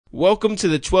Welcome to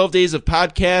the 12 Days of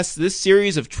Podcasts. This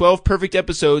series of 12 perfect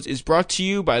episodes is brought to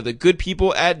you by the good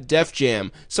people at Def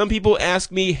Jam. Some people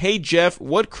ask me, hey Jeff,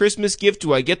 what Christmas gift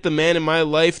do I get the man in my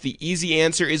life? The easy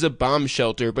answer is a bomb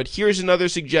shelter, but here's another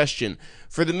suggestion.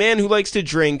 For the man who likes to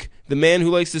drink, the man who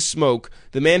likes to smoke,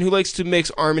 the man who likes to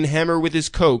mix Arm & Hammer with his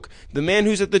Coke, the man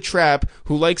who's at the trap,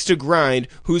 who likes to grind,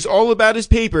 who's all about his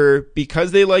paper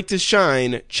because they like to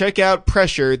shine, check out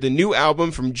Pressure, the new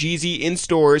album from Jeezy in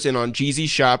stores and on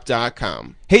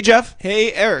JeezyShop.com. Hey, Jeff.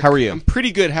 Hey, Eric. How are you? I'm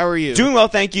pretty good. How are you? Doing well,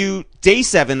 thank you. Day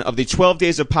 7 of the 12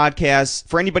 Days of Podcasts.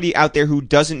 For anybody out there who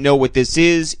doesn't know what this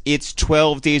is, it's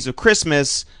 12 Days of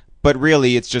Christmas, but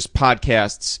really it's just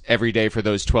podcasts every day for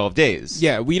those 12 days.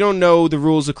 Yeah, we don't know the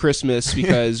rules of Christmas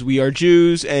because we are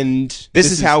Jews, and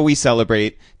This is how we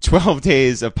celebrate 12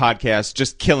 days of podcasts,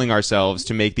 just killing ourselves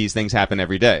to make these things happen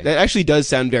every day. That actually does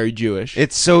sound very Jewish.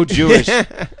 It's so Jewish.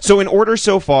 So in order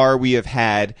so far, we have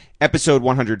had episode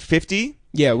 150.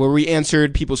 Yeah, where we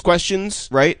answered people's questions.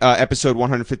 Right? Episode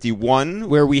 151.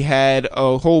 Where we had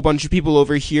a whole bunch of people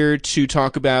over here to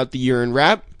talk about the year in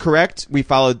rap. Correct. We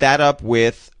followed that up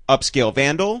with Upscale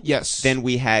Vandal. Yes. Then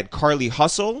we had Carly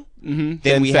Hustle. Mm-hmm.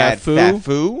 Then we had Fat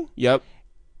Foo. Yep.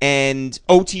 And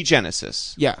OT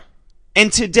Genesis. Yeah.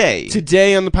 And today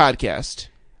on the podcast,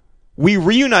 we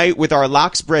reunite with our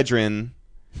LOX brethren,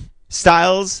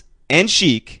 Styles and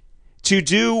Sheek, to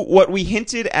do what we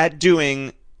hinted at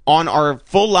doing on our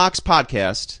full LOX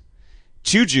podcast.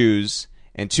 2 Jews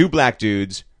and 2 black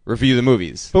dudes review the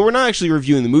movies. But we're not actually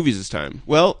reviewing the movies this time.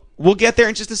 Well, we'll get there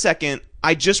in just a second.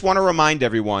 I just want to remind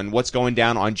everyone what's going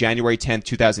down on January 10th,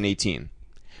 2018.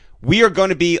 We are going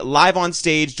to be live on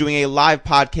stage doing a live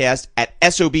podcast at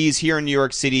SOBs here in New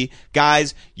York City.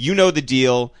 Guys, you know the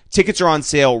deal. Tickets are on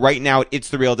sale right now at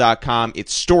itsthereal.com.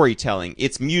 It's storytelling.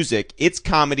 It's music. It's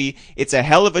comedy. It's a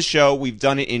hell of a show. We've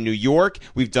done it in New York.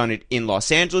 We've done it in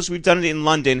Los Angeles. We've done it in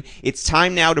London. It's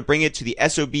time now to bring it to the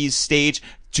SOBs stage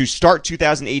to start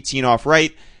 2018 off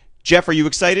right. Jeff, are you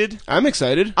excited? I'm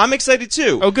excited. I'm excited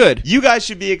too. Oh, good. You guys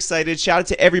should be excited. Shout out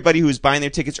to everybody who's buying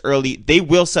their tickets early. They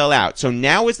will sell out. So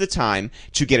now is the time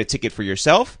to get a ticket for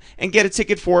yourself and get a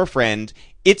ticket for a friend.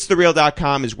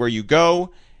 Itsthereal.com is where you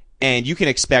go, and you can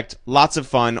expect lots of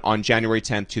fun on January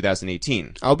 10th,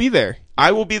 2018. I'll be there.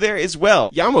 I will be there as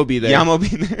well. Yamo be there. Yamo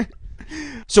be there.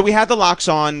 So we had the LOX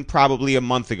on probably a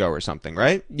month ago or something,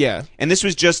 right? Yeah. And this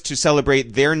was just to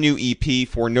celebrate their new EP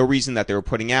for no reason that they were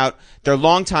putting out. They're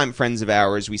longtime friends of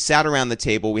ours. We sat around the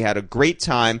table. We had a great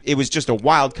time. It was just a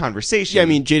wild conversation. Yeah, I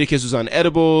mean, Jadakiss was on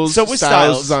edibles. So was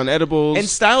Styles was on edibles. And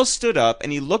Styles stood up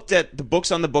and he looked at the books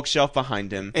on the bookshelf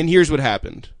behind him. And here's what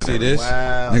happened. See this?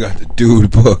 Wow. I got the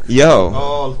dude book. Yo.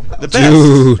 Oh, the best.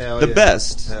 Dude. The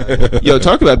best. Yo,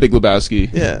 talk about Big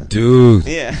Lebowski. Yeah. Dude.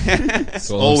 Yeah.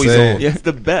 That's all I'm always saying. on. Yeah, it's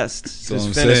the best. That's all Just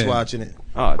I'm finished saying. watching it.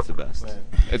 Oh, it's the best.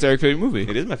 It's Eric's favorite movie.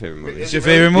 It is my favorite movie. It's your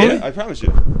favorite movie? Yeah, I promise you.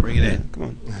 Bring it in. Come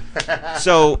on.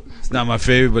 So, It's not my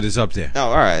favorite, but it's up there. oh,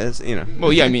 all right. That's, you know.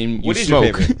 Well, yeah, I mean, you What is your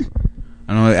smoke. favorite?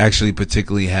 I don't actually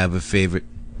particularly have a favorite,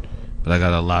 but I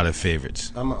got a lot of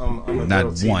favorites. I'm a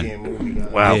Not real one. TV and movie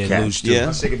guy. Yeah, Luge too. Yeah.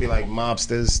 My shit could be like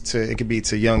mobsters to it could be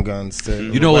to Young Guns to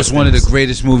You know what's one of the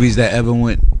greatest movies that ever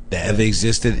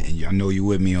existed? And I know you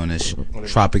with me on this.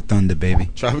 Tropic Thunder, baby.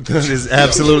 Tropic Thunder is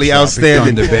absolutely Tropic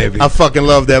outstanding. Thunder, baby. I fucking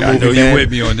love that I movie, know you man.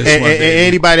 with me on this and, one, and baby.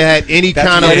 anybody had any That's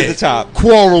kind right of at the top.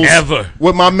 quarrels Ever.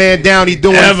 with my man Downey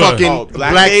doing Ever. fucking Oh,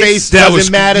 blackface That doesn't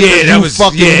was matter. Yeah, but that you was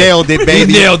fucking yeah. nailed it,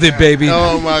 baby. He nailed it, baby.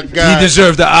 Oh my god, He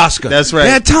deserved the Oscar. That's right. They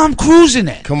had Tom Cruise in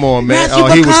it. Come on, man. Matthew Oh,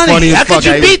 he was McConaughey. funny as How fuck. could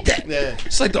you I- beat that? Yeah.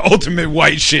 It's like the ultimate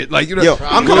white shit. Like, you know, Yo,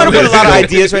 I'm coming up with a lot of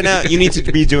ideas right now. You need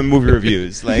to be doing movie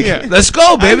reviews. Like, Let's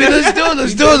go, baby. Let's do it.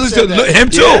 Let's do it. Let's do it. Look, him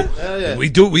too. Hell yeah. We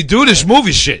do this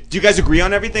movie shit. do you guys agree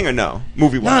on everything or no?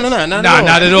 Movie wise. No, Nah, not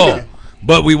not at all.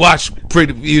 But we watch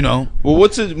pretty, you know. Well,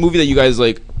 what's a movie that you guys,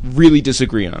 like, really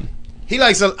disagree on? He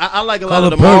likes. I like a lot Color of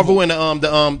the Purple. Marvel and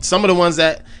the some of the ones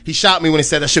that he shot me when he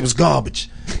said that shit was garbage.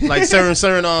 Like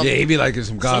certain Yeah, he be liking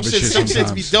some some garbage shit, shit some shits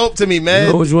sometimes. be dope to me, You man.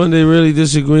 know which one they really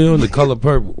disagree on? The Color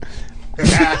Purple.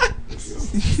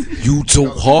 You told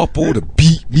Harpo to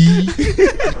beat me.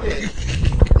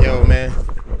 Yo, man.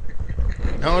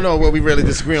 I don't know what we really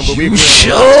disagree on, but we You agree on.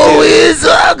 show is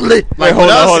ugly. Like hold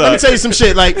with on, us, hold let on. me tell you some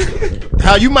shit. Like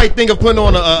how you might think of putting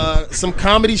on some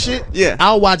comedy shit. Yeah.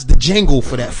 I'll watch the Django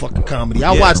for that fucking comedy.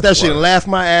 I'll Yeah, watch that shit and laugh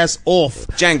my ass off.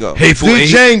 Django. Hateful The Eight.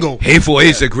 Django. Hateful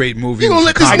Eight's a great movie. You gonna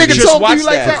let this Comedy. nigga just talk to watched you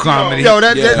like that. that? Comedy. Yo,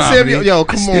 that Yeah. Samuel, Comedy. yo,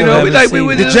 come on. You know, man. we like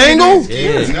we The Django?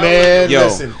 Yeah. Man, Yo.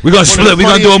 listen. We're gonna split. We're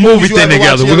gonna do a movie thing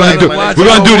together. We're gonna do. We're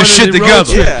gonna do the shit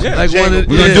together. Yeah. Like one of,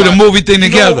 We're gonna do the movie thing You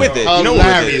know together. with it. You know with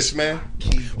Hilarious, it. man.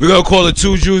 We're gonna call it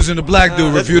Two Jews and a Black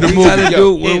Dude review the We movie. gotta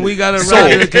do when we gotta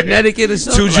ride in Connecticut or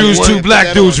something. Two Jews, two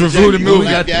Black Dudes review the movie.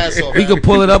 We can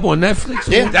pull it up on Netflix.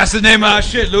 Yeah. That's the name of our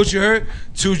shit, Luch. You heard?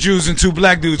 Two Jews and two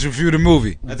Black Dudes review the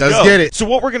movie. Let's get it. So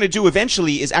what we're gonna do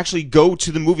eventually is actually go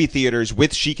to the movie theaters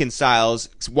with Sheek and Styles,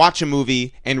 watch a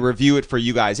movie, and review it for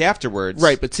you guys afterwards.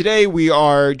 Right, but today we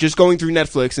are just going through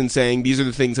Netflix and saying these are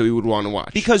the things that we would want to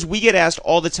watch. Because we get asked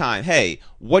all the time, hey,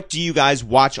 what do you guys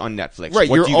watch on Netflix? Right,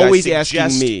 what you're do you guys always suggest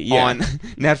asking me, yeah. on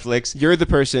Netflix? You're the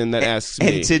person that asks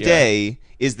me. And today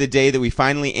is the day that we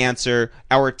finally answer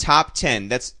our top 10.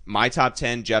 That's my top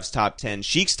 10, Jeff's top 10,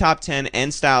 Sheik's top 10,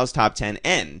 and Styles' top 10.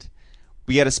 And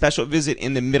we had a special visit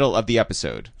in the middle of the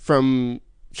episode. From,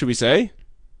 should we say?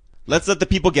 Let's let the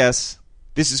people guess.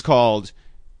 This is called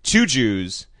Two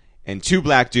Jews and Two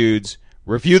Black Dudes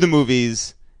Review the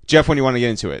Movies. Jeff, when do you want to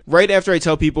get into it? Right after I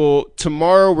tell people,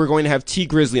 tomorrow we're going to have T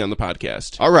Grizzly on the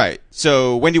podcast. All right.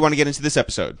 So when do you want to get into this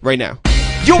episode? Right now.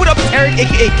 Yo, what up? It's Eric,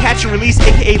 a.k.a. Catch and Release,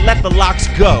 a.k.a. Let the LOX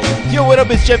Go. Yo, what up?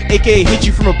 It's Jeff, a.k.a. Hit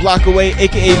You From a Block Away,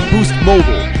 a.k.a. Boost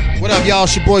Mobile. What up, y'all?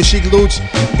 It's your boy Sheek Luch,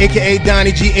 a.k.a.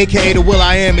 Donnie G, a.k.a. the Will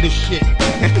I Am of this shit.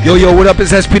 Yo, what up? It's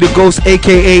SP the Ghost,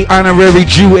 a.k.a. Honorary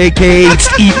Jew, a.k.a.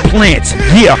 Eat Plants.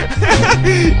 Yeah.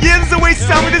 Yeah, this is the way to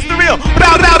tell me this is the real.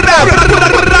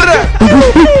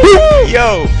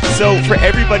 Yo, so for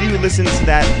everybody who listens to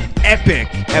that epic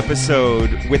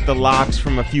episode with the LOX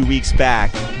from a few weeks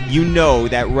back, you know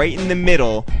that right in the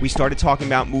middle, we started talking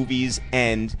about movies,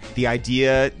 and the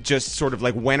idea just sort of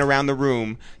like went around the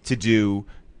room to do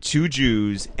Two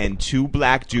Jews and Two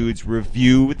Black Dudes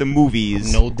review the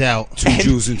movies. No doubt. Two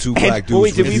Jews and two Black Dudes. Well,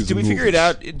 wait, did review we the figure it movies.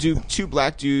 out? Do two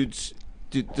black dudes...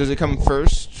 Does it come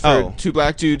first? For Oh. Two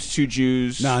black dudes, two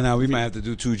Jews. Nah, we might have to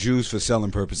do two Jews for selling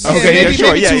purposes. Okay, maybe, sure,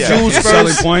 maybe yeah, two yeah. Jews Selling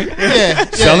first. point. Yeah.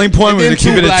 Selling point was And to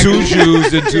then keep it at black two dudes.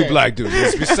 Jews and two Yeah. Black Dudes.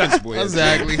 Let's be sensible here.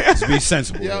 Exactly. Let's be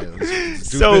sensible Yep. here. Let's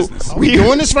do So business. Are we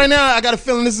doing this right now? I got a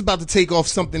feeling this is about to take off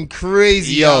something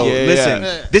crazy. Yo, Yeah, listen,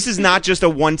 yeah. this is not just a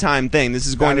one-time thing. This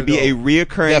is going to Not be at a all.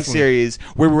 reoccurring Definitely. series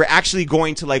where we're actually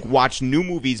going to like watch new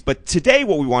movies. But today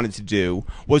what we wanted to do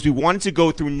was we wanted to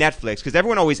go through Netflix, because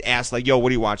everyone always asks like, yo, what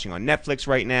are you watching on Netflix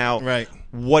right now? Right.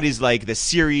 What is like the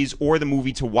series or the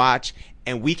movie to watch?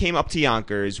 And we came up to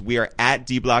Yonkers. We are at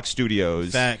D Block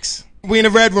Studios. Facts. We in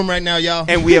the red room right now, y'all.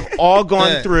 And we have all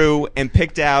gone Yeah. through and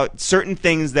picked out certain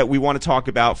things that we want to talk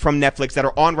about from Netflix that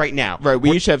are on right now. Right, we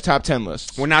each have top 10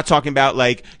 lists. We're not talking about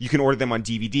like you can order them on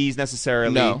DVDs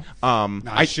necessarily. No.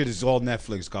 Nah, shit is all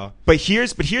Netflix, Carl. But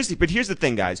here's the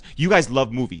thing, guys. You guys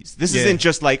love movies. This Yeah. isn't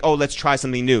just like, oh, let's try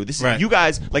something new. This is Right. you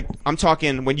guys like. I'm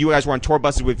talking when you guys were on tour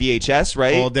buses with VHS,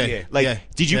 right? All day. Yeah. Like, Yeah.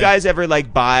 did you Yeah. guys ever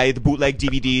like buy the bootleg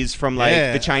DVDs from like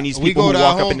Yeah. the Chinese We people go who to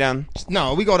walk our up and down?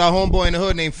 No, we go to our homeboy in the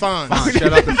hood named Fonz.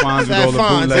 Shout out to Fonz with all Fat the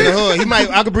Fonz in the bootleg. hood. He might.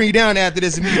 I could bring you down after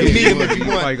this and you can meet him if you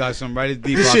Probably want. got some right at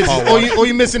deep This rock shit's car all wash.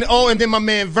 you missing. Oh, and then my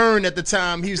man Vern at the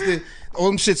time. He used to. All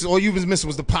them shits. All you was missing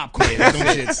was the popcorn. Them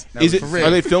shits. Is it? For real. Are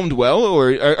they filmed well,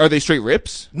 or are they straight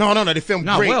rips? No. They filmed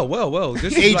No, great. well.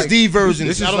 This is HD versions.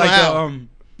 This is I don't like know how.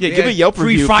 Yeah, they give a had Yelp free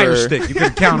review fire for- stick. You could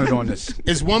have counted on this.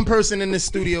 There's one person in the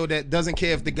studio that doesn't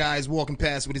care if the guy is walking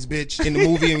past with his bitch in the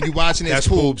movie and you watching it. That's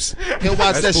It's Poobs. He'll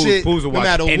watch That's that shit Pools will no watch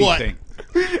matter anything. what.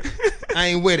 I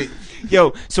ain't with it.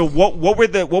 Yo, so what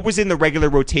was in the regular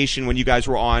rotation when you guys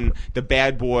were on the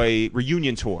Bad Boy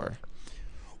reunion tour?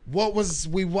 What was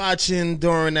we watching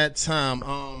during that time?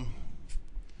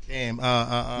 We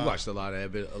watched a lot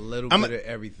of it, a little I'm- bit of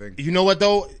everything. You know what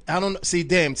though? I don't see.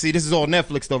 Damn. See, this is all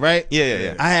Netflix though, right?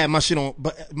 Yeah. I had my shit on,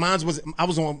 but mine's was I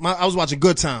was watching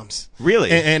Good Times. Really?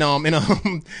 And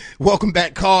Welcome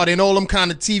Back Card and all them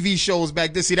kind of TV shows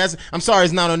back this. See, that's I'm sorry,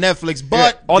 it's not on Netflix,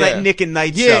 but All Yeah. that Nick and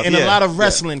Night yeah, stuff. and a lot of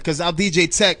wrestling because our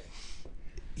DJ Tech,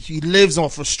 he lives on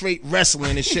for straight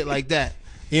wrestling and shit like that.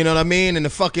 You know what I mean? And the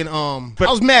fucking I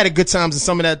was mad at Good Times and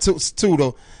some of that too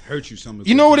though. Hurt you some of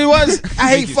You know what it was? I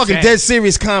hate Make you fucking sad. dead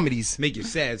serious comedies. Make you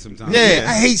sad sometimes. Yeah,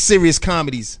 I hate serious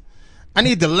comedies. I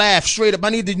need to laugh straight up. I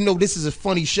need to know this is a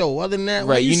funny show. Other than that,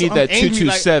 Right, you need I'm that angry,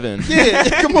 like- 227.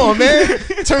 Yeah, come on, man.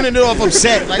 Turning it off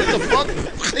upset. Like, what the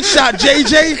fuck? They shot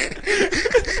JJ?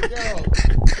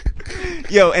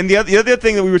 Yo, and the other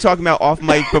thing that we were talking about off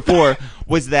mic before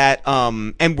was that,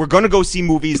 and we're gonna go see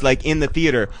movies like in the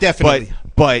theater. Definitely.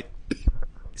 But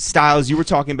Styles, you were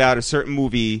talking about a certain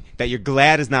movie that you're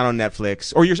glad is not on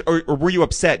Netflix, or were you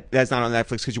upset that's not on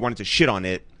Netflix because you wanted to shit on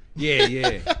it?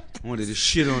 Yeah. I wanted to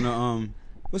shit on the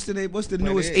What's the name? What's the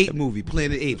Planet newest Apes. ape movie?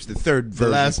 Planet of the Apes, the third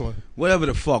version. last one. Whatever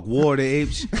the fuck, War of the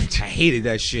Apes. I hated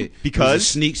that shit. Because? It was a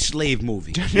sneak slave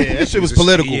movie. Yeah, that shit was a-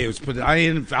 political. Yeah, it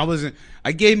was.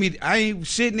 I ain't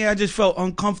sitting there. I just felt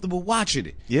uncomfortable watching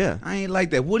it. Yeah. I ain't like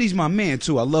that. Woody's my man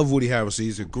too. I love Woody Harrelson.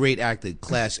 He's a great actor,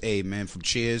 class A man from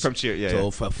Cheers. From Cheers, yeah, So yeah.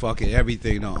 for fucking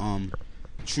everything.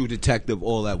 True Detective,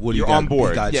 all that. Woody You're got, on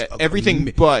board. he got Yeah,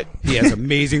 everything but. he has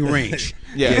amazing range.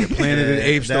 Yeah. The Planet of the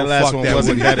Apes. that Don't last fuck one that.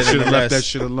 wasn't Woody. better than Should have the left rest. that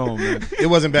shit alone, man. It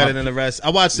wasn't better than the rest.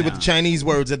 I watched it with the Chinese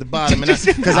words at the bottom, and because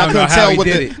I I don't know couldn't how tell he what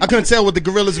did it. I couldn't tell what the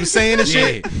gorillas were saying and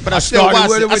shit. Yeah. But I I still started watched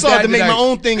with it. it I with started that to make my tonight.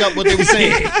 own thing up what they were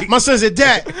saying. My son said,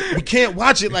 "Dad, we can't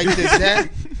watch it like this, Dad."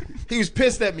 He was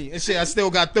pissed at me and shit. I still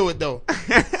got through it though.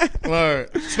 Word.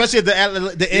 Especially at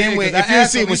the end when if you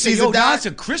see when Caesar died. That's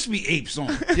a crispy ape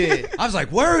song. Yeah. I was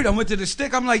like, word. I went to the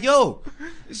stick. I'm like, yo,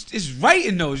 it's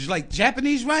writing though. It's like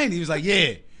Japanese writing. He was like,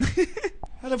 yeah.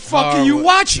 How the fuck can you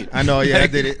watch it? I know. Yeah, I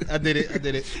did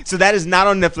it. So that is not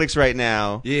on Netflix right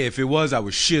now. Yeah, if it was, I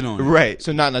would shit on it. Right.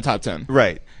 So not in the top 10.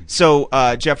 Right. So,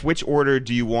 Jeff, which order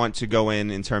do you want to go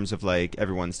in terms of like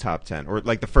everyone's top 10 or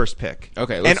like the first pick?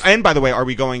 Okay, And by the way, are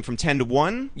we going from 10 to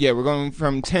 1? Yeah, we're going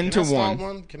from 10 Can I to start 1.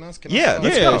 one? Can I Yeah, start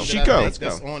let's one go. that Sheek, I go. think Let's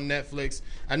that's go. on Netflix.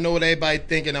 I know what everybody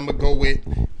thinking. I'm gonna go with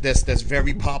that's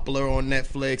very popular on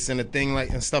Netflix and a thing like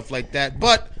and stuff like that.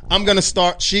 But I'm gonna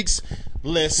start Sheik's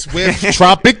list with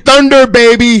Tropic Thunder,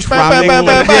 baby. Tropic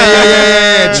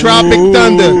Yeah. Tropic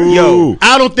Thunder. Yo.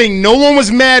 I don't think no one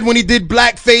was mad when he did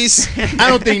blackface. I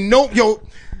don't think I'm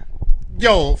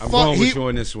fuck. going with you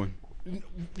on this one.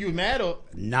 You mad or?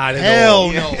 Not at Hell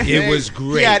all. no. It man. was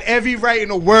great. He had every right in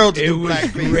the world to It do was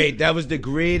blackface. great. That was the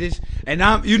greatest. And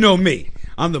you know me.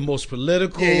 I'm the most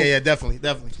political, Yeah, definitely.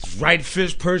 right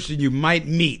fist person you might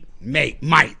meet.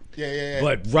 Might.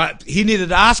 Yeah. But he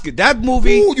needed an Oscar. That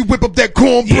movie. Ooh, you whip up that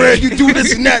cornbread, you do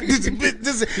this and that.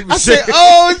 This. I said,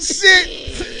 oh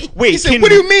shit. Wait, He said, what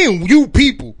do you mean, you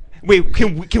people? Wait,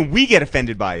 can we get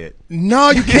offended by it? No,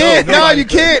 you can't. No, nobody you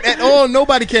can't at all.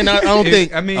 Nobody can. I don't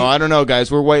think. I mean, Oh, I don't know,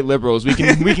 guys. We're white liberals. We can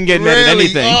get mad at Really?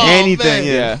 anything. Oh, Anything, man.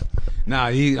 yeah. nah.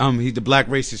 He's the black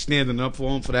race is standing up for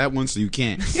him for that one, so you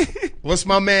can't. What's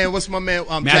my man? Jack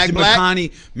Matthew Black.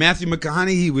 McConaughey,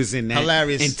 he was in that.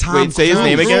 Hilarious. And Tom Wait, say his Cruise.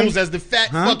 name again? Cruise as the fat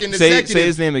fucking Say executive.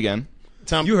 his name again.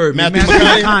 You heard me. Matthew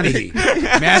Matthew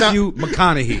McConaughey. Matthew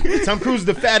McConaughey. Tom Cruise,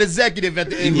 the fat executive at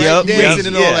the end, Yep, right, dancing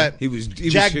and all yeah. that. He was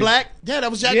Jack Black? Yeah,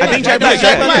 that was Jack Yeah, Black. I think Jack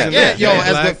Black. Yeah, yo, Jack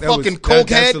as Black, the fucking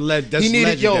cokehead, he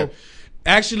needed, yo.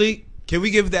 Actually, can we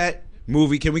give that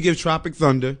movie? Can we give Tropic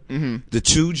Thunder the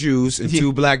 2 Jews and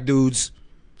 2 black dudes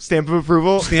Stamp of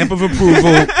approval? stamp of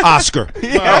approval Oscar? Oh,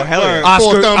 hell yeah.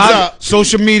 Oscar, 4 thumbs up.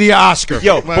 social media Oscar.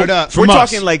 Yo, Word up. we're From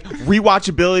us. talking like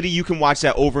rewatchability. You can watch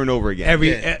that over and over again.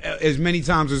 As many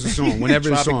times as a song, whenever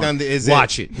the Tropic song, Thunder is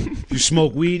watch it. You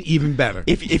smoke weed, even better.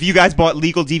 If you guys bought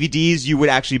legal DVDs, you would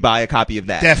actually buy a copy of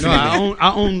that. No, Definitely.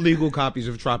 I own legal copies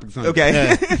of Tropic Thunder.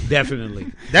 Okay.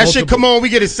 Definitely. That shit, Multiple. come on, we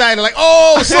get excited like,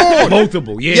 oh, sword.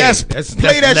 Multiple, yeah. Yes, that's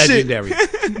play that shit. legendary.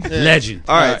 Legend.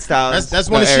 All right, Styles. That's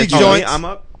one of Eric, Sheik's oh, joints. I'm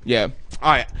up. Yeah.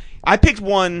 All right. I picked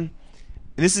one.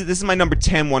 This is my number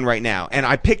 10 one right now. And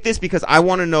I picked this because I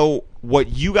want to know what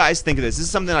you guys think of this. This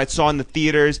is something I saw in the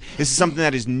theaters. This is something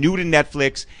that is new to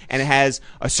Netflix, and it has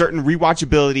a certain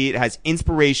rewatchability. It has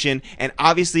inspiration, and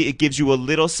obviously it gives you a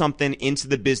little something into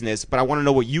the business. But I want to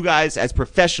know what you guys, as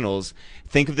professionals,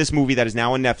 think of this movie that is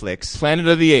now on Netflix. Planet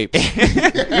of the Apes.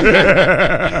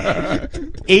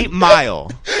 8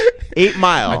 Mile. 8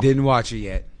 Mile. I didn't watch it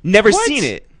yet. Never seen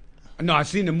it. No, I've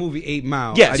seen the movie 8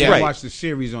 Mile. Yes, I didn't right. watch the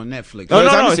series on Netflix. No,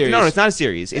 it's no, not a no, series. no, it's not a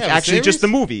series. It's Yeah, a actually series? just the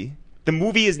movie. The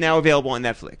movie is now available on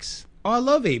Netflix. Oh, I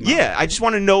love 8 Mile. Yeah, I just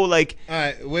want to know, like, All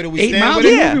right, where do we 8 stand Mile, with the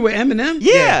it? Yeah. movie with Eminem?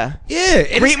 yeah.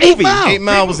 Yeah. Great it's 8 movie. Mile. 8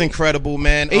 Mile was incredible,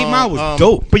 man. 8 Mile was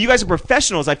dope. But you guys are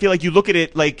professionals. I feel like you look at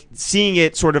it like seeing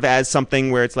it sort of as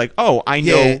something where it's like, oh, I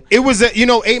know. Yeah, it was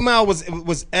 8 Mile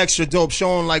was extra dope,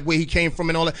 showing like where he came from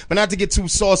and all that. But not to get too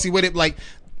saucy with it, like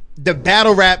the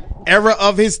battle rap era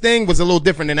of his thing was a little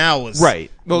different than ours. Right.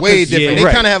 Well, Way 'cause- different. yeah, They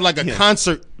right. kind of have like a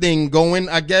concert thing going,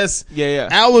 I guess. Yeah.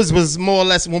 Ours was more or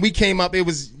less when we came up. It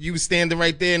was you was standing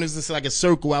right there, and it was just like a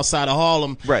circle outside of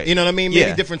Harlem. Right. You know what I mean? Maybe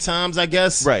Yeah. different times, I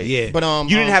guess. Right. Yeah. But You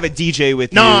didn't have a DJ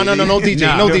with no you. DJ,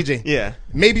 Nah. no DJ. Yeah.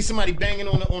 Maybe somebody banging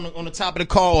on the top of the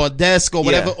car or a desk or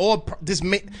whatever. Yeah. Or this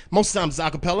most times it's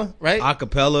acapella, right?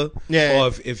 Acapella. Yeah.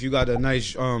 Or if you got a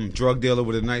nice drug dealer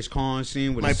with a nice con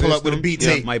scene with Might a pull up with a system, beat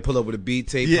yeah, tape. Might pull up with a beat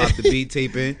tape, Yeah. pop the beat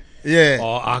tape in. Yeah.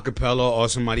 Or acapella or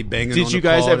somebody banging on Did the you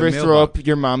guys car or ever the throw mailbox. up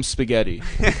your mom's spaghetti?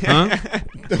 Huh?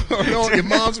 No, your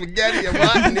mom's spaghetti and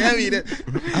rotten heavy.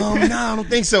 Nah, I don't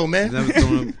think so, man. Never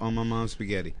thrown up on my mom's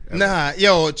spaghetti. Nah,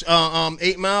 yo,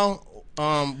 8 Mile.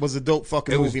 was a dope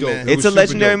fucking It was movie, dope. man. It It's was a super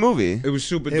legendary dope. movie. It was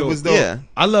super It dope. was dope. Yeah.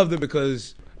 I loved it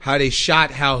because how they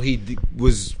shot how he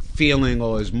was feeling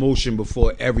or his motion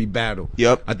before every battle.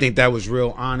 Yep. I think that was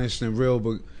real honest and real,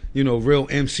 but real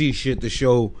MC shit to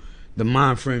show the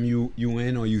mind frame you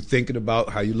in, or you thinking about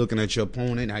how you looking at your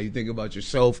opponent, how you think about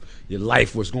yourself, your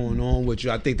life, what's going on with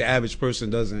you. I think the average person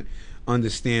doesn't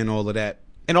understand all of that.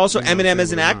 And also, You know what I'm Eminem saying,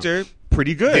 as an with a actor,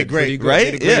 pretty good. Did great, right?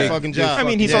 Did a great Yeah. fucking job. I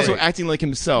mean, he's Yeah. also acting like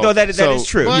himself. No, that is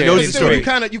true. But He knows the still, story. you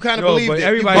kind of No, believed but it.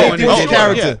 everybody you wanted believed to his know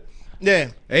that. character. Yeah.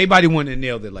 Everybody wouldn't have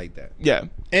nailed it like that. Yeah.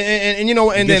 And you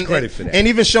know, and He gets then credit for that. and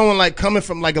even showing like coming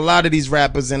from like a lot of these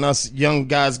rappers and us young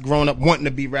guys growing up wanting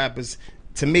to be rappers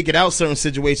to make it out certain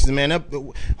situations, man. That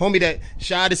homie that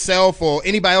shot himself or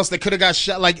anybody else that could have got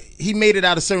shot, like he made it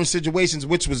out of certain situations,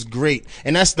 which was great.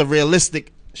 And that's the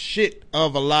realistic shit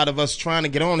of a lot of us trying to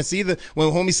get on. It's either when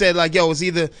homie said like, yo, it's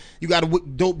either you got a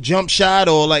dope jump shot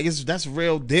or like that's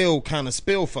real deal kind of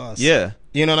spill for us. Yeah.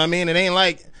 You know what I mean? It ain't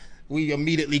like we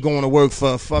immediately going to work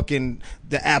for fucking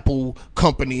the Apple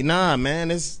company. Nah,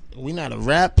 man, we not a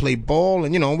rap, play ball,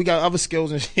 and we got other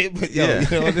skills and shit. But yo, Yeah.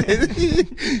 you know what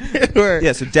I mean?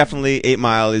 Yeah, so definitely 8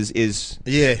 Mile is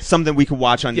Yeah. something we can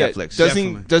watch on Yeah, Netflix.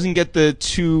 Definitely. doesn't get the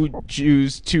 2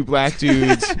 Jews, 2 black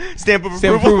dudes Stamp of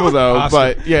stamp approval though,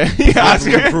 Oscar. but yeah,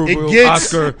 Oscar, approval, It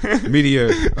gets- Oscar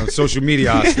media, social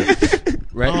media Oscar,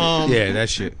 right? Yeah, that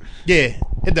shit. Yeah,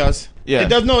 it does. Yeah. It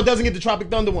does. No, it doesn't get the Tropic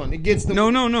Thunder one. It gets the No.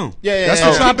 Yeah, That's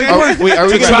yeah. the Tropic Are- one. wait, are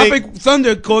we the gonna Tropic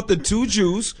Thunder caught the 2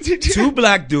 Jews, 2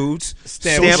 black dudes,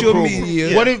 Stamp social approval.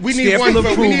 media. What if we need stamp one?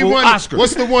 of We need approval, one. Oscar.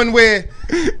 What's the one where?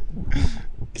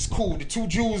 It's cool. The 2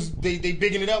 Jews, they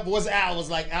bigging it up. What's Al?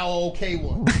 Was like our okay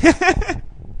one.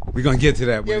 We're gonna get to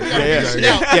that one. Yeah, we gotta figure shit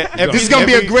out. Yeah, This is gonna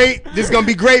be a great. This is gonna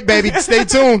be great, baby. Stay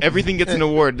tuned. Everything gets an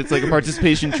award. It's like a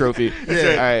participation trophy. That's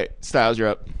right. All right, Styles, you're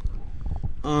up.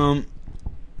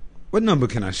 What number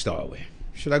can I start with?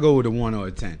 Should I go with a 1 or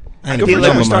a 10? I I ain't feel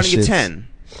like remember we're my starting at shits. 10.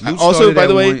 Also, started by at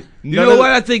the way, one. You none know of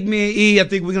what? I think me and E, I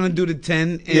think we're gonna do the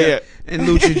 10. And, Yeah. and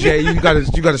Lucha J, you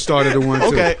gotta start at a 1 too.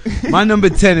 Okay. My number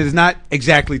 10 is not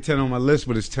exactly 10 on my list,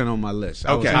 but it's 10 on my list.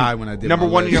 I was Okay. high when I did Number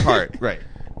my 1 in list. your heart. Right.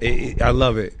 I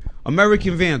love it.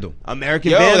 American Vandal.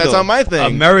 American Yo, Vandal. that's on my thing.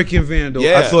 American Vandal.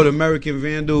 Yeah. I thought American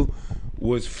Vandal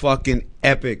was fucking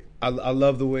epic. I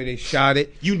love the way they shot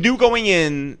it. You knew going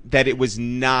in that it was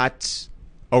not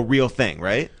a real thing,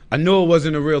 right? I knew it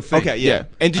wasn't a real thing. Okay, yeah.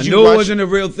 And did I you knew watch? it wasn't a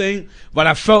real thing, but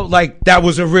I felt like that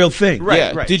was a real thing. Right,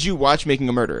 yeah. right. Did you watch Making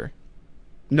a Murderer?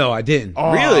 No, I didn't.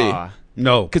 Really? Ah.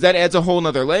 No. Because that adds a whole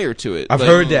nother layer to it. I've Like,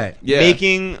 heard that. Yeah.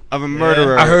 Making of a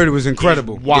Murderer. I heard it was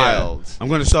incredible. Wild. Yeah. I'm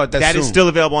going to start that That soon. is still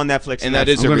available on Netflix. And that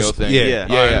is I'm a gonna real s- thing. Yeah, Yeah. All right,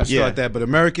 Yeah. I'll start Yeah. that. But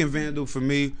American Vandal for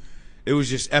me, it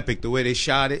was just epic the way they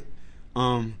shot it.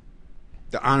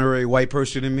 The honorary white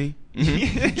person in me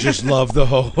just loved the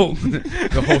whole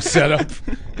setup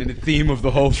and the theme of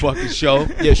the whole fucking show.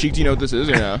 Yeah, Sheek, do you know what this is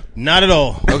or no? Not at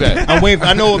all. Okay. I'm waiting.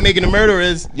 I know what Making a Murder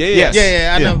is. Yeah, Yes.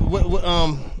 Yeah. I Yeah.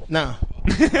 know. Nah.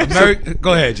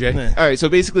 Go ahead, Jay. All right, so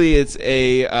basically it's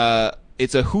a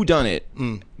whodunit,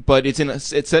 but it's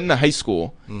set in a high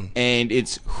school, and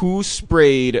it's who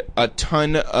sprayed a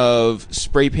ton of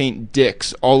spray paint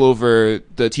dicks all over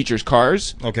the teachers'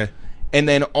 cars. Okay. And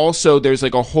then also there's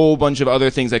like a whole bunch of other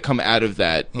things that come out of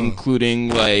that, including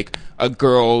like a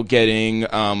girl getting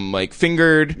like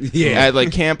fingered Yeah. at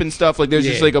like camp and stuff. Like there's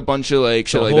just Yeah. like a bunch of like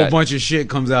shit So a like whole that. bunch of shit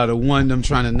comes out of one. Them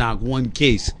trying to knock one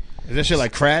case. Is that shit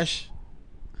like Crash?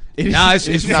 Nah, it's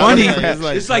not funny. like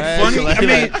that. It's like Crash, funny. like- I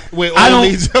mean, where I all don't-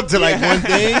 leads up to like one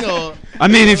thing, or I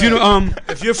mean, if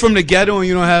you're from the ghetto and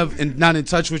you don't have and not in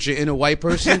touch with your inner white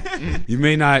person, you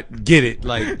may not get it.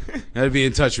 Like, you gotta be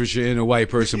in touch with your inner white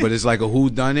person. But it's like a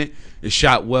whodunit. It's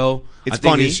shot well. It's I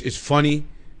think funny. It's funny.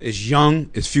 It's young.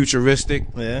 It's futuristic.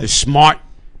 Yeah. It's smart.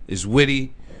 It's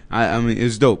witty. I mean,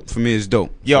 it's dope. For me, it's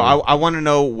dope. Yo, So, I want to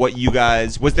know what you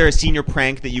guys. Was there a senior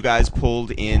prank that you guys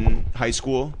pulled in high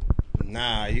school?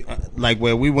 nah. Like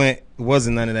where we went, it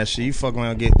wasn't none of that shit. You fuck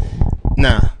around, get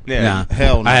nah. nah.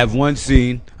 Hell no. I have one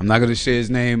scene. I'm not gonna say his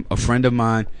name. A friend of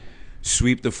mine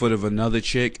sweep the foot of another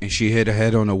chick, and she hit her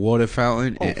head on a water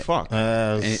fountain. Oh and, fuck!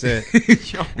 Shit.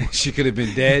 she could have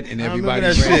been dead, and I everybody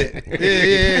remember that ran. shit.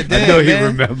 Yeah. I Damn, know you man.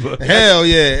 remember. Hell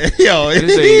yeah. Yo, That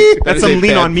is a- that That's is a some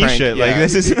lean bad on me prank, shit. yeah. Like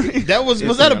this is. that was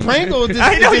that a prank or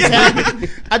I know, this yeah.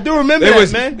 happened? I do remember It that,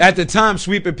 was man. at the time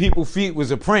sweeping people's feet was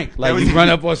a prank. Like was- you run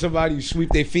up on somebody, you sweep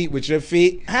their feet with your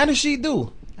feet. How did she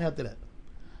do after that?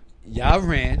 Y'all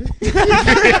ran.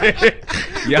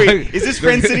 Yeah. Wait, is this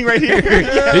friend sitting right here? He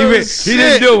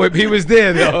didn't do it. He was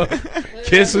there though.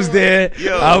 Kiss was there.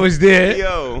 Yo. I was there.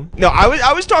 Yo, no,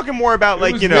 I was talking more about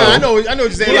like was- you know. Yeah, I know what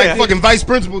you're saying, Yeah. like fucking vice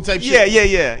principal type shit.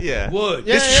 Yeah. Wood.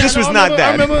 Yeah, This was I not remember, that.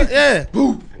 I remember, yeah.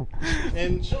 Boop.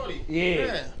 And Shorty.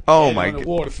 Yeah. Oh And my on the god.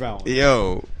 water fountain.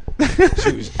 Yo,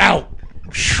 She was out.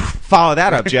 follow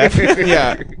that up, Jeff.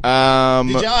 Yeah.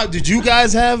 Did you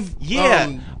guys have?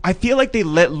 Yeah. I feel like they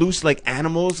let loose like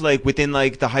animals like within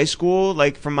like the high school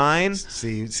like for mine.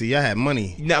 See, I had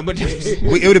money. No, but It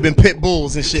would have been pit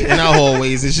bulls and shit in our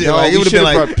hallways and shit. No, like, it we would have should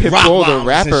been have like brought rock Pitbull the bombs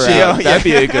rapper and shit. out. That'd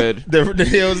be a good You know what I'm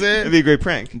it'd saying? be a great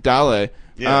prank. Dale.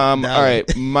 Yeah. All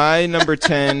right, my number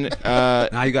 10.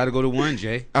 Now you got to go to 1,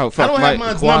 Jay. Oh I fuck, don't have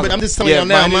mine's numbered. I'm just telling yeah, y'all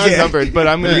now. mine Mine's is numbered, but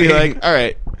I'm gonna be Yeah. like, all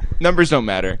right, numbers don't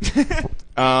matter.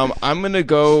 I'm gonna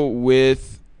go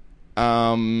with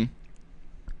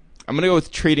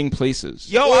Trading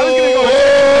Places. Yo, I was gonna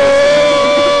go.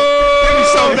 Give me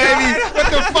some, baby.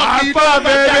 What the fuck are you doing,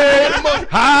 baby?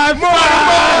 High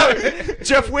five!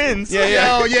 Jeff wins. Yo,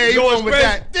 yeah, he won with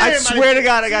that. Damn, I swear to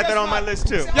God, I got that on my list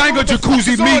too. Y'all ain't got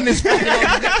jacuzzi It's on meat. this fucking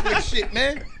Netflix shit,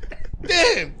 man.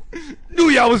 Damn. Knew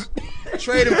y'all was.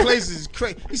 Trading Places is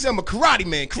crazy. He said I'm a karate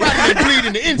man. Karate man bleed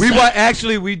in the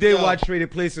inside. We did Yo. watch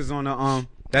Traded Places on the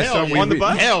That's Hell something yeah. On the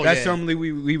bus? Hell That's yeah. something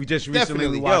we just recently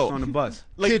Definitely. watched Yo. on the bus.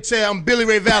 Kid say I'm Billy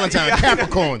Ray Valentine,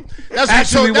 Capricorn. That's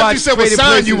Actually, we what you said what watched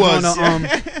sign you Traded was.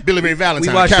 Places on Billy Ray we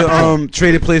Valentine, watched Capricorn. the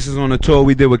Traded Places on the tour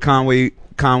we did with Conway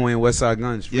and Westside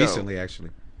Guns Yo. recently, actually.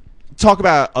 Talk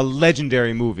about a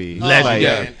legendary movie. Legendary.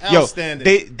 man. Yo,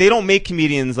 Outstanding. they don't make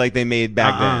comedians like they made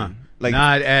back then. Like,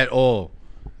 not at all.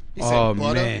 He said Oh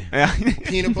butter, man.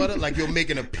 peanut butter, like you're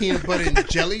making a peanut butter and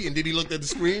jelly, and then he looked at the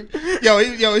screen.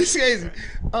 He's crazy.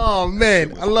 Oh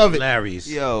man, I love it. Larry's.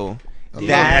 Yo, Dan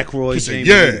that Aykroyd, He said, James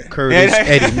yeah. Dean Curtis, Yeah.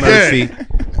 Eddie Murphy.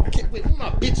 Can't wait, where my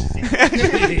bitches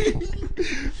at?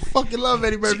 Fucking love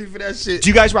Eddie Murphy for that shit. Do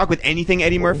you guys rock with anything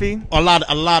Eddie Murphy? A lot of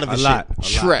the A lot.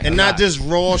 shit. Shrek. And not just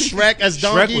raw Shrek as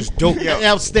Donkey. Shrek was dope.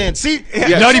 Outstanding. See,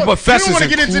 Nutty you Professor's don't want to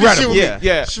get into this shit with incredible. me.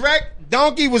 Yeah. Shrek,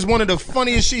 Donkey was one of the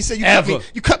funniest shit. He said, Ever.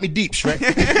 You cut me deep, Shrek.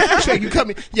 Shrek, you cut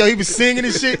me. Yo, he was singing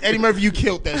and shit. Eddie Murphy, you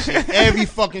killed that shit. Every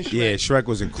fucking Shrek. Yeah, Shrek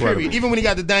was incredible. Period. Even when he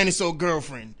got the dinosaur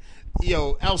girlfriend.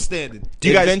 Yo, outstanding. The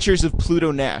you guys- Adventures of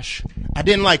Pluto Nash. I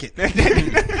didn't like it.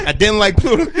 I didn't like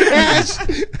Pluto Nash. I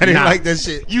didn't Nah. like that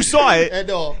shit. You saw it. At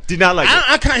all. Did not like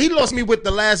it. He lost me with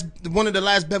one of the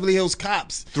last Beverly Hills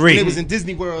Cops. 3. When it was in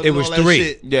Disney World. It and was all that 3.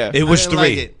 Shit. Yeah. It was I didn't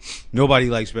like 3. it. Nobody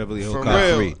likes Beverly Hills For Cop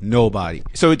real. 3. Nobody.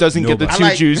 So it doesn't get the Nobody. two I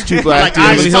like- Jews, two I black like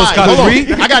I dudes. Beverly Hills Spy. Cop Hold on.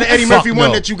 3? I got an Eddie Fuck Murphy one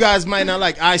no. that you guys might not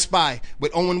like. I Spy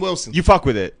with Owen Wilson. You fuck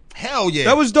with it. Hell yeah.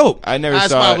 That was dope. I never I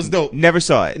saw Spy it. was dope. Never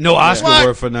saw it. No Oscar What?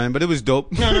 word for nothing, but it was dope.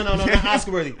 No, not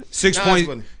Oscar worthy. 6 Not point.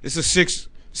 Oscar-worthy. It's a 6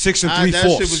 and Ah, 3/4. that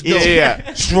shit was dope.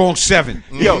 Yeah. Strong 7.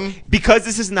 Yo, because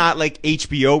this is not like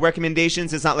HBO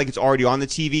recommendations, it's not like it's already on the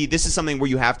TV. This is something where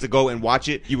you have to go and watch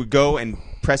it. You would go and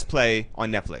press play on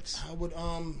Netflix. I would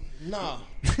nah.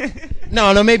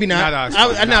 No, maybe not. Not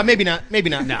Oscar. Nah, maybe not. Maybe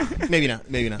not. Nah. Maybe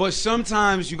not. But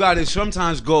sometimes you got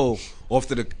to go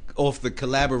off the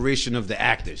collaboration of the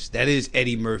actors. That is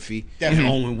Eddie Murphy Definitely.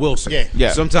 and Owen Wilson. Yeah.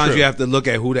 Yeah, Sometimes true. you have to look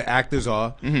at who the actors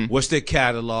are, what's their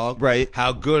catalog, Right.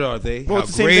 How good are they? Well, how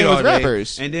it's the same great thing with are they?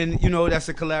 rappers. And then that's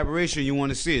a collaboration you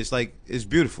want to see. It's like it's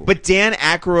beautiful. But Dan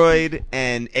Aykroyd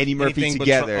and Eddie Murphy Anything but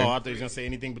together. I thought you was gonna say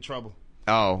anything but trouble.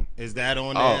 Oh, Is that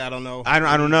on there? Oh. I don't know. I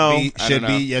don't know. Should know.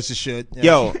 be. Yes, it should. Yes.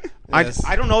 Yo, Yes.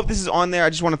 I don't know if this is on there. I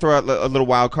just want to throw out a little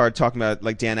wild card talking about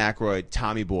like Dan Aykroyd,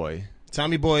 Tommy Boy.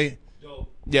 Tommy Boy,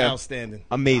 Yeah. outstanding.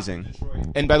 Amazing.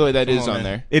 And by the way, that is on, on man.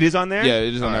 there. It is on there? Yeah,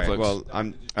 it is on All right, Netflix. well,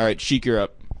 I'm All right, Sheek, you're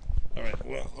up. All right.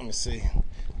 Well, let me see.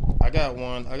 I got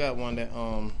one that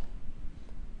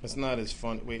it's not as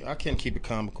fun. Wait, I can't keep it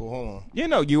comical. Hold on. Yeah,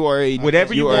 no, you are a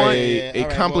Whatever you are want. a all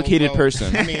right, complicated well,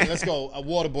 person. I mean, let's go. A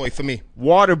water boy for me.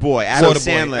 Waterboy, Adam Water boy.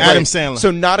 Sandler. Adam Sandler. So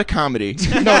not a comedy.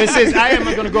 No, this is. I am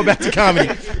going to go back to comedy.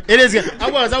 It is.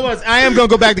 I am going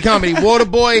to go back to comedy.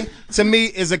 Waterboy to me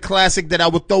is a classic that I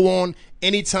would throw on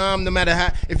anytime, no matter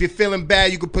how. If you're feeling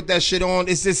bad, you could put that shit on.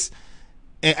 It's just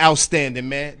outstanding,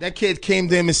 man. That kid came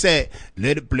to him and said,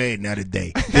 "Let it play another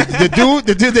day." The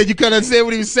dude that you couldn't understand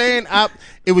what he was saying.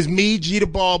 It was me, G the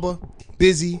Barber,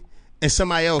 Busy, and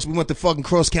somebody else. We went to fucking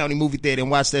Cross County movie theater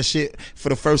and watched that shit for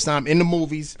the first time in the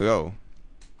movies. Yo.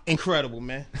 Incredible,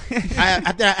 man.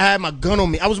 I had my gun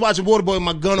on me. I was watching Waterboy with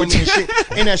my gun on me and shit.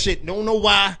 And that shit. Don't know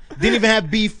why. Didn't even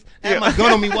have beef. Had my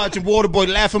gun on me watching Waterboy,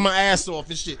 laughing my ass off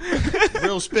and shit.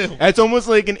 Real spill. That's almost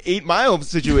like an 8 Mile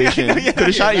situation. Could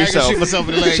have shot I could yourself. shoot myself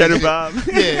in the leg. Cheddar Bob.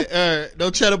 Yeah,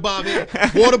 no Cheddar Bob here.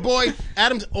 Waterboy,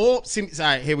 Adams. All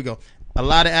right, here we go. A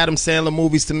lot of Adam Sandler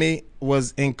movies to me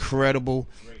was incredible.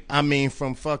 I mean,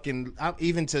 from fucking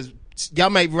even to y'all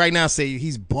might right now say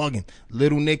he's bugging.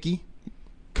 Little Nicky.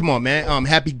 Come on, man.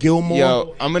 Happy Gilmore.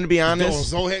 Yo, I'm gonna be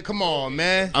honest. Zohan, come on,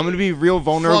 man. I'm gonna be real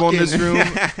vulnerable in this Fucking-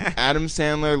 room. Adam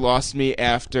Sandler lost me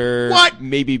after What?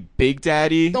 maybe Big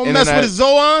Daddy. Don't and mess then with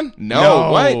Zohan.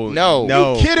 No, what?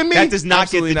 No. You kidding me? That does not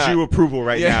Absolutely get the not. Jew approval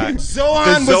right Yeah. now.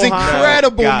 Zohan The was Zohan-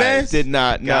 incredible, Guys, man. Did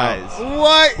not. No. Guys.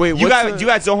 What? Wait, You what's got you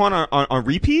got Zohan on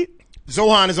repeat?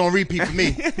 Zohan is on repeat for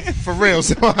me. For real,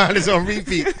 Zohan is on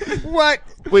repeat. What?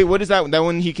 Wait, what is that? That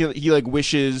one he like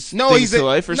wishes No, things he's to a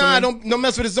life or nah. something? Don't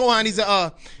mess with his Zohan. He's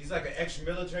He's like an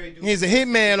ex-military dude. a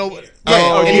hitman. Over, yeah,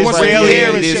 Oh, and the he wants to do Israeli- hair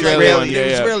and the shit like Israeli that. one, The yeah,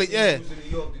 yeah. Israeli, yeah. He was in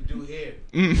New York to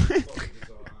do hair.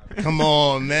 Come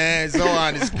on, man.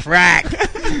 Zohan is crack.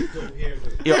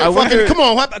 Yo, I wonder. Come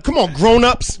on. Grown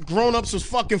Ups. Grown Ups was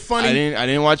fucking funny. I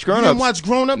didn't watch Grown You Ups. didn't watch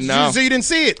Grown Ups? No. So you didn't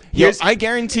see it. Yo, I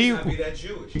guarantee. Be that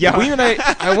Jewish. Yeah. We and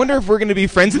I wonder if we're gonna be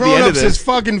friends at the Grown end of Ups this. is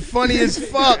fucking funny as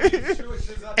fuck.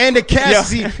 And the cast,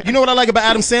 see, you know what I like about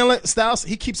Adam Sandler Styles?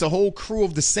 He keeps a whole crew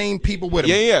of the same people with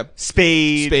him. Yeah.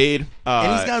 Spade.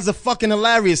 And these guys are fucking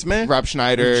hilarious, man. Rob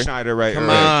Schneider. Schneider, right? Come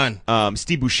right.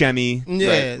 Steve Buscemi.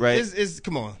 Yeah, Right. It's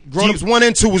come on. Grown Ups 1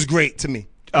 and 2 was great to me.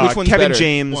 Which one's Kevin better?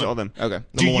 James, One. all them. Okay.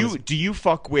 Do you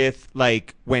fuck with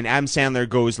like when Adam Sandler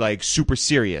goes like super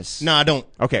serious? No, I don't.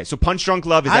 Okay, so Punch Drunk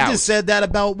Love is I out. just said that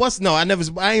about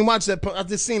I ain't watched that. I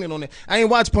just seen it on there. I ain't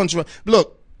watched Punch Drunk.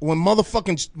 Look,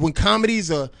 when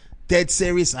comedies are dead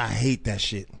serious, I hate that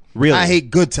shit. Really? I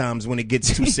hate Good Times when it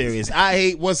gets too serious. I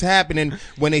hate what's happening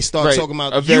when they start Right. talking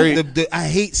about A very- I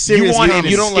hate serious want comedy.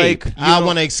 you don't like- I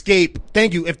want to escape.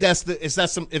 Thank you. If that's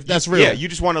real. Yeah, you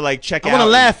just want to like check I out. want to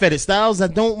laugh at it, Styles. I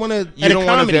don't want to. You don't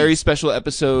want a very special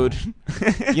episode.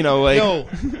 You know,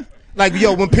 like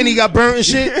yo, when Penny got burnt and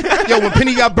shit. When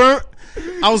Penny got burnt,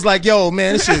 I was like, yo,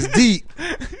 man, this shit is deep.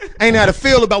 I ain't know how to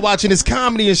feel about watching this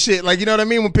comedy and shit. Like, you know what I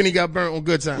mean? When Penny got burnt on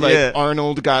Good Time. like Yeah.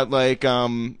 Arnold got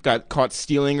got caught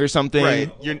stealing or something.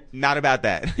 Right, you're not about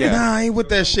that. Yeah. Nah, I ain't with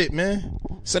that shit, man.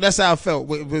 So that's how I felt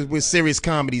with serious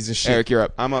comedies and shit. Eric, you're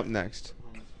up. I'm up next.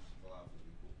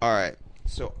 All right,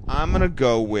 so I'm gonna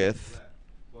go with.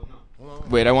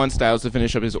 Wait, I want Styles to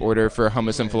finish up his order for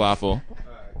hummus and falafel.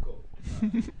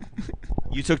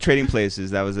 You took Trading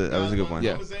Places. That was a good one.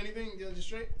 Yeah.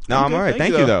 No, I'm good. all right. Thank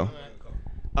Thank you, you though.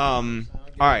 though. All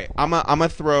right. I'm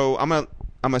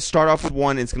gonna start off with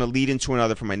one. It's gonna lead into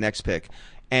another for my next pick,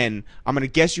 and I'm gonna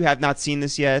guess you have not seen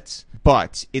this yet,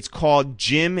 but it's called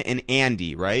Jim and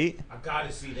Andy, right? I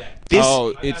gotta see that.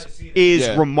 This is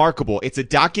Yeah. remarkable. It's a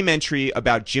documentary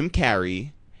about Jim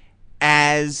Carrey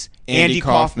as Andy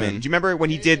Kaufman. Do you remember when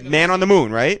he did Man on the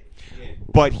Moon, right?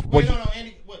 But what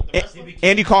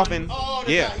Andy Kaufman,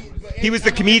 yeah. He was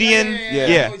the comedian,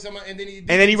 yeah. And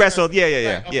then he wrestled,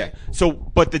 yeah. So,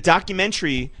 but the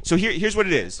documentary, so here's what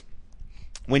it is.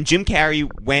 When Jim Carrey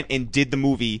went and did the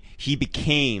movie, he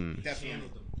became,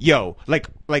 like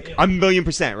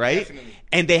 1,000,000%, right? Definitely.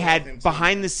 And they had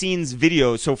behind the scenes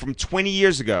videos, so from 20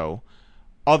 years ago,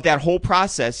 of that whole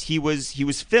process. He was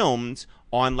filmed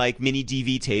on like mini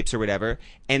DV tapes or whatever,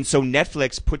 and so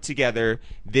Netflix put together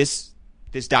this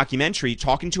documentary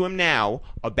talking to him now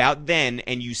about then,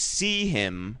 and you see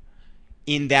him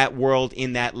in that world,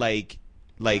 in that like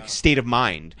state of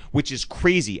mind, which is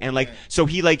crazy. And so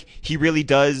he really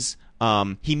does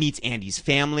he meets Andy's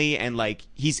family, and like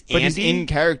he's But Andy he's in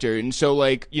character, and so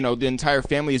the entire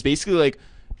family is basically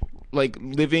like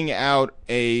living out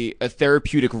a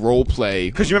therapeutic role play.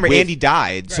 because you remember Andy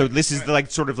died, so this is the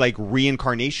sort of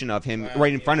reincarnation of him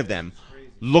right in front of them.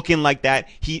 Looking like that,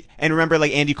 and remember,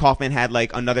 Andy Kaufman had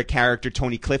another character,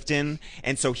 Tony Clifton,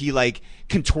 and so he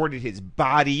contorted his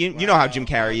body. You know how Jim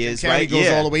Carrey is, Carrey right? goes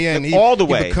all the way in. all the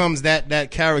He way. becomes that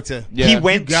character. Yeah. He You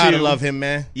went You gotta to love him,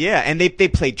 man. Yeah, and they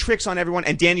played tricks on everyone.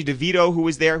 And Danny DeVito, who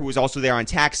was there, who was also there on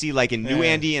Taxi, in New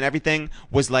Andy and everything,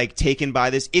 was taken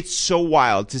by this. It's so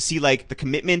wild to see the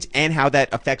commitment and how that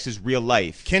affects his real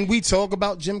life. Can we talk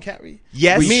about Jim Carrey?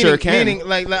 Yes, We sure can. Meaning,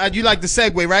 you like the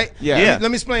segue, right? Yeah. Yeah. Let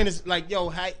me explain this. The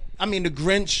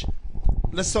Grinch.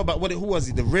 Let's talk about who was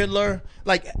he? The Riddler.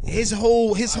 His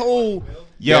whole.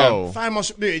 Yo. Five more.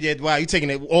 Yeah, wow, you taking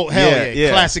it? Oh hell Yeah, yeah, yeah.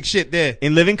 classic shit there.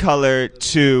 In Living Color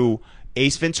to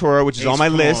Ace Ventura, which is on my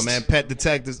Come list. on, man. Pet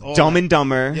Detectives. all Dumb that. and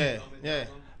Dumber. Yeah.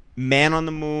 Man on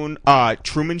the Moon.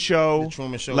 Truman Show. The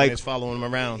Truman Show. Is following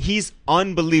him around. He's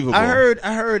unbelievable. I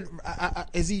heard.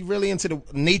 Is he really into the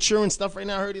nature and stuff right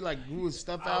now? I heard he grew his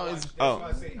stuff out.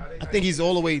 I think he's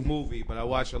all the way. movie, but I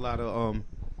watch a lot of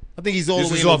I think he's all This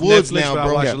the way is in the off woods Netflix, now, but I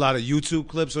bro. watch a lot of YouTube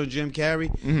clips on Jim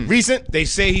Carrey. Recent. They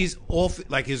say he's off,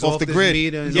 he's Off off the this grid.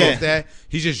 meter and Yeah. off that.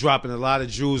 He's just dropping a lot of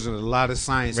jewels and a lot of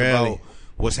science Really? about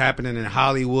what's happening in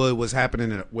Hollywood, what's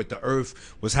happening with the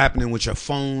earth, what's happening with your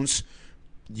phones.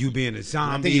 You being a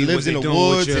zombie. I think he lives in the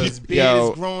woods and his beard is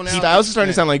grown out. Styles is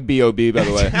starting to sound like B.O.B., by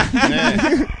the way.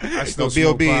 I still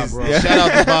smoke B.O.B. Bob, is bro. shout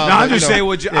out to Bob. No, I'm but, just you know, saying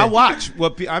what I watch.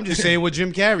 I'm just saying what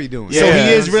Jim Carrey doing. So Yeah.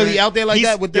 he is really out there like He's-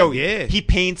 that with yo, them. yeah. He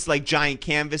paints like giant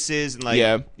canvases and like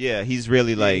Yeah. he's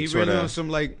really like he sort really on of. some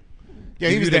like. Yeah,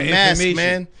 he give was you the that mask, information.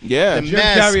 man. Yeah. The Jim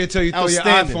mask, Carrey will tell you throw your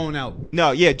outstanding. iPhone out.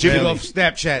 No, yeah, Jim. Get off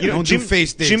Snapchat. You know, Don't Jim, do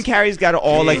face things. Jim Carrey's got it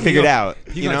all like figured out.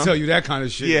 He you gonna know? tell you that kind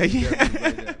of shit. Yeah,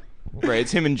 yeah. Right,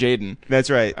 it's him and Jaden. That's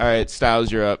right. All right,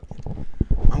 Styles, you're up.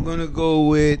 I'm gonna go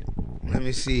with. Let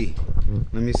me see.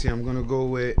 I'm gonna go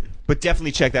with. But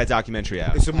definitely check that documentary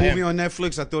out. It's a movie on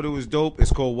Netflix. I thought it was dope.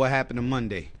 It's called What Happened to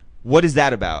Monday. What is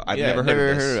that about? I've Yeah, never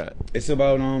heard of this. that. It's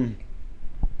about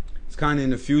It's kind of in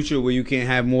the future where you can't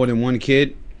have more than one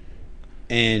kid,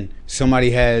 and somebody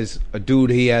has a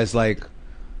dude. He has like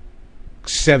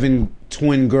 7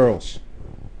 twin girls.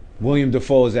 William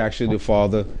Dafoe is actually the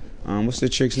father. What's the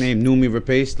chick's name? Numi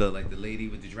Rapace, the lady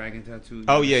with the dragon tattoo.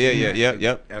 Oh, yeah.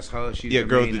 Yep. That's her. She's Yeah, the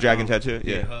girl with main, the dragon tattoo.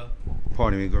 Yeah. her.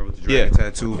 Pardon me, girl with the dragon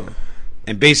tattoo.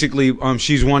 And basically,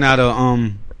 she's one out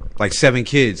of like 7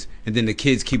 kids, and then the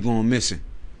kids keep going missing,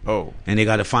 Oh. and they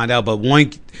got to find out. But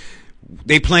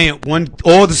they playing one.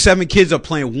 All the 7 kids are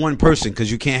playing one person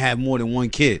because you can't have more than one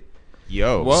kid.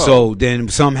 Yo. Whoa. So then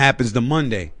something happens to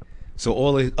Monday. So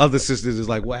all the other sisters is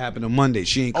like, what happened to Monday?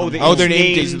 She ain't coming. Oh, they're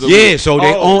named days of the Yeah, week.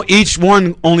 so each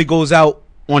one only goes out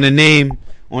on the name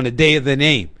on the day of the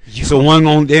name. So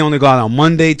they only go out on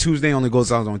Monday. Tuesday only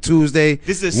goes out on Tuesday.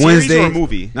 This is a series Wednesday, or a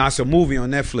movie? Nah, it's a movie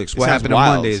on Netflix. What sounds happened wild.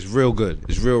 on Monday is real good.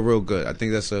 It's real good. I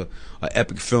think that's a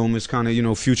epic film. It's kind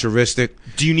of futuristic.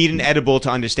 Do you need an edible to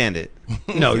understand it?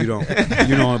 No, you don't.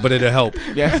 But it'll help.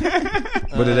 Yeah.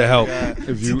 But it'll help.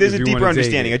 If you, There's if a you deeper wanna take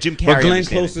understanding, it. a Jim But Carrey Glenn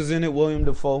understanding. Close is in it. William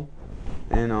Dafoe,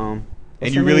 and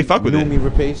what's you her really name? fuck with it. Numi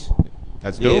Rapace.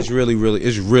 That's Yeah, dope. it's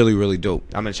really dope.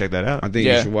 I'm gonna check that out. I think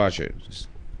Yeah. you should watch it.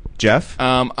 Jeff.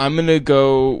 I'm gonna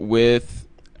go with.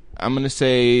 I'm gonna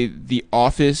say The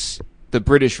Office, the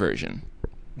British version.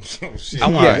 Oh, shit. I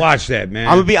want to Yeah. watch that, man.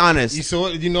 I'm gonna be honest. You saw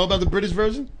it? You know about the British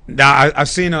version? Nah, I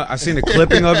seen a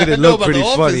clipping of it. It I know looked about pretty The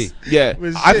funny. Office. Yeah.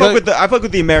 With I shit. fuck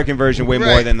with the American version way more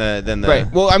Right. than the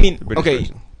Right. Well, I mean, British okay.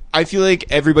 version. I feel like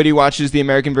everybody watches the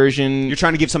American version. You're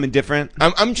trying to give something different.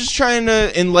 I'm just trying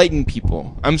to enlighten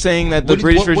people. I'm saying that the What do-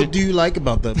 British what, version. What do you like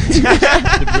about the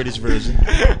British version?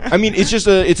 I mean, it's just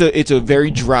it's a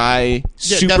very dry,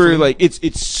 super definitely. like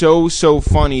it's so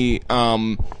funny.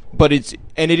 But it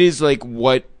is like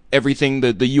what everything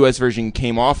the U.S. version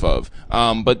came off of.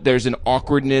 But there's an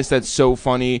awkwardness that's so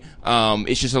funny.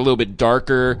 It's just a little bit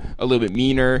darker, a little bit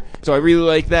meaner. So I really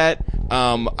like that.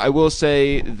 I will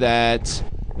say that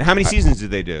Now, how many seasons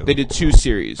did they do? they did 2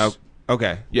 series. Oh,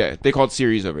 okay. Yeah, they call it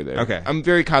series over there. Okay. I'm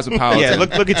very cosmopolitan. Yeah,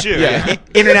 look at you. Yeah.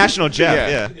 International Jeff.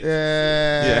 Yeah.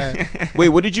 Yeah. Yeah. Wait,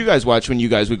 what did you guys watch when you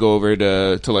guys would go over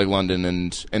to like London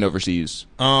and overseas?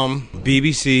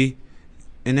 BBC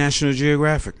and National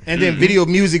Geographic. And then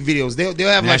music videos. They'll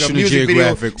have like a National music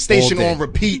Geographic video station all day. on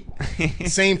repeat.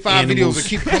 Same 5 Animals. videos that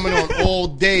keep coming on all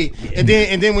day. And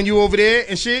then when you over there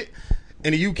and shit,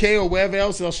 in the UK or wherever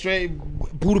else, in Australia,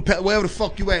 Budapest, wherever the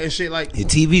fuck you at and shit, like, Your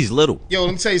TV's little. yo,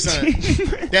 let me tell you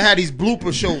something. They had these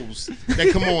blooper shows that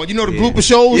come on. You know the blooper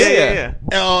shows? Yeah.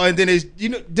 And then there's,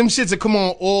 them shits that come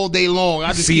on all day long.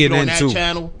 I just keep it on CNN that too.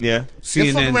 channel. Yeah.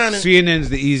 Then fuck around and- CNN's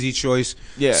the easy choice.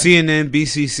 Yeah. CNN,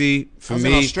 BCC for I was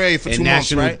me. in Australia for and 2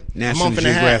 National, months, right? National a month and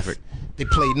a Geographic. half. They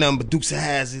played nothing but Dukes of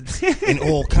Hazzards and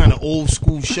all kind of old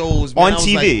school shows. Man. On I was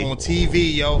TV. Like, on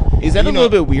TV, yo. Is that You a know, little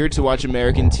bit weird to watch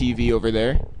American TV over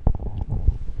there?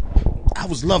 I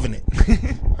was loving it.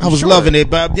 I was loving it,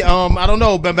 but I don't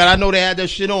know, but I know they had that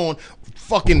shit on,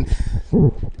 fucking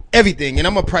everything. And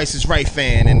I'm a Price is Right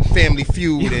fan and Family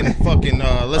Feud and fucking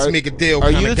Let's Make a Deal.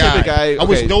 are kind you of the type of guy- I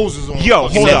wish okay. those was on. Yo,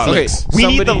 fucking hold up. Netflix. We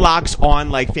need the Somebody- locks on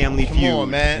like Family Come Feud. on,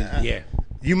 man. Yeah.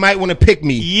 You might want to pick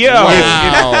me. Yo.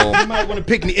 Wow. You might want to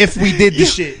pick me if we did the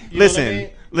shit. You know what I mean?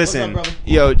 Listen. What's up, brother?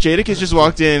 Yo, Jadakiss has just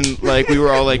walked in like we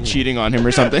were all like cheating on him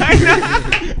or something.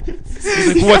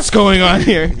 He's like, what's going on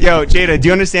here? Yo, Jada, do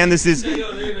you understand this is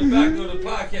Yo, they're in the back of the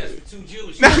podcast with 2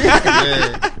 Jews.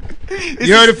 Yeah.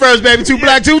 You heard it first, baby. 2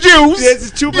 black, 2 Jews. this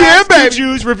is 2 Yeah, blacks, 2 baby.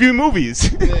 Jews review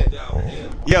movies.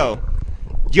 Yo, do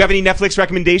you have any Netflix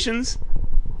recommendations?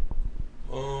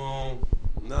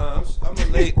 Nah,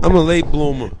 I'm a late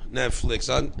bloomer. Netflix.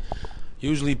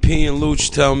 Usually P and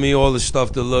Luch tell me all the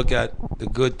stuff to look at, the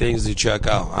good things to check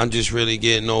out. I'm just really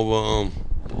getting over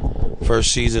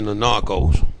first season of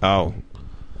Narcos. Oh,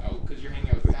 Oh, because you're hanging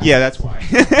out with yeah, that's why.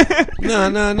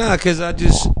 Nah, because I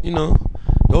just,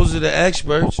 those are the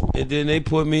experts, and then they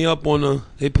put me up on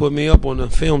the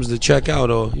films to check out,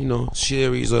 or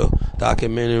series or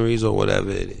documentaries or whatever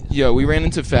it is. Yo, we ran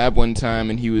into Fab one time,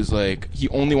 and he was like, he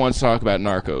only wants to talk about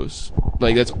Narcos.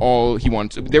 Like, that's all he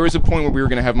wants. There was a point where we were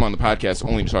going to have him on the podcast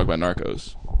only to talk about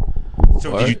Narcos.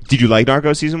 So did you like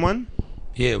Narcos season 1?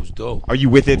 Yeah, it was dope. Are you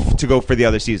with it to go for the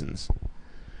other seasons?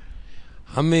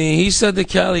 I mean, he said the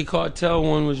Cali Cartel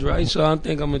one was right, so I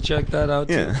think I'm gonna check that out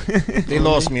too. Yeah. They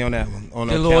lost me on that one. On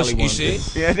They the lost, Cali you one.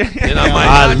 see? Yeah. Then I might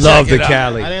I not love check the it out.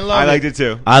 Cali. I didn't love I it. liked it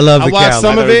too. I love I the watched Cali. some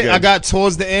I of thought it was it. good. I got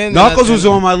towards the end. Narcos was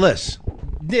on my list.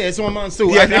 Yeah, it's on mine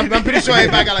too. Yeah. I'm pretty sure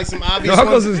everybody got like some obvious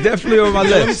Narcos ones. is definitely on my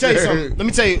Let me list. tell you something. Let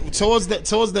me tell you, towards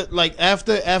the like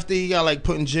after he got like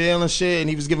put in jail and shit, and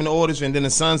he was giving the orders, and then the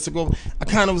sons took over. I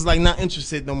kind of was like not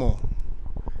interested no more.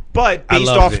 But I based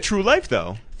loved off it. true life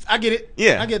though. I get it.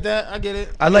 Yeah. I get that. I get it.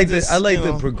 I like Just, the you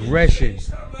know, progression.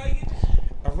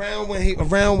 around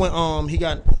when he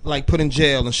got like put in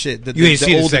jail and shit. You ain't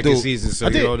see the older second dude. season, so I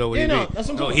you did. don't know what Yeah, you no, mean. that's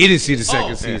what I'm No, talking he about. didn't see the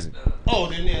second Oh. season. Oh,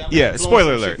 then yeah. I'm Yeah, blowing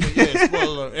spoiler some alert. shit. Yeah,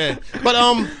 spoiler alert. Yeah, but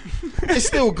it's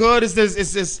still good. It's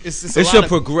It's a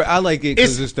lot of, I like it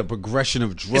because it's- it's the progression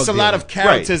of drug. it's a lot of dealing.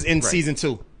 characters in Right. season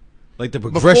 2. like the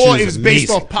progression. Before is it was based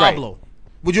amazing. off Pablo.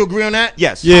 Would you agree on that?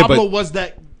 Yes. Yeah, Pablo but- was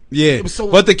that. Yeah, It was so-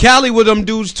 but the Cali were them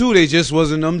dudes too. They just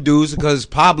wasn't them dudes because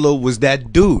Pablo was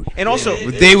that dude. And also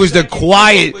But they was the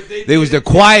quiet. They was the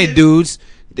quiet dudes.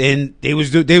 And they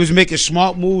was making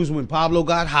smart moves when Pablo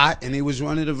got hot, and they was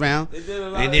running around.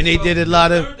 And then they did a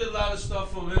lot of. learned a lot of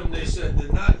stuff from him. They said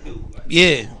to not do.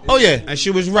 Yeah. Oh yeah. And she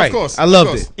was right. Of course. I loved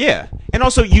of course. it. Yeah, and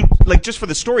also you like just for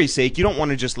the story's sake, you don't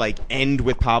want to just like end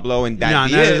with Pablo and that Nah,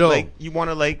 be not it. at all. Like you want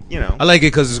to I like it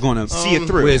because it's going to see it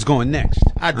through. where it's going next.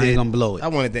 I did. ain't gonna blow it. I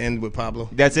wanted to end with Pablo.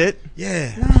 That's it.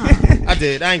 Yeah. I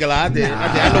did. I ain't gonna lie. I did.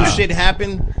 I know shit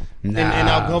happened in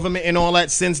our government and all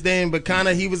that since then, but kind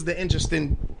of he was the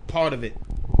interesting part of it.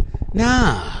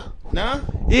 Nah. Nah?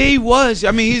 Yeah, he was.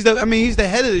 I mean, he's the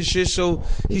head of this shit, so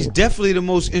he's definitely the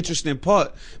most interesting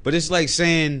part. But it's like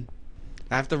saying,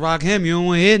 after Rock Him, you don't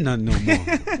want to hear nothing no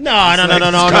more. No. Nah,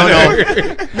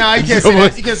 you can't say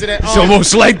that. You can't say that. It's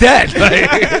almost like that.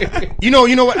 Like, You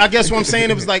know what? I guess what I'm saying,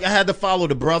 it was like I had to follow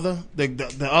the brother,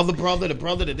 the other brother, the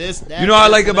brother to this. That, you know what I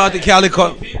like this, about the that. Cali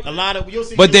Car? A lot of, you'll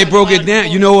see But they like a broke lot it of down.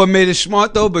 people- You know what made it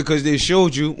smart though? Because they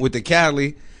showed you with the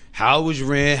Cali how it was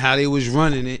ran, how they was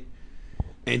running it,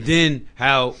 and then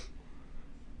how a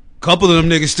couple of them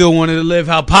niggas still wanted to live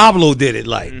how Pablo did it,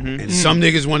 like. And some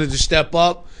niggas wanted to step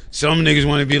up. Some niggas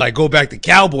wanted to be like, go back to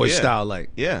cowboy Yeah. style, like.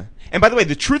 Yeah. And by the way,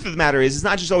 the truth of the matter is, it's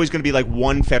not just always going to be like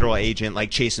one federal agent like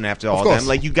chasing after all of course. them.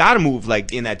 Like you got to move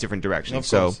like in that different direction. Of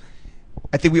So course.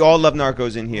 I think we all love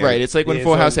Narcos in here. Right, it's like when Yeah,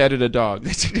 Full so- House added a dog.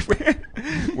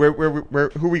 where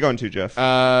who are we going to,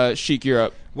 Jeff? Sheik, you're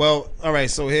up. Well, all right.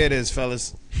 So here it is,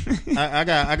 fellas. I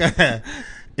got.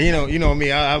 You know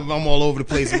me. I'm all over the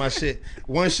place with my shit.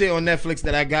 One shit on Netflix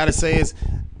that I gotta say is,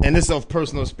 and this is of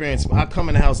personal experience. I come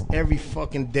in the house every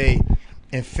fucking day,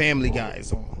 and Family Guy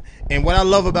is on. And what I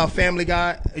love about Family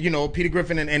Guy, Peter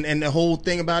Griffin and the whole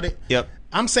thing about it. Yep.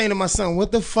 I'm saying to my son,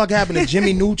 what the fuck happened to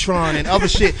Jimmy Neutron and other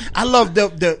shit? I love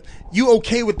the you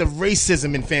okay with the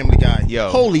racism in Family Guy? Yo.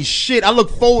 Holy shit! I look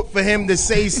forward for him to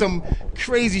say some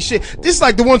crazy shit. This is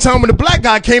like the one time when the black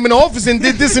guy came in the office and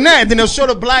did this and that, and then they'll show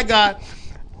the black guy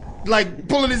like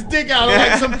pulling his dick out,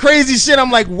 like some crazy shit.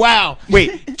 I'm like, wow.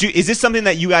 Wait, is this something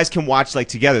that you guys can watch like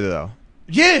together though?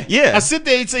 Yeah. Yeah. I sit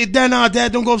there and say, Dad,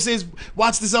 don't go upstairs.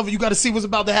 Watch this over. You got to see what's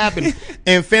about to happen.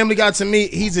 And Family Guy, to me,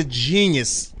 he's a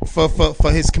genius for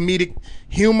his comedic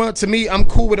humor. To me, I'm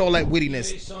cool with all that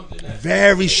wittiness.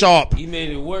 Very sharp. He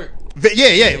made it work.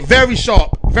 Yeah. Very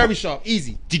sharp. Very sharp.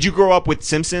 Easy. Did you grow up with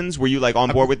Simpsons? Were you like on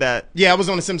board with that? Yeah, I was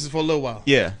on The Simpsons for a little while.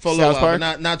 Yeah. For a little South while, Park?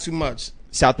 but not too much.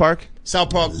 South Park? South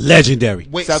Park. Legendary.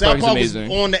 Wait, South South Park is Park was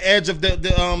amazing. on the edge of the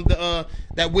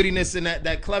that wittiness and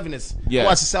that cleverness. Yeah. I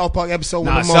watched the South Park episode.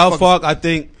 Nah, when the South motherfuckers- Park, I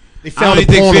think. They I found only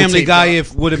the think porno Family tape, Guy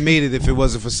dog. would have made it if it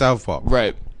wasn't for South Park.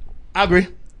 Right. I agree.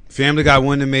 Family Guy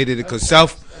wouldn't have made it because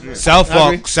South agree.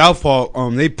 Park,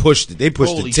 they pushed it. They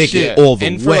pushed Holy the ticket shit. all the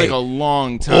And for way, like a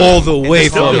long time. all the way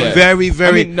still for do a it. very,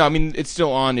 very. I mean, it's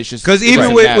still on. It's just Because it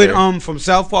even doesn't with matter. from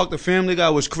South Park to Family Guy,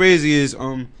 what's crazy is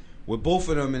with both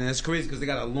of them, and that's crazy because they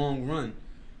got a long run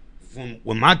from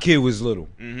when my kid was little.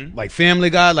 Like Family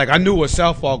Guy, like I knew what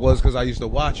South Park was because I used to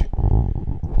watch it.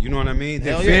 You know what I mean?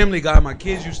 Then Hell yeah. Family Guy, my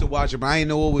kids used to watch it, but I didn't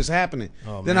know what was happening.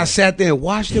 Oh, then man. I sat there and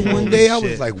watched it one day. I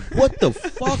was shit. like, "What the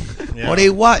fuck?" Yeah. Or they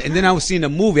what? And then I was seeing the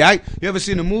movie. You ever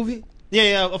seen the movie?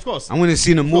 Yeah, of course. I went and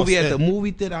seen a movie course, at yeah. the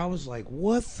movie theater. I was like,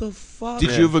 what the fuck?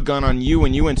 Did you have a gun on you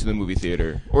when you went to the movie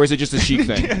theater, or is it just a Sheek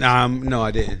thing? Nah, no,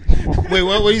 I didn't. Wait,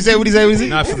 what do you say? What do you say?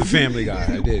 Not for the Family Guy.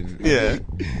 I didn't. Yeah.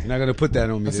 You're not gonna put that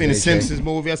on me. I seen the today, Simpsons Jay.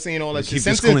 movie. I seen all that shit. Keep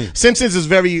this clean. Simpsons is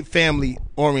very family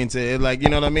oriented. Like, you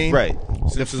know what I mean? Right. The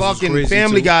Simpsons is fucking crazy,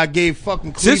 Family too. Guy gave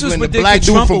fucking Simpsons Cleveland the predicted black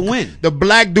dude Trump from will win. the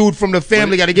black dude from the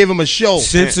Family Guy. They gave him a show.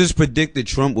 Simpsons predicted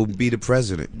Trump would be the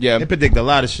president. Yeah. They predict a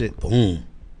lot of shit. Boom,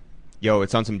 Yo,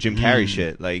 it's on some Jim Carrey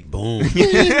shit. Like, boom,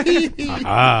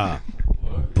 ah,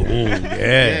 boom.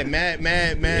 Yeah, Yeah, mad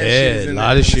Yeah, shit. is in lot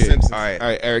the- of in the shit. Simpsons. all right, All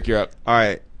right, Eric, you're up. all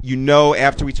right. You know,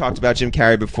 after we talked about Jim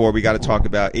Carrey before, we got to talk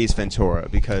about Ace Ventura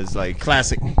because, like,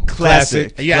 Classic.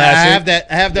 classic. Yeah, Classic.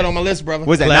 I have that on my list, brother.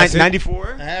 Was that Classic.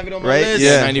 94? I have it on my Right? list.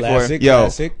 Yeah. 94. Classic, Yo,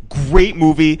 classic. great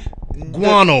movie.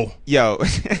 Guano. Yo,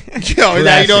 Yo,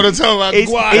 now you know what I'm talking about. Ace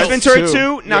Guano. Ventura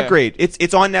Two. 2, not Yeah. great.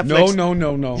 It's on Netflix.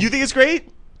 No. You think it's great?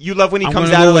 You love when he I'm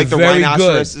comes gonna out go of like with the very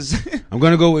rhinoceroses. I'm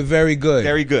gonna go with very good.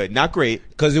 Very good, not great.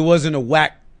 Because it wasn't a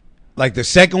whack. Like the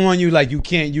second one, you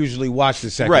can't usually watch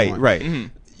the second Right, one. right,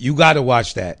 You got to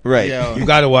watch that. right. Yo. You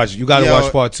got to watch. You got to Yo.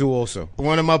 watch part 2 also.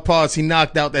 One of my parts, he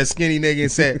knocked out that skinny nigga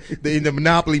and said, the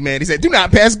Monopoly man, he said, do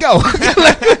not pass go.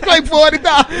 like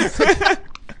 $40.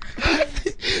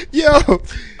 Yo.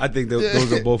 I think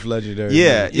those are both legendary.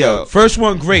 Yeah, movies. yo. First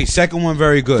one great. Second one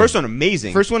very good. First one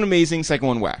amazing. First one amazing, second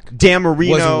one whack. Dan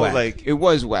Marino, Wasn't whack. like It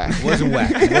was whack. wasn't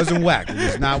whack. It wasn't whack. It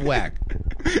was not whack.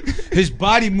 His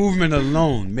body movement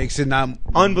alone makes it not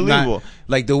Unbelievable. not-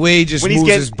 like the way he just when he's moves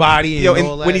getting his body and yo,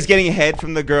 all that. when he's getting head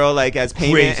from the girl like as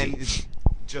payment Crazy. and it's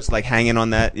just like hanging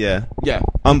on that. Yeah, Yeah.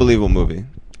 unbelievable movie.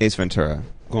 Ace Ventura.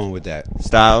 going with that.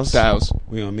 Styles.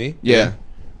 We on me? Yeah.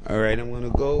 All right. I'm gonna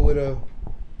go with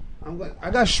I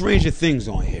got Stranger Things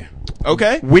on here.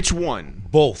 Okay. Which one?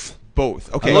 Both. Both.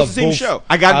 I Okay. love the same both. show.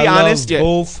 I gotta be love honest. Yeah.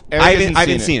 Both. Eric I hasn't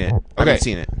haven't seen it. I Okay. haven't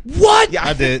seen it. What? Yeah,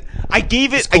 I did. I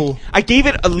gave it. cool. I gave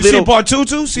it a You little. seen part 2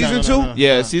 too? Season No, 2? no, no.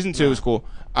 Yeah, season 2 was cool.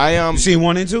 You seen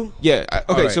 1 and 2? Yeah. Okay.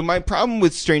 Alright. So my problem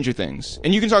with Stranger Things,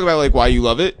 and you can talk about like why you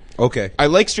love it. Okay. I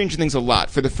like Stranger Things a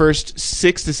lot for the first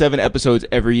 6 to 7 episodes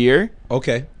every year,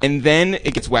 Okay. and then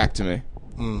it gets whacked to me.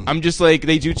 I'm just like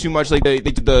they do too much. Like they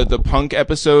did the punk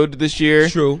episode this year.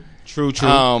 True.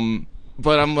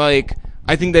 But I'm like,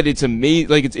 I think that it's amazing.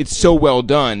 Like it's so well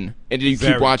done, and you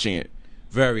Very. keep watching it.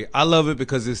 Very. I love it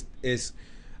because it's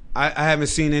I haven't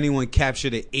seen anyone capture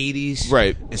the 80s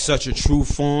Right. in such a true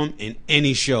form in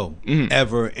any show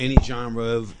ever, any genre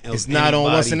of It's not on,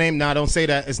 what's the anybody. name? No, don't say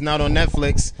that. It's not on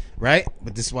Netflix, right?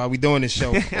 But this is why we doing this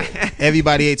show.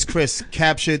 Everybody Hates Chris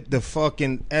captured the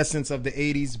fucking essence of the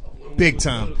 80s big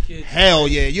time. Hell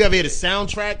yeah. You ever hear the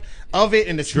soundtrack of it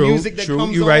and the True, music that true.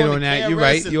 comes You're right on? on the that. You're KRS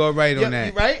right. and- You're right Yeah, on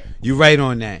that. you right? You're right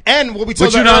on that. And what we But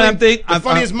told you you know what earlier, I'm think- the I'm-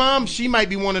 funniest mom, she might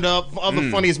be one of the other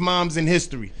funniest moms in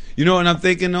history. You know what I'm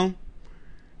thinking though?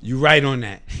 You right on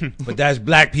that. But that's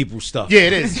black people stuff. Yeah,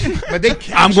 it is. But they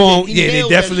captured I'm going. it. He Yeah, they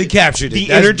nailed that definitely shit. captured it. The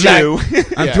That's inner black. Jew.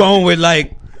 I'm Yeah. going with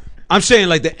like, I'm saying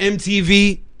like the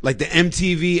MTV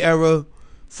era,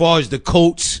 far as the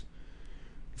coats,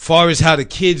 far as how the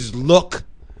kids look,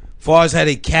 far as how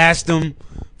they cast them,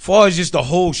 far as just the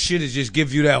whole shit is just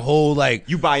give you that whole like.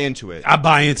 You buy into it. I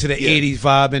buy into the '80s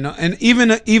vibe and even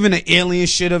the alien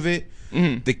shit of it.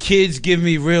 The kids give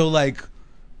me real like,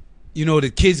 you know, the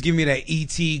kids give me that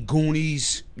E.T.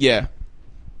 Goonies. Yeah.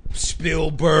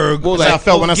 Spielberg. Well, That's how I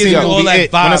felt when I give seen me the all movie that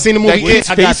It. When I vibe. seen the That movie kid's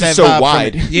It, I got face that is so vibe from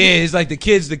wide. it. Yeah, it's like the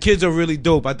kids are really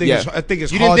dope. I think Yeah. I think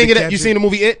it's You didn't hard think to of that? capture. You seen the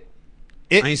movie It?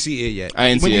 I ain't see it yet. I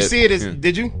didn't When see you it. see it,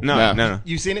 did you? No, No. no.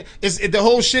 You seen it? The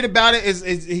whole shit about it is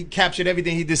he captured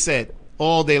everything he just said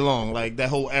all day long, like that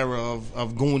whole era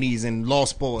of Goonies and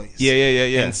Lost Boys. Yeah.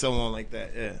 and so on like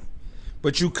that. Yeah.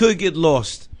 But you could get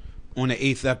lost on the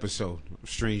 8th episode of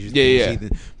Stranger Things. Yeah. Either.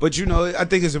 But you know, I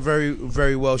think it's a very,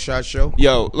 very well shot show.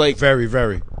 Yo, like Very,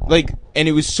 very. and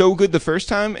it was so good the first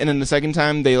time, and then the second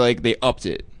time they upped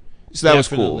it. So that was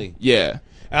Definitely. cool. Yeah.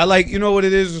 I like, you know what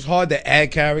it is? It's hard to add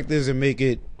characters and make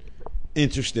it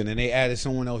interesting. And they added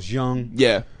someone else young.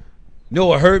 Yeah. No,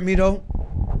 what hurt me though?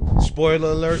 Spoiler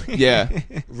alert. Yeah.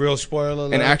 Real spoiler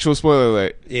alert. An actual spoiler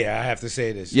alert. Yeah, I have to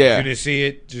say this. Yeah. If you didn't see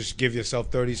it, just give yourself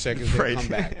 30 seconds to Right. come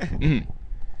back.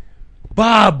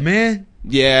 Bob, man.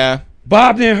 Yeah.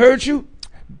 Bob didn't hurt you?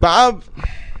 Bob.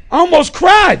 I almost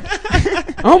cried.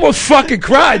 I almost fucking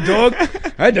cried, dog.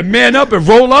 I had to man up and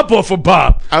roll up off of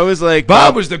Bob. I was like,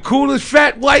 Bob was the coolest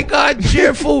fat white guy,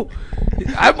 cheerful.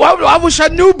 I wish I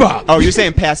knew Bob. Oh, you're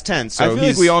saying past tense. So I feel like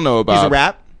he's- we all know He's a about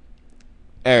rap.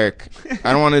 Eric.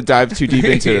 I don't want to dive too deep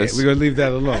into Yeah, this, we're going to leave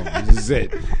that alone. This is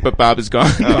it. but Bob is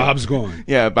gone. Bob's gone.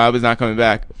 Yeah, Bob is not coming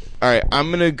back. All right, I'm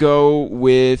gonna go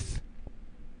with.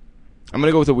 I'm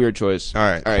gonna go with a weird choice. All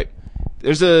right. All right.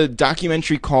 There's a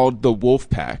documentary called The Wolf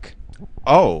Pack.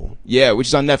 Oh. Yeah, which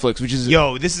is on Netflix. Which is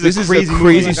This is a crazy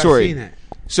crazy Like, I've story. seen that.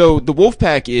 So the Wolf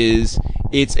Pack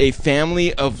it's a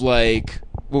family of like,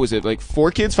 what was it, like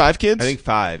 4 kids, 5 kids? I think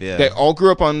 5, yeah. They all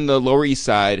grew up on the Lower East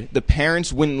Side. The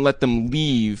parents wouldn't let them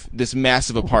leave this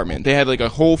massive apartment. They had like a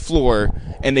whole floor,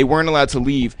 and they weren't allowed to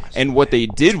leave. And what they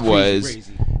did was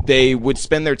crazy. they would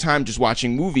spend their time just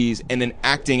watching movies and then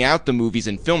acting out the movies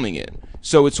and filming it.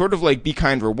 So it's sort of like Be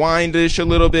Kind, Rewind-ish a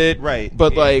little bit. Right.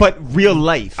 But like... But real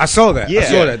life. I saw that. Yeah. I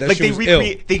saw that. That like shit they was ill.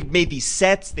 they made these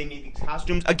sets, they made these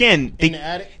costumes. Again, In the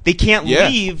attic? they can't Yeah.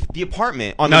 leave the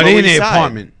apartment on No, the they Lower in East their Side.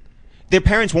 apartment. Their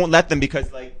parents won't let them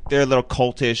because like they're a little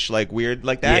cultish, like weird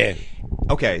like that. Yeah.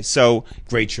 Okay, so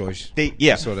Great choice. they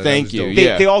Saw that. Thank That was you. dope. they,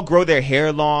 Yeah. they all grow their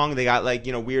hair long. They got like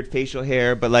weird facial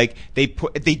hair, but like they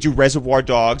do Reservoir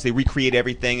Dogs. They recreate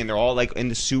everything, and they're all like in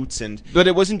the suits and But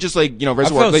it wasn't just like, I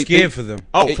Reservoir. felt like, scared for them.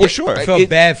 oh for sure. I felt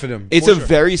bad for them. It's For a sure.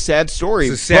 very sad story.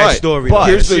 It's a sad but story. but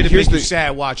Here's here's the- make here's you the-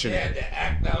 sad watching They it. had to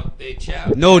act out their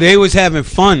child. No, they was having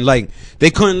fun. Like they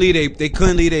couldn't leave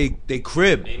they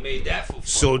crib. They made that for fun.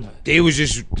 So they was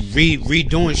just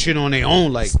redoing shit on their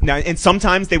own. Like Now, and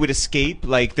sometimes they would escape,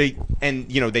 like they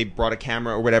brought a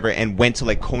camera or whatever and went to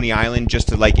like Coney Island just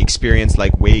to like experience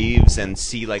like waves and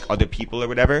see like other people or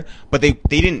whatever. But they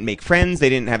didn't make friends. They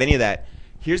didn't have any of that.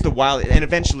 Here's the wild, and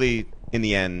eventually, in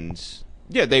the end,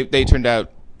 Yeah, they turned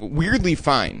out weirdly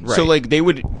fine. Right. So like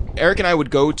Eric and I would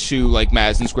go to like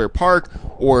Madison Square Park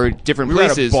or different we were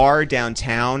at a places. bar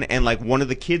downtown, and like one of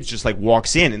the kids just like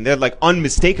walks in, and they're like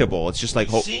unmistakable. It's just like,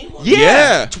 seen one? yeah,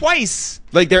 Yeah. twice.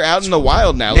 Like they're out in the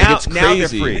wild now. Now- like it's now they're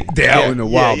crazy. free. they're out in the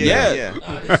wild. yeah.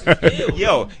 Nah, this is ill.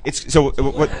 Yo, it's so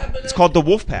what? It's called the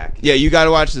Wolf Pack. Yeah, you got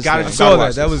to watch this. Gotta thing. just Saw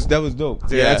watch that. this. That was dope.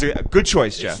 So, Yeah. that's a good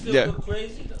choice, They Jeff. still Yeah. look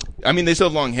crazy though. I mean, they still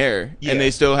have long hair, Yeah. and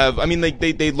they still have. I mean, like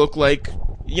they look like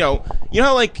you know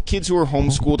how like kids who are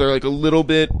homeschooled are like a little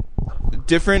bit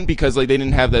different because like they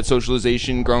didn't have that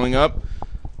socialization growing up.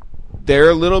 They're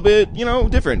a little bit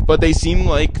different, but they seem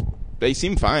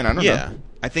fine. I don't Yeah, know.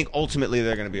 I think ultimately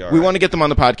they're gonna be alright. We want to get them on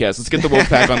the podcast. Let's get the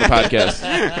Wolfpack on the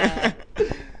podcast.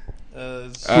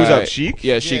 Who's All up, right. Sheek?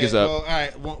 Yeah, Sheek is up. Well, all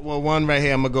right. Well, one right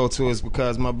here I'm gonna go to is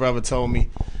because my brother told me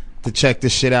to check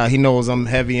this shit out. He knows I'm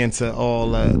heavy into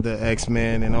all the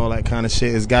X-Men and all that kind of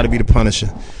shit. It's got to be the Punisher.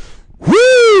 Woo!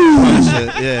 Punisher,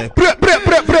 yeah.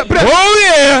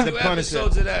 Oh yeah. The Two Punisher.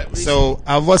 episodes of that. So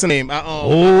what's the name?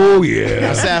 Oh I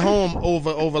yeah. sat home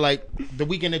over like the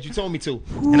weekend that you told me to,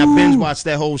 and I binge watched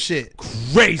that whole shit.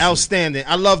 Crazy. Outstanding.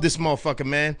 I love this motherfucker,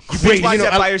 man. Did you watch You know,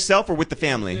 that I- by yourself or with the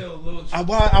family?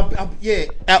 yeah,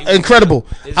 incredible.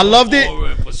 I loved it.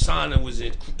 Aura and persona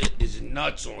is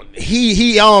nuts on it.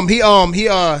 He's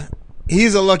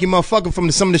a lucky motherfucker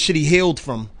from some of the shit he healed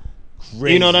from.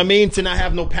 You know what I mean? To not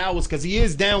have no powers because he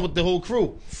is down with the whole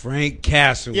crew. Frank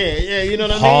Castle. Yeah, you know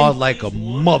what I mean? Hard like a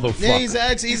motherfucker.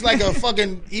 Yeah, he's like a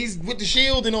fucking he's with the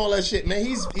shield and all that shit, man.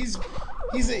 He's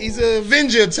a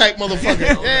Avenger type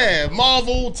motherfucker. Yeah,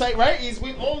 Marvel type, right? He's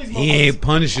with all these motherfuckers. He ain't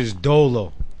Punisher's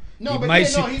Dolo. No, he but might,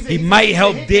 yeah, no, he's a- he he's a- might he's a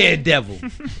help hitman. Daredevil.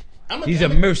 He's a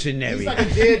mercenary. He's like a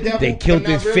daredevil. They killed but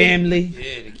not his really. family,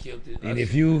 Yeah, they killed it. and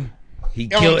if he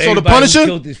so killed the everybody Punisher? who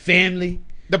killed his family.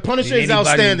 The Punisher And is anybody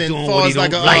outstanding doing as what far he as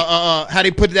like don't like. how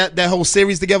they put that whole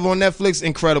series together on Netflix.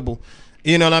 Incredible.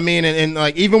 You know what I mean? And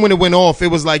like even when it went off, it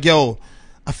was like, yo,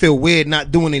 I feel weird not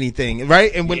doing anything,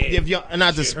 right? And when if you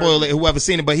not to spoil it, whoever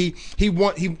seen it, but you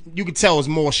could tell there's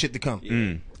more shit to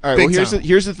come. All right. Big Well, time.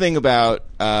 here's the thing about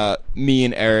me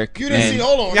and Eric. You didn't and- see?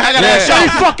 Hold on, Yeah, I gotta yeah, ask yeah. y'all. You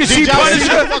fucking Did see y'all see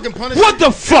Punisher? the fucking Punisher? What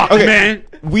the fuck, Okay. man?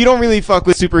 We don't really fuck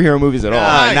with superhero movies at all.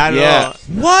 Not at all.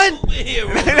 What?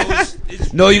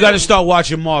 Superheroes. No, you got to start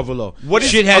watching Marvel though. What is-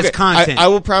 shit has Okay, content? I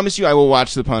will promise you, I will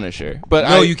watch The Punisher. But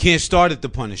no, you can't start at the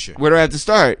Punisher. Where do I have to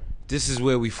start? This is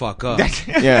where we fuck up.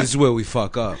 Yeah. This is where we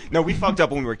fuck up. No, we fucked up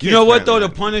when we were kids. You know what though? The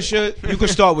apparently. Punisher. You can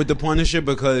start with the Punisher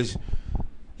because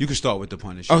you can start with the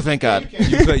Punisher. Oh, thank God. You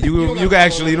could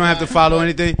actually you don't have to follow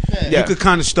anything. Yeah. You could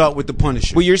kind of start with the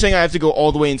Punisher. Well, you're saying I have to go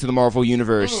all the way into the Marvel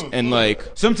universe and like.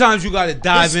 Sometimes you got to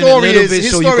dive His in a story little is bit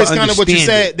his so you story can is kind of what you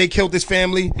understand said. They killed his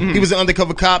family. He was an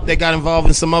undercover cop that got involved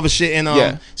in some other shit, and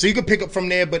Yeah. so you could pick up from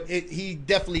there. But he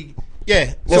definitely, yeah.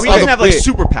 So he Well, doesn't have like wait.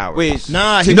 superpowers. Wait,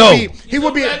 Nah, he No. would be. He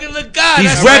would be. a regular guy.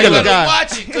 He's That's regular. why you Guy. gotta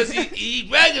watch it because he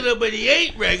regular, but he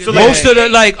ain't regular. So like- Most of the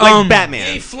like Like he Batman.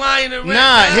 ain't flying around.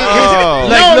 Nah, Oh.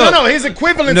 Like, look. no. His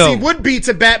equivalency No. would be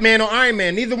to Batman or Iron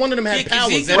Man. Neither one of them had Yeah, 'cause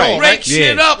he powers can at all. break Right?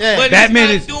 shit Yeah. up, Yeah. but Batman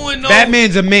he's is not doing no.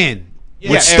 Batman's a man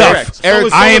Yeah, with Eric. stuff.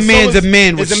 Eric- Iron Man's a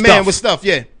man with Is a stuff. man with stuff.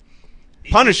 Yeah.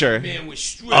 Punisher. Man with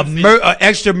strength. A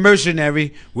extra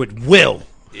mercenary with will.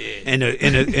 and an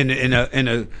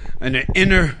inner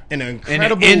An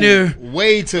incredible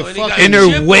way to fucking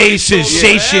inner way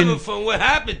sensation. From what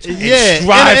happened to him. yeah,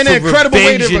 strive and an for incredible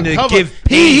way to revenge and to recover. give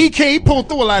pain. He pulled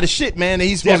through a lot of shit, man. And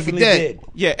he's supposed to be dead.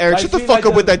 Yeah, Eric, I shut the feel fuck like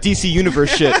up with that DC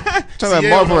Universe shit. Talking about Yeah,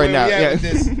 Marvel where right now. we at Yeah. with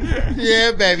this?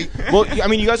 Yeah, baby. Well, I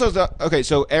mean, you guys also okay.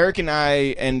 So Eric and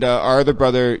I and our other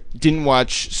brother didn't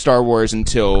watch Star Wars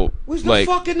until Where's like.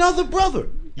 the fucking other brother?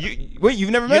 Wait,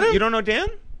 you've never met him? You don't know Dan?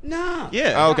 Nah.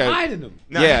 Yeah. Oh, okay. I'm hiding him.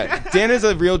 Yeah, Dan has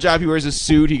a real job. He wears a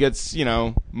suit. He gets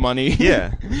money.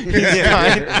 Yeah.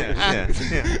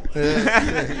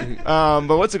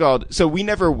 But what's it called? So we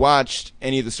never watched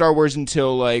any of the Star Wars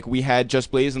until like we had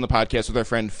Just Blaze on the podcast with our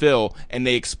friend Phil, and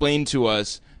they explained to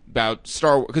us about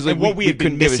Star Wars because like And what we had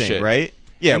been couldn't give a missing, shit. right?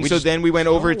 Yeah. And we so just- then we went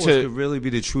over Star Wars to could really be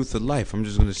the truth of life. I'm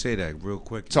just gonna say that real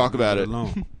quick. Talk about it.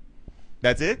 Alone.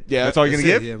 That's it? Yeah. That's all you're That's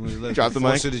gonna it. give? Yeah, I'm gonna let Drop the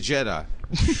Force mic. of the Jedi.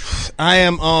 I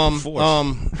am But the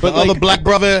like- other black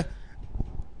brother.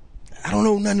 I don't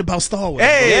know nothing about Star Wars.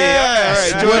 Hey, Yeah, all right.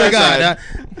 swear Swear to to God,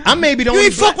 I may be the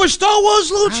only black- with Star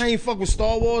Wars, Luch? I ain't fuck with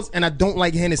Star Wars, and I don't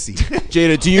like Hennessy.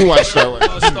 Jada. Do you watch Star Wars?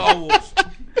 Star Wars.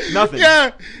 Nothing.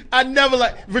 Yeah, I never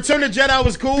like Return of the Jedi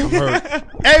was cool.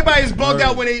 Everybody's bugged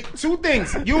out when they two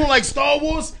things. You don't like Star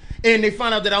Wars, and they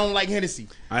find out that I don't like Hennessy.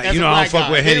 As you a know, I don't black fuck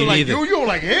guy. with They Henny like, neither. You don't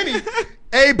like Henny.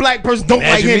 Every black person don't like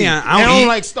Imagine Henny. me, And I don't eat-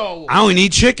 like Star Wars. I don't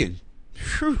eat chicken.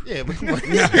 Yeah, but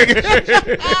yeah,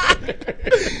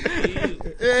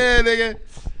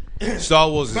 nigga. Star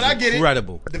Wars is But I get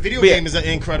incredible. it. The video Yeah. game is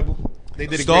incredible. They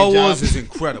did a Star great Wars job. is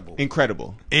incredible.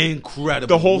 Incredible. Incredible.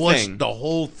 The whole What's thing. The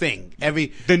whole thing.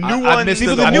 The new I ones- missed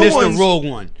even the, the I new missed ones- the Rogue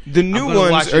One. The new I'm gonna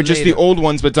ones watch are it just later. the old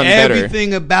ones, but done better.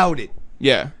 Everything about it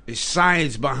Yeah. is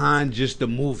science behind just the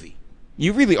movie.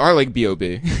 You really are like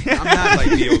B.O.B. I'm not like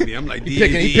B.O.B. I'm like He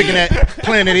picking that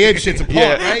Planet of the Apes shit apart,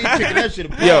 Yeah. right? He picking that shit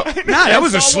apart. Yo, Nah, that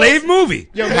was a Star slave movie.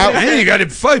 Yo, I ain't got to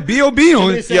fight B.O.B.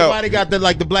 on They it. say Yo. why they got the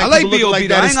the black I like people B.O.B. looking like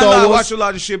though. that I in ain't gonna lie, I Star watch Wars. a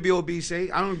lot of shit B.O.B. say.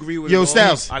 I don't agree with Yo, it all.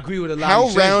 Styles. I agree with a lot How he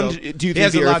says, round though. do you He think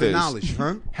has the a lot Earth of is? knowledge,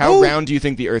 huh? How Who? round do you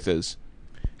think the Earth is?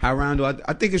 How round do I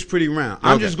think it's pretty round.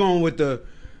 I'm Okay. just going with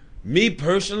me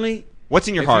personally, What's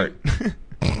in your If heart?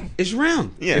 it's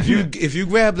round. Yeah. If you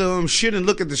grab the shit and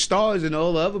look at the stars and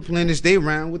all the other planets, they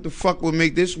round. What the fuck would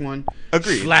make this one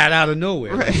Agreed. flat out of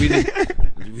nowhere? Like,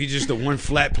 we just a one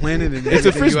flat planet and It's a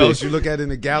everything frisbee. else you look at in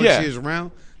the galaxy Yeah. is round.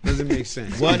 Doesn't make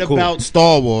sense. What Cool. about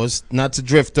Star Wars? Not to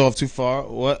drift off too far.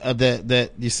 What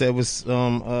that you said was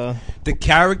the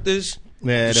characters,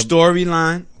 yeah, the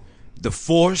storyline, the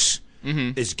Force?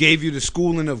 It gave you the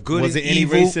schooling of good was and there any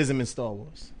evil. racism in Star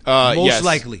Wars? Most Yes.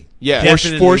 likely. Yeah.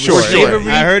 Definitely. For It sure. was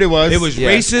slavery. I heard it was. It was Yeah.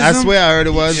 racism. I swear I heard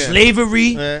it was.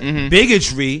 Slavery,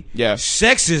 bigotry, Yeah.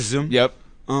 sexism. Yep.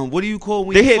 What do you call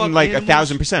when They're you hitting fuck like animals?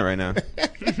 1,000% right now.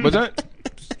 What's that?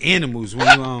 Animals when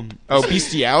you Oh,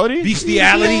 bestiality?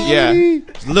 bestiality, Yeah. a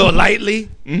little lightly.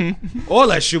 All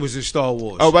that shit was in Star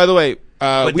Wars. Oh, by the way,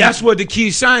 but that's what the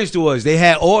key science to was. They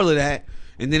had all of that,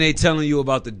 and then they telling you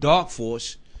about the dark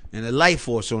force and the light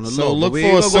force on the So low. look But we for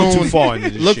ain't us gonna go soon. too far into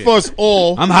this Look shit. for us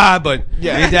all. I'm high, but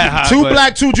ain't that high. Two but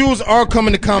black, two Jews are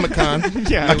coming to Comic Con.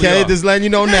 Yeah, we Okay, are. just letting you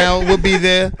know now. We'll be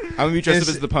there. I'm gonna be dressed up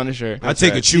It's- as the Punisher. I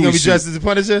take a You chewy gonna be suit. dressed as the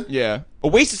Punisher? Yeah. A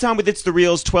Waste of Time with It's the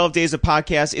Reels 12 Days of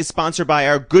Podcast is sponsored by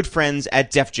our good friends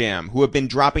at Def Jam, who have been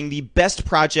dropping the best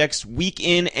projects week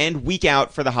in and week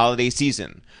out for the holiday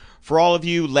season. For all of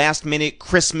you last-minute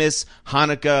Christmas,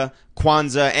 Hanukkah,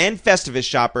 Kwanzaa, and Festivus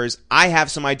shoppers, I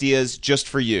have some ideas just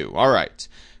for you. All right.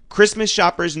 Christmas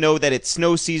shoppers know that it's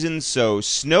snow season, so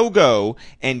snow go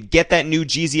and get that new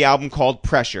Jeezy album called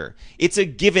Pressure. It's a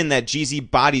given that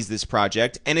Jeezy bodies this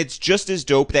project, and it's just as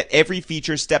dope that every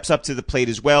feature steps up to the plate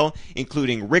as well,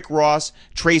 including Rick Ross,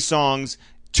 Trey Songz,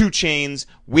 2 Chainz,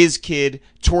 WizKid,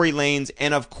 Tory Lanez,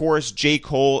 and of course J.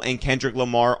 Cole and Kendrick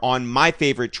Lamar on my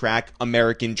favorite track,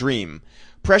 American Dream.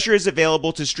 Pressure is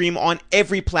available to stream on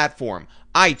every platform: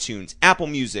 iTunes, Apple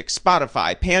Music,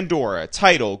 Spotify, Pandora,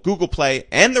 Tidal, Google Play,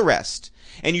 and the rest.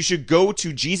 And you should go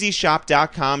to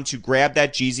JeezyShop.com to grab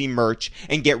that Jeezy merch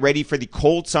and get ready for the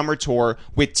cold summer tour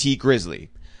with T Grizzly.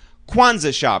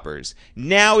 Kwanzaa shoppers,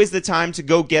 now is the time to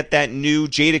go get that new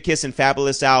Jadakiss and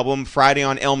Fabulous album, Friday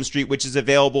on Elm Street, which is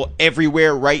available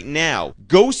everywhere right now.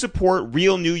 Go support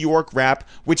real New York rap,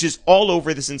 which is all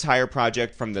over this entire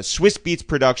project, from the Swiss Beats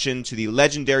production to the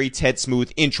legendary Ted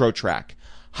Smooth intro track.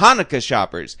 Hanukkah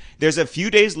shoppers, there's a few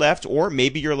days left, or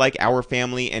maybe you're like our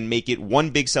family and make it one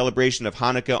big celebration of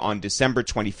Hanukkah on December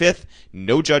 25th.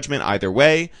 No judgment either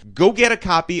way. Go get a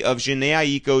copy of Jhené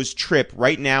Aiko's Trip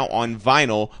right now on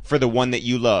vinyl for the one that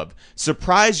you love.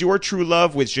 Surprise your true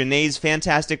love with Jhené's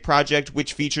fantastic project,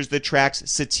 which features the tracks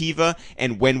Sativa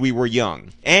and When We Were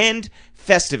Young. And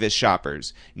Festivus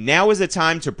shoppers, now is the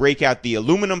time to break out the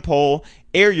aluminum pole,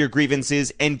 air your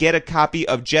grievances, and get a copy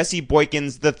of Jesse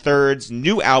Boykins III's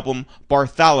new album,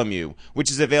 Bartholomew,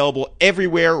 which is available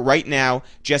everywhere right now.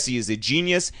 Jesse is a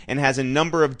genius and has a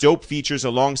number of dope features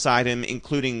alongside him,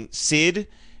 including Sid,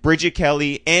 Bridget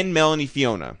Kelly, and Melanie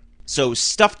Fiona. So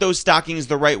stuff those stockings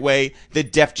the right way, the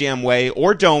Def Jam way,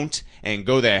 or don't, and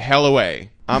go the hell away.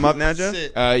 I'm up now, Jeff?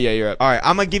 Yeah, you're up. All right,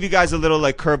 I'm going to give you guys a little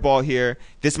like curveball here.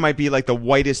 This might be like the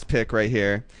whitest pick right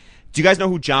here. Do you guys know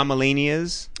who John Mulaney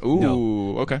is?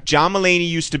 Ooh, okay. John Mulaney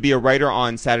used to be a writer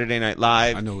on Saturday Night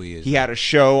Live. I know who he is. He had a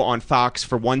show on Fox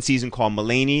for one season called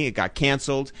Mulaney. It got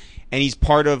canceled. And he's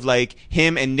part of like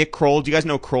him and Nick Kroll. Do you guys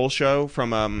know Kroll Show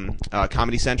from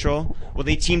Comedy Central? Well,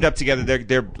 they teamed up together.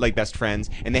 They're like best friends,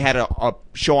 and they had a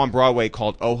show on Broadway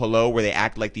called Oh Hello, where they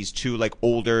act like these two like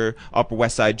older Upper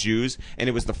West Side Jews, and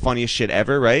it was the funniest shit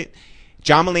ever, right?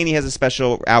 John Mulaney has a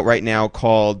special out right now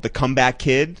called The Comeback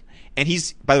Kid, and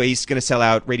he's, by the way, he's gonna sell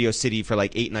out Radio City for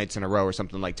like 8 nights in a row or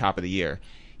something, like top of the year.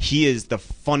 He is the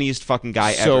funniest fucking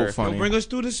guy ever. So funny. Bring us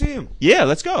through to see him. Yeah,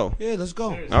 let's go. Yeah, let's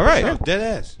go. All right. Yeah, dead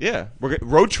ass. Yeah, we're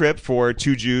road trip for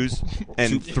 2 Jews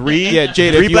and 3 Yeah, Jada, three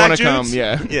if you black wanna Jews. come,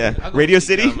 yeah. Yeah, Radio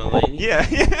see City. John Mulaney. Yeah,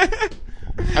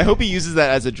 I hope he uses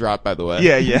that as a drop, by the way.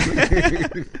 yeah.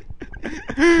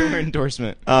 Or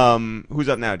endorsement. Who's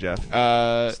up now, Jeff?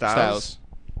 Styles.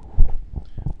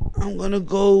 I'm gonna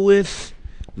go with.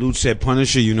 Luke said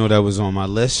Punisher. You know that was on my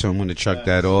list, so I'm gonna chuck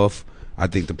that off. I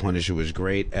think the Punisher was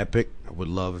great, epic. I would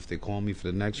love if they call me for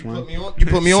the next one. You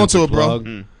put me onto Simple it, bro.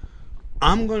 plug.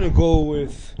 I'm gonna go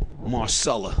with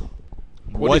Marcella.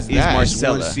 What is that?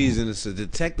 Marcella? One season. It's a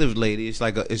detective lady. It's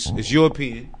like it's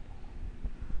European.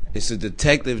 It's a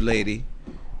detective lady.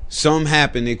 Something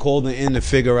happened. They called her in to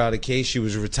figure out a case. She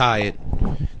was retired.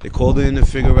 They called her in to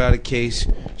figure out a case.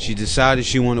 She decided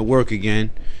she wanted to work again.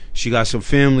 She got some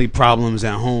family problems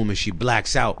at home and she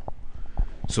blacks out.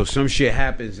 So some shit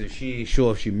happens and she ain't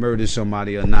sure if she murdered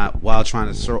somebody or not while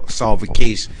trying to solve a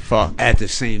case at the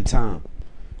same time.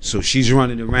 So she's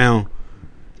running around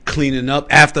cleaning up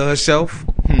after herself.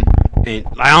 And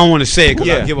I don't want to say it because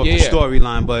I give up the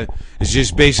storyline, but it's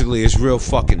just basically it's real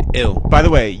fucking ill. By the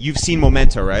way, you've seen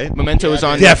Memento, right? Memento is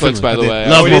on Definitely. Netflix, by the way.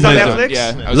 Love it is on Memento. Netflix?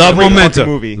 Yeah. I was Love a great Memento.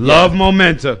 fucking movie. Love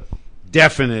Memento.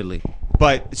 Definitely.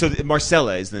 But so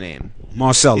Marcella is the name.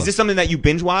 Marcella. Is this something that you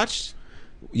binge watched?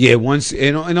 Yeah, once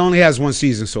it only has one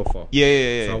season so far.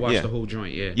 Yeah. So I watched yeah. the whole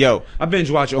joint. Yeah. Yo, I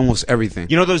binge watch almost everything.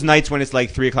 you know those nights when it's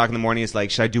like 3:00 in the morning? It's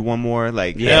like, should I do one more?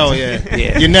 Like, Hell yeah.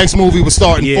 Yeah. Your next movie will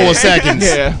start in 4 seconds.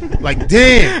 Yeah. Like,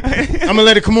 damn. I'm going to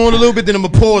let it come on a little bit, then I'm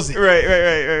going to pause it.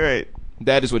 Right.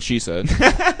 That is what she said.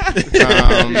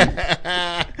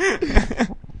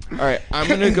 All right, I'm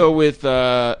going to go with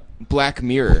Black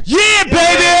Mirror. Yeah,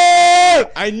 baby!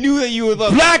 I knew that you would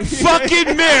love Black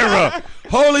fucking Mirror!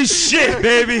 Holy shit,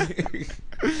 baby!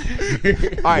 All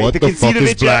right, What the the conceit fuck of is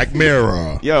it, Jeff? Black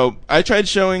Mirror? Yo, I tried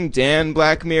showing Dan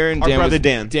Black Mirror, and Our brother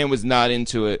Dan was not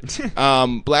into it.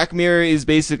 Black Mirror is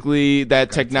basically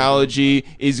that technology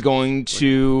is going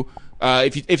to,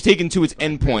 if taken to its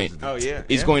endpoint,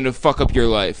 is going to fuck up your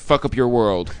life, fuck up your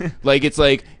world. Like it's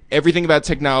like everything about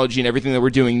technology and everything that we're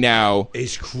doing now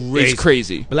It's crazy. is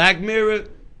crazy. Black Mirror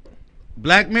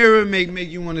make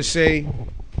you want to say,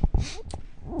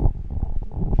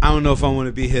 I don't know if I want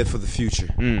to be here for the future.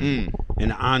 In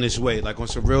an honest way. Like on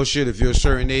some real shit, if you're a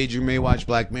certain age, you may watch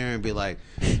Black Mirror and be like,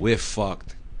 we're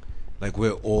fucked. Like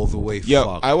we're all the way Yo,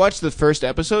 fucked. I watched the first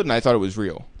episode and I thought it was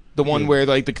real. The one where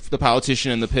like the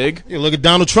politician and the pig. You look at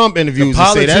Donald Trump interviews and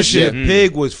say that Politician shit.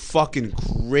 Pig was fucking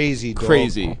crazy, dog.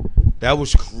 Crazy. That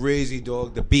was crazy,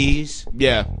 dog. The bees.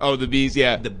 Yeah. Oh, the bees,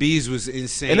 yeah. The bees was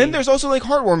insane. And then there's also like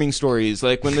heartwarming stories,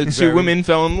 like when the two Very. women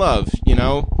fell in love, you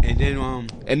know? And then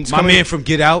And it's my coming- man from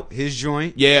Get Out, his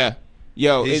joint. Yeah.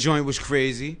 Yo, His joint was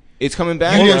crazy. it's coming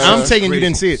back. Hold on, Yeah. I'm taking you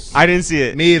didn't see it. I didn't see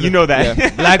it. Me either. You know that. Yeah.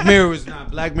 Black Mirror is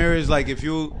not. Black Mirror is like if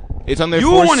you It's on their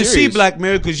you fourth want to see series. Black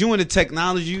Mirror because you into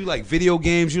technology, you like video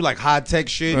games, you like high tech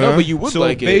shit. No, but you would so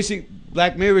like it. basic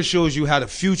Black Mirror shows you how the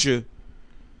future,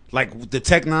 like the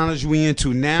technology we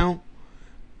into now.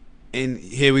 And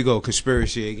here we go,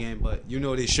 conspiracy again. But you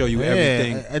know they show you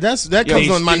everything. That comes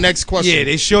on my next question. Yeah,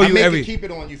 they show you I every. meant to keep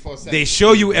it on you for a second. They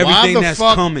show you Why everything the that's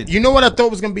fuck? coming. You know what I thought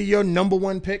was gonna be your number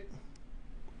one pick?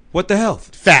 What the hell?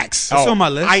 Facts. That's on my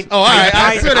list. All right.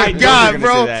 I swear I to knew God, you were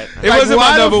bro. gonna say that. It wasn't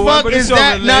why my number the one, fuck but is it's on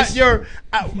that the not list. your?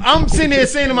 I'm sitting there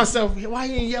saying to myself, why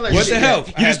you ain't yell at What shit the hell?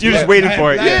 yet? You're just waiting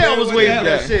for it. Yeah, I was waiting for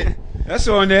that Yeah. shit. That's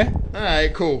on there. All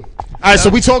right, cool. All right, so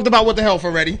we talked about what the health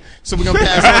already. So we're gonna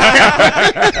pass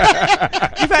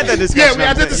on. You've had that discussion. Yeah, we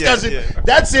had that haven't you? discussion. Yeah.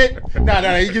 That's it.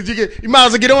 No. You might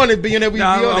as well get on it, being that we be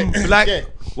Nah, on it. Black Yeah.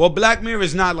 Well, Black Mirror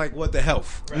is not like What the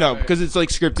Health. No, because it's like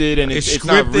scripted and it's It's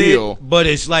not scripted, real. but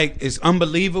it's like it's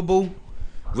unbelievable.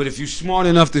 But if you're smart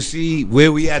enough to see where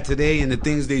we at today and the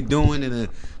things they're doing and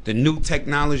the new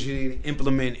technology they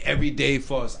implement every day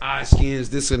for us eye scans,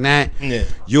 this and that,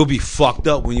 you'll be fucked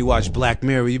up when you watch Black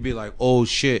Mirror. You'll be like, oh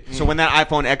shit. So when that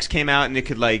iPhone X came out and it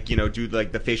could like do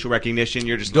like the facial recognition,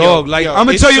 you're just Dog, like yo, I'm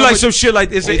gonna it's tell you so like much- some shit like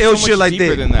this, it's ill so shit much like deeper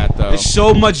this. than that, though. It's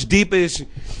so much deeper. It's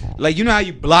like you know how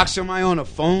you block somebody on a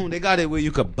phone? They got it where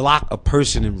you could block a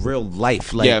person in real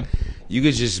life. Like you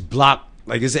could just block.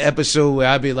 Like it's an episode where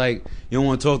I'd be like, you don't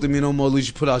want to talk to me no more. At least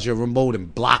you put out your remote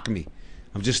and block me.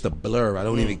 I'm just a blur. I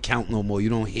don't even count no more. You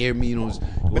don't hear me. You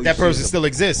don't. But that person still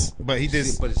exists. But he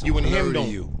just But it's a you and blur him to don't.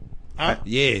 you. Huh?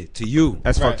 Yeah, to you.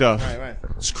 that's fucked up. Right.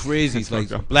 It's crazy. It's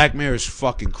like Black Mirror is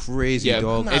fucking crazy, Yeah,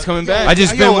 dog. it's coming back. I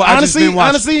just Yo, been. honestly,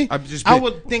 honestly, I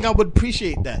would think I would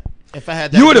appreciate that if I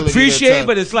had that. You would ability to appreciate, tell-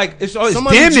 but it's like it's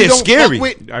Someone damn you near don't scary.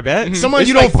 fuck with- I bet. Someone It's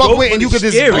you don't like fuck dope, with but and you it's could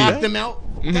just scary. block them out.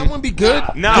 That wouldn't be good.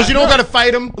 Nah. Because you don't gotta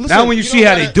fight them. Now when you see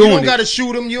how they You doing don't it. gotta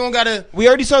shoot them. You don't gotta. We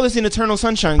already saw this in Eternal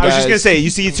Sunshine, I guys. was just gonna say, you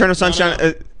see Eternal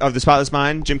Sunshine of the Spotless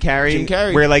Mind, Jim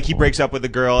Carrey, where like he breaks up with a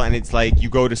girl, and it's like you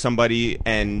go to somebody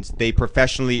and they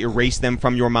professionally erase them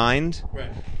from your mind.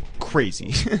 Right.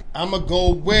 Crazy. I'm gonna go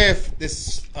with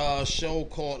this show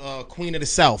called Queen of the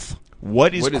South.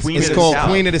 What is What is- Queen It's of called the South?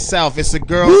 Queen of the South. It's a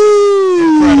girl.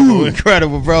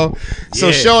 Incredible, bro. So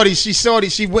Yeah.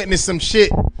 she witnessed some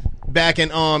shit back in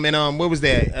what was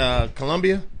that?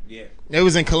 Colombia. Yeah. It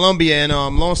was in Colombia, and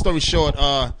long story short,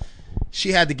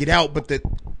 she had to get out, but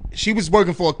she was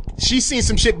working for. She seen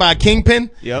some shit by a kingpin.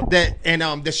 Yep.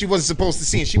 That she wasn't supposed to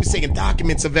see, and she was taking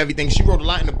documents of everything. She wrote a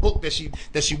lot in the book that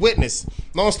she witnessed.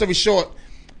 Long story short,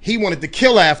 he wanted to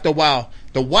kill her after a while.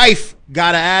 The wife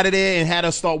got her out of there and had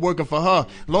her start working for her.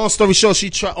 Long story short,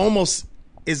 she almost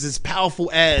is as powerful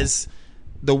as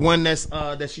the one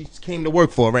that she came to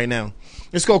work for right now.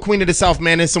 It's called Queen of the South,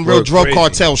 man. There's some real Bro, drug crazy.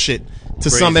 cartel shit. To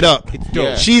sum it up,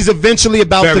 dope. she's eventually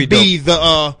about Very to be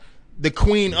the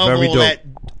queen of Very all dope. that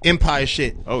empire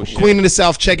shit. Oh, shit. Queen of the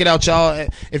South, check it out, y'all.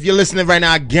 If you're listening right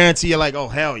now, I guarantee you're like, oh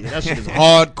hell yeah, that shit is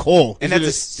hardcore. And that's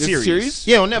a series.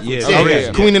 Yeah, on Netflix. Yeah, Yeah,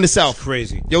 yeah. Queen of the South. It's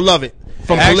crazy. You'll love it.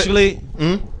 From Actually,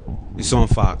 it's on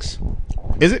Fox.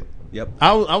 is it? Yep.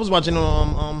 I was watching it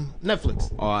on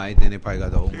Netflix. All right, then they probably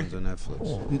got the old ones on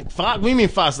Netflix. Fox? What do you mean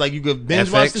Fox? Like you could binge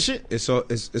watch the shit? It's an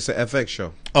FX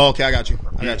show. Oh, okay, I got you.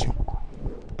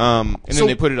 And then So-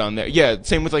 they put it on there. Yeah,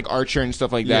 same with like Archer and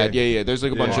stuff like that. Yeah. There's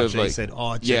like a bunch of Jay like. said,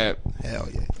 oh, Yeah. hell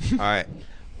yeah. All right,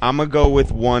 I'm gonna go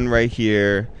with one right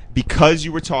here because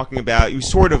you were talking about. We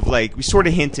sort of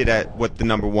hinted at what the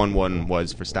number one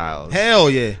was for Styles. Hell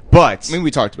yeah. But I mean,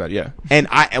 we talked about it. Yeah. and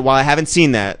while I haven't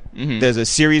seen that, there's a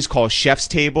series called Chef's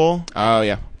Table Oh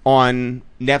yeah. on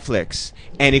Netflix,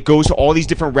 and it goes to all these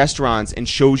different restaurants and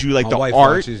shows you like My the wife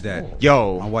art. watches that. My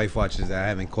Yo, wife watches that. I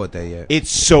haven't caught that yet. it's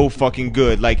so fucking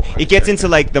good. Like it gets into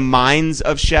like the minds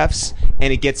of chefs,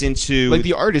 and it gets into Like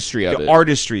the artistry of the it.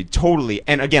 artistry, totally.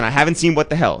 And again, I haven't seen What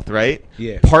the Health, right?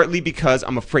 Yeah. Partly because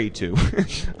I'm afraid to.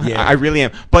 Yeah. I really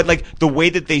am. But like the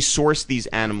way that they source these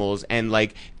animals and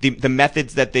like the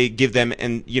methods that they give them,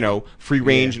 and free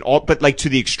range and all, but like to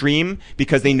the extreme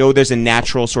because they know there's a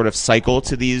natural sort of cycle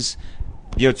to these,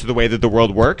 to the way that the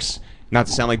world works. Not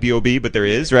to sound like B.O.B., but there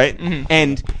is, right?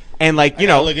 And like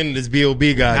Look into this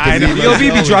B.O.B. guy. 'cause I know. he Yo, like be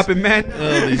always- dropping, man.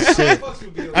 Holy shit.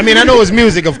 I mean, I know it's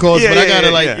music, of course, Yeah, but I yeah,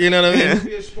 gotta yeah. you know what I mean?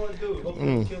 Be a smart dude. Hope you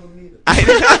don't kill him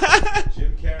either.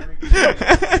 Jim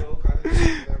Carrey.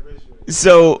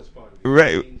 so,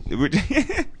 right.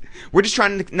 We're just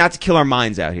trying not to kill our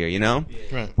minds out here,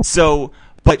 Right. So,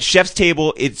 but Chef's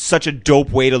Table, it's such a dope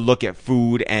way to look at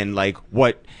food and like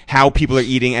how people are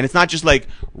eating, and it's not just like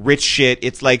rich shit.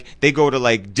 It's like they go to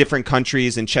like different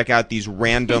countries and check out these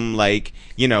random like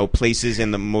places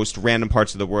in the most random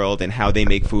parts of the world and how they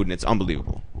make food, and it's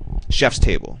unbelievable. Chef's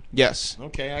Table. Yes.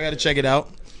 Okay, I gotta check it out.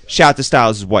 Shout out to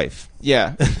Styles' wife.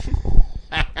 Yeah.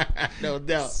 No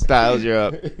doubt. Styles, you're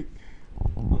up.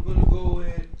 I'm gonna go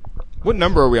with What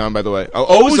number are we on, by the way?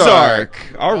 Oh, Ozark.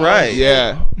 All right.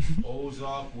 Yeah.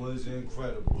 Ozark was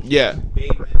incredible. Yeah.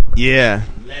 Bateman, Yeah.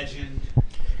 legend.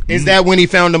 Is that when he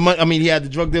found the money? I mean, he had the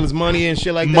drug dealer's money and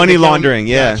shit like that. Money They found- laundering,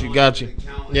 yeah. Got you.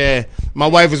 Yeah, my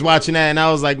wife was watching that, and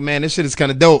I was like, man, this shit is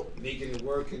kind of dope. Making it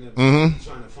work and Mhm.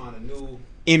 trying to find a new.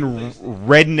 In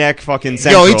redneck fucking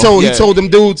central. Yo, he Yeah. told them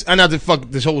dudes, and not to fuck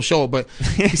this whole show, but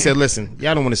he said, listen,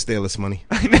 y'all don't want to steal this money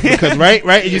because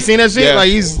right, you seen that shit? Yeah. Like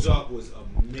he's, Ozark was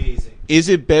amazing. Is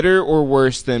it better or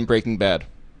worse than Breaking Bad?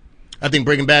 I think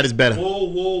Breaking Bad is better.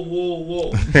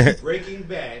 Whoa. Breaking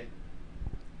Bad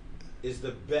is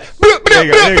the best. There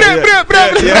you go, there you go,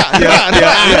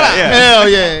 yeah. Hell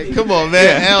yeah. Come on,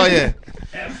 man. Hell yeah.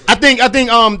 I think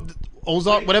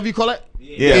Ozark, whatever you call it,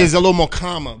 is a little more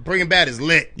calmer. Breaking Bad is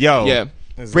lit. Yo. Yeah.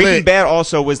 It's Breaking lit. Bad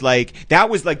also was like, that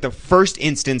was like the first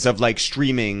instance of like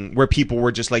streaming where people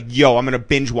were just like, yo, I'm going to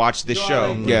binge watch this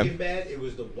show. Breaking Bad, it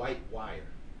was the White Wire.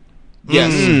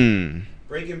 Yes.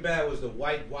 Breaking Bad was the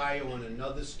White Wire on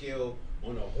another scale,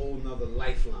 on a whole nother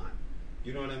lifeline.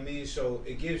 You know what I mean? So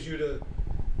it gives you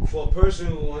for a person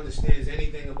who understands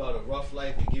anything about a rough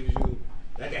life, it gives you,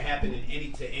 that can happen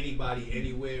to anybody,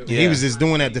 anywhere. He was just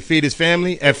doing that to feed his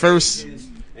family at first.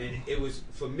 And it was,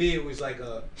 for me, it was like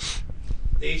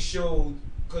they showed,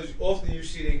 because often you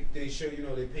see they show,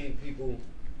 they paint people,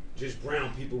 just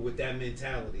brown people with that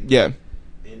mentality. Yeah.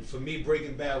 And for me,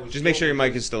 Breaking Bad was Just make sure your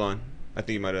mic is still on. I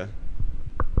think you might have.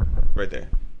 Right there.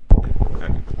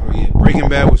 Oh yeah, Breaking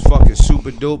Bad was fucking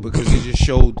super dope because it just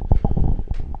showed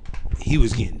he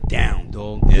was getting down,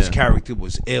 dog. His character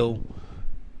was ill.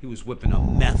 He was whipping up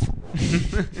meth.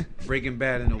 Breaking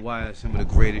Bad and The Wire, some of the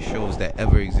greatest shows that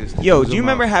ever existed. Yo, do you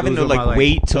remember having to like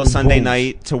wait till Sunday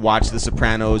night to watch The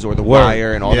Sopranos or The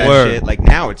Wire and all that shit? Like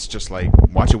now, it's just like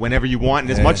watch it whenever you want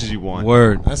and as much as you want.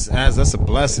 Word. That's a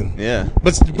blessing. Yeah.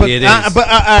 But it is.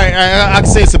 I can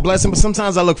say it's a blessing, but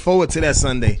sometimes I look forward to that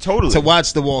Sunday. Totally. To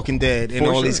watch The Walking Dead and For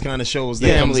all sure. these kind of shows.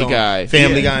 Yeah, That comes Family on. Guy.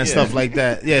 Family Yeah. Guy and Yeah. stuff like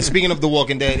that. Yeah, speaking of The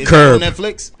Walking Dead, is Curb. that on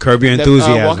Netflix? Curb Your That,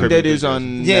 Enthusiasm. Walking Dead is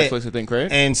on Yeah. Netflix, I think,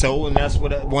 right? And that's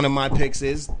what one of my picks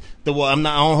is. I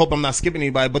don't hope I'm not skipping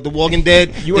anybody, but The Walking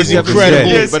Dead You are is definitely incredible.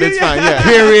 skipping it, but it's fine. Yeah.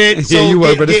 Period. So you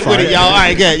were, but it's get with fine. it, y'all. All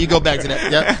right, good. You go back to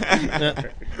that.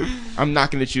 Yep. I'm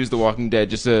not going to choose The Walking Dead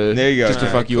just to There you go. just to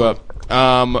All fuck you up.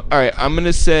 All right, I'm going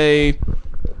to say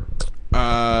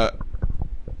I'm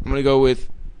going to go with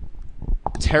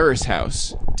Terrace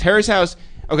House. Terrace House.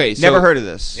 Okay, so Never heard of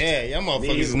this. Yeah, y'all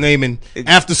motherfuckers is naming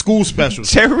after school specials.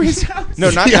 Terrorist House? No,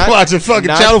 not Y'all watching fucking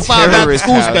not Channel 5 after Terrorist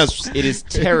school House. specials. It is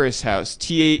Terrace House.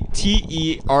 Terrace.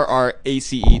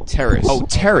 Terrace. Oh,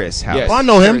 Terrace House. Yes, Oh, I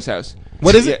know him. Terrace House.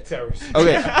 What is it?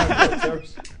 Okay.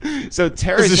 So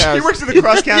Terrace House. He works at the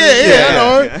cross county. Yeah, I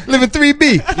know her. Living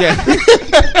 3B. Yeah.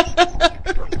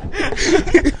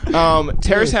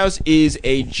 Terrace House is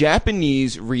a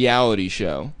Japanese reality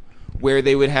show where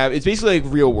they would have, it's basically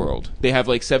like Real World. They have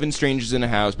like 7 strangers in a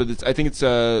house, but I think it's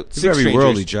 6 very strangers.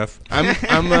 worldly, Jeff. I'm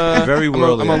Very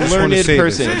worldly. I'm a I just wanna learned say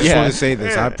person. This. I just want to say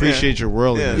this. I appreciate your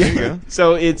worldliness. Yeah, there you go.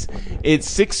 So it's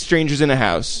 6 strangers in a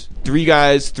house, 3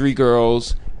 guys, 3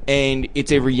 girls, and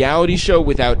it's a reality show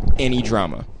without any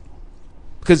drama.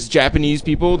 Because Japanese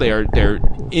people, they're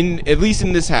in, at least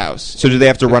in this house. So do they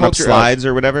have to The run up culture of- slides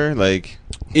or whatever? Like,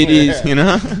 It is, you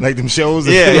know? Like them shows.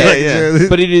 Yeah.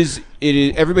 but it is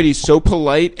everybody's so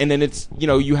polite, and then it's,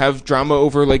 you have drama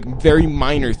over like very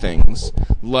minor things,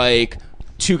 like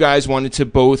 2 guys wanted to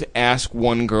both ask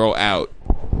one girl out,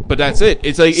 but that's it.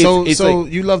 It's like it's So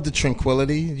like, you love the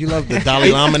tranquility, you love the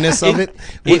Dalai Lama-ness of it.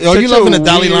 it's Are you such a loving the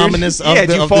Dalai weird- Lama-ness of Yeah, do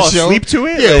the you of fall the show? asleep to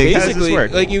it? Yeah, Like, how does this basically,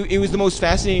 work? like it was the most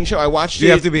fascinating show. I watched Do it.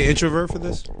 you have to be an introvert for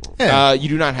this? yeah. You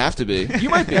do not have to be. You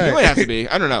might be. You might have to be.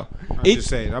 I don't know. I'm just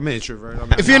saying. I'm an introvert.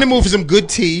 If you're in the mood for some good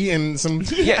tea and some,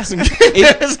 Yeah. some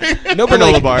No, but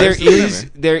Granola like, bars,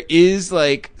 there is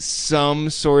like some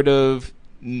sort of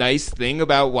nice thing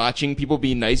about watching people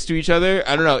be nice to each other.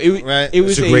 I don't know. Right. It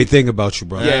was It's a great thing about you,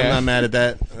 bro. Yeah. I'm not mad at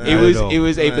that. It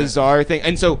was a Right. bizarre thing.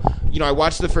 And so, I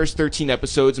watched the first 13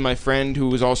 episodes, and my friend who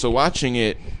was also watching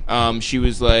it, she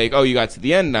was like, "Oh, you got to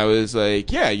the end?" And I was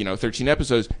like, "Yeah, 13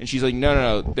 episodes." And she's like,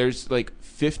 "No, there's like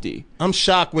 50." I'm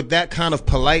shocked with that kind of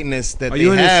politeness that Are they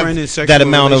you and your have. friend in sexual That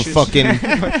amount of relations?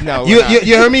 fucking. No, you, we're not.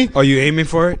 you heard me? Are you aiming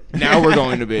for it? Now we're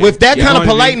going to be With that Yeah. kind of They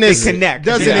politeness, connect.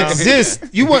 doesn't Yeah. exist.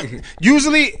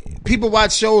 Usually people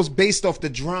watch shows based off the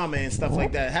drama and stuff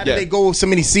like that. How did Yeah. they go so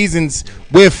many seasons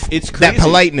with It's that crazy.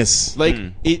 politeness? Like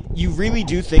it, you really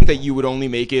do think that you would only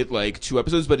make it like 2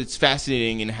 episodes, but it's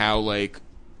fascinating in how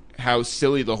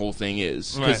silly the whole thing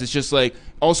is, because Right. it's just like,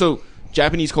 also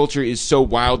Japanese culture is so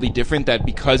wildly different that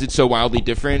because it's so wildly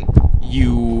different,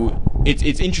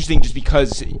 it's interesting just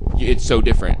because it's so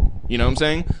different. You know what I'm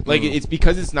saying? Like it's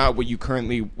because it's not what you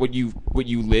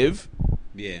live.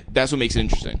 Yeah. That's what makes it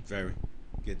interesting. Very.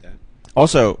 Get that.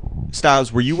 Also,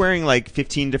 Styles, were you wearing like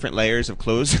 15 different layers of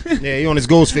clothes? Yeah, you on his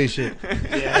Ghostface shit. I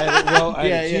had Yeah, a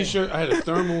yeah. t-shirt. I had a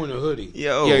thermal and a hoodie.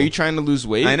 Yo. Yeah, are you trying to lose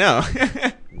weight? I know.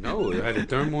 No, I had a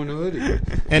thermal and a hoodie.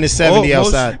 And it's 70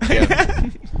 Most-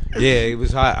 outside. Yeah, it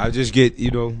was hot. I just get,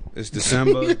 it's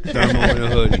December, thermal and a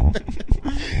hoodie.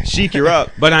 Sheek, you're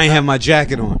up. But I ain't have my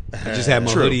jacket on. I just had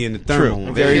my True. hoodie and the thermal.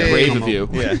 on. Very Yeah, brave come of you.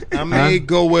 Yeah. I may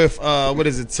go with what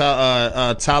is it?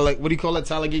 Tyler. What do you call it?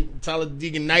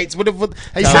 Talladega Nights. What? How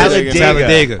you say Talladega. that?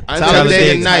 Talladega. I Talladega thought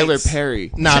it was Nights. Tyler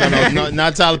Perry. No,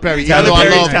 not Tyler Perry. Tyler Even though I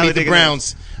Perry's love Meet the Talladega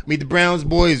Browns. Meet the Browns,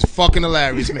 boy, is fucking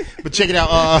hilarious, man. But check it out,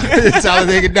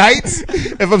 Talladega Nights.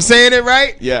 If I'm saying it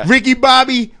right, Yeah. Ricky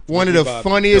Bobby, one of the Bobby.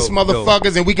 funniest Dope,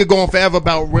 motherfuckers, and we could go on forever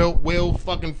about Will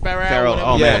fucking Ferrell. Farrell. whatever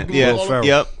Oh, the Yeah. man. fuck you Yeah. call him. Ferrell.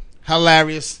 Yep.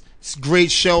 Hilarious. It's a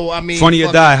great show. I mean, Funny or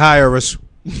fucking- Die, hire us.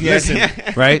 Listen,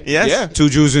 Right? Yes. Yeah. 2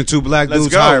 Jews and 2 black Let's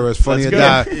dudes, go. hire us. Funny Let's or go.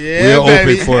 Die. Yeah, We're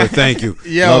baby. open for it. Thank you.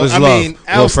 yo, love is I love. mean, Will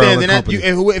Ferrell and outstanding. That,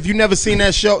 Company. if you've never seen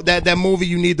that show, that movie,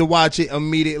 you need to watch it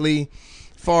immediately.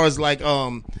 As far as like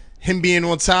him being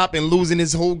on top and losing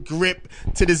his whole grip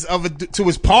to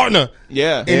his partner.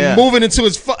 Yeah. And Yeah. moving into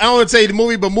his I don't want to tell you the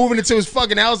movie, but moving into his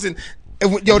fucking house and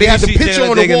yo, they had the You see picture on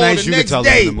the Talladega wall Nights, the you can next tell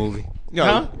them day. in the movie. Yo,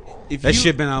 Huh? if That you,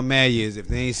 shit been out mad years. If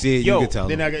they ain't see it, Yo, you can tell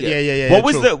They're them. not, yeah. What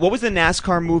was true. the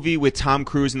NASCAR movie with Tom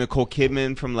Cruise and Nicole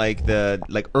Kidman from like the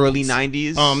early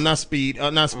 90s? not Speed,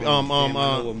 not Speed, Damn, I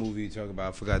know what movie you talking about.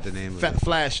 I forgot the name of it.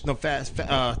 Flash, no Fast,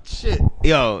 shit.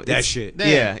 Yo, That shit.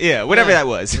 Yeah, whatever that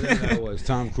was. Whatever that was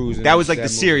Tom Cruise. That was like the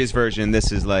movie. serious version.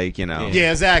 This is like, you know.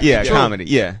 Yeah, exactly. Yeah, True. comedy.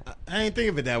 Yeah. I ain't think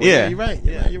of it that way. Yeah. Yeah, you're right.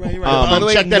 Yeah, you're right. by the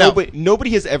way, Check that out.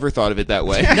 nobody has ever thought of it that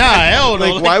way. Nah, hell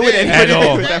no. Like, why would At anybody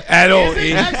all. do that? At all. Is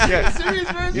it actually a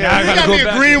serious version? Yeah, I You gotta got go me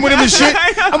back. agreeing with him and shit.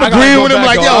 I'm gotta agreeing go with him back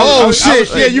like, on- yo, I oh was shit,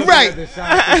 like, yeah, you're looking right. at the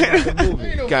side of the movie.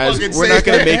 Ain't no Guys, fucking we're not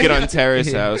saying gonna make it that. on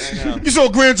Terrace House. You saw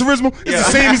Gran Turismo? It's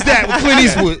the same as that with Clint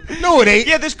Eastwood. No, it ain't.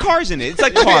 Yeah, there's cars in it. It's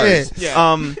like cars.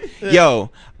 Yeah. Yo,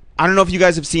 I don't know if you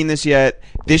guys have seen this yet.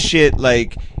 This shit,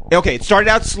 like, okay, it started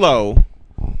out slow.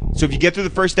 So if you get through the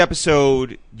first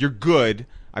episode, you're good.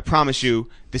 I promise you.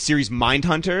 The series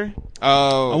Mindhunter.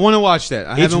 I want to watch that.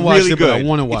 I It's haven't watched really it, good. but I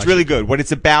want to watch It's really it. good. What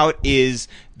it's about is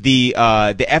the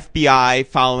FBI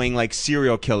following like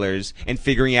serial killers and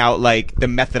figuring out like the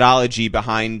methodology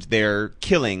behind their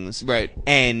killings. Right.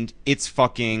 And it's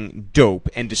fucking dope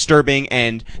and disturbing.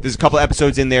 And there's a couple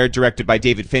episodes in there directed by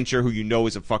David Fincher, who you know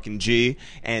is a fucking G.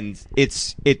 And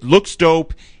it looks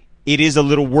dope. It is a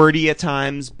little wordy at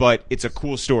times, but it's a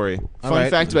cool story.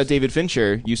 Fun fact about David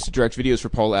Fincher: used to direct videos for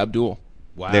Paul Abdul.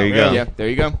 Wow. There you go. Yeah, there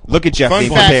you go. Look at Jeff Fun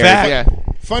being fact. prepared.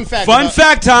 Yeah. Fun fact. Fun about-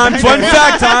 fact time. Fun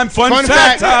fact time. Fun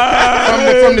fact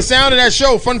time. From the sound of that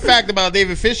show, fun fact about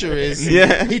David Fisher is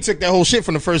Yeah. he took that whole shit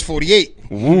from the first 48.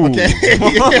 Okay.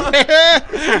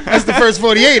 That's the first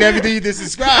 48. Everything you just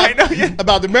described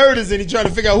about the murders, and he tried to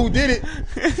figure out who did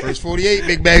it. First 48,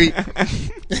 big baby.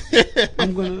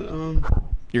 I'm gonna.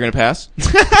 You're gonna pass.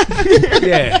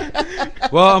 Yeah.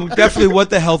 Well, I'm definitely what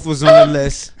the health was on the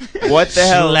list. What the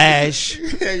hell? Slash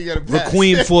Yeah, you gotta pass.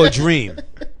 Requiem for a Dream.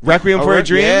 Requiem for a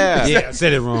Dream? Yeah. Yeah, I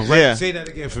said it wrong. Yeah. Say that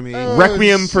again for me.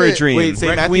 Requiem for a shit. Dream. Wait,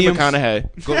 say Matthew Requiem.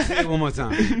 McConaughey. Go say it one more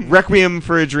time. Requiem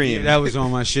for a Dream. That was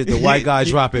on my shit. The white guy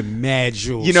dropping mad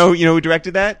jewels. You know who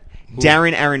directed that?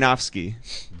 Darren Aronofsky.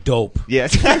 dope.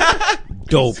 Yes.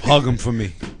 Dope. Hug him for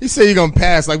me. He said you're gonna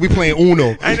pass like we playing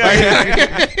Uno. I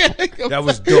know. That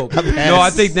was dope. No, I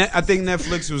think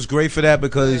Netflix was great for that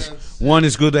because one,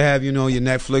 it's good to have your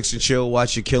Netflix and chill,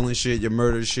 watch your killing shit, your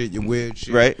murder shit, your weird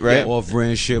shit, Right.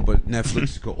 off-brand shit. But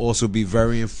Netflix could also be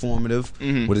very informative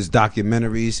with its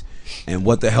documentaries and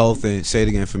what the health. And say it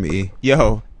again for me, E.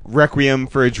 Yo, Requiem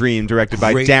for a Dream, directed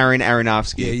by Great. Darren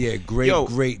Aronofsky. Yeah, great, Yo.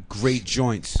 great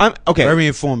joints. Okay. Very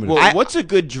informative. Well, what's a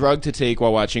good drug to take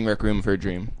while watching Requiem for a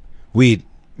Dream? Weed.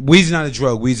 Weed's not a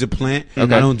drug. Weed's a plant.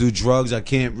 Okay. I don't do drugs. I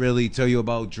can't really tell you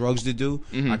about drugs to do.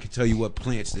 I can tell you what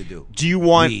plants to do. Do you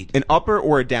want Weed. an upper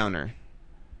or a downer?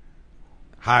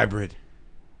 Hybrid.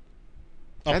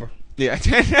 Upper. Yeah.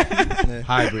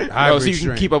 Hybrid. Oh, so you can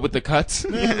strain. keep up with the cuts.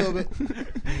 Yeah, a little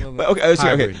bit. But okay.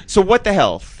 Hybrid. So what the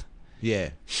health? Yeah.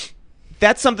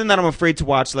 That's something that I'm afraid to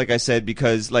watch, like I said,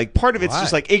 because like part of it's Why?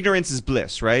 just like ignorance is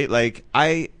bliss, right? Like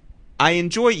I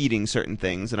enjoy eating certain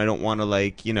things, and I don't want to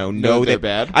know they're that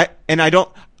bad?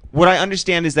 What I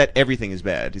understand is that everything is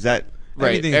bad. Is that Right.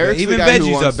 Everything's Eric's bad. the Even guy who veggies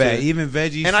are wants bad. to- Even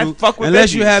veggies. And I fruit, fuck with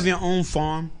unless you veggies. have your own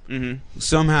farm,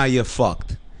 somehow you're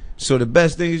fucked. So the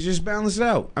best thing is just balance it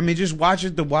out. I mean, just watch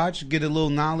it to watch, get a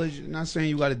little knowledge. I'm not saying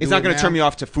you got to do it. it's not going now. to turn me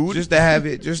off to food? Just to have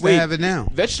it. Just Wait, to have it now.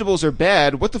 Vegetables are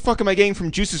bad. What the fuck am I getting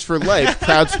from Juices for Life?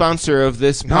 Proud sponsor of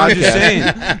this No, I'm just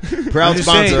podcast. saying. Proud I'm just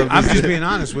sponsor saying, of I'm this. just being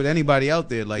honest with anybody out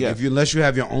there. Like, Yeah. unless you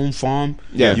have your own farm,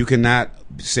 Yeah. you cannot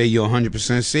say you're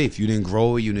 100% safe. You didn't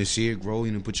grow it. You didn't see it grow.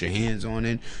 You didn't put your hands on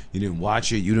it. You didn't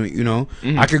watch it. You don't.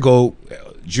 I could go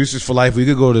Juices for Life. We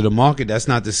could go to the market. That's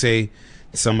not to say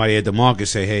somebody at the market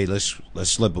say, "Hey, let's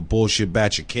slip a bullshit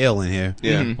batch of kale in here,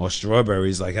 Yeah. or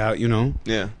strawberries." Like how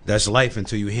Yeah. that's life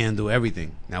until you handle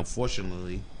everything. Now,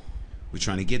 fortunately, we're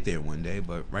trying to get there one day,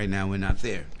 but right now we're not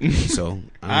there. So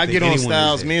I don't get think on anyone is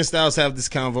Styles. there. Me and Styles have this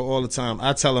convo all the time.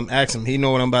 I tell him, ask him. He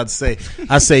know what I'm about to say.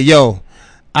 I say, yo,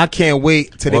 I can't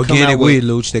wait till they come Organic out weed,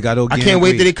 with. Luch. They got I organic. can't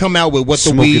wait weed. till they come out with what the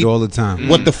Smoke weed, it all the time.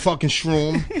 what the fucking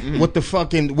shroom, what the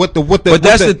fucking what the. But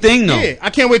that's the thing, though. Yeah, I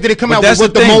can't wait till they come But out that's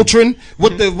with the what the thing.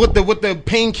 Motrin, what the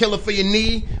painkiller for your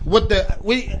knee,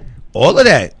 All of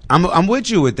that. I'm with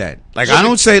you with that. Like I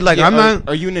don't say like Yeah, I'm not.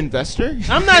 Are you an investor?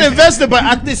 I'm not an investor, but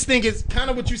I just think it's kind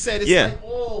of what you said. It's Yeah. like,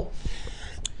 oh,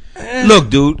 Look,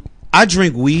 dude. I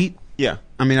drink weed. Yeah.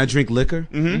 I mean, I drink liquor.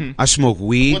 I smoke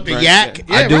weed. what the yak?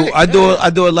 I Yeah, do. right. I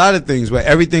do a lot of things, but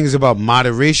everything is about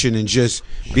moderation and just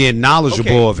being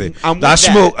knowledgeable Okay, of it. I'm with I that.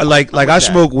 smoke like I that.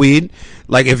 smoke weed.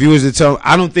 Like if you was to tell,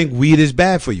 I don't think weed is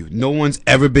bad for you. No one's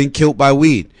ever been killed by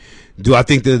weed. Do I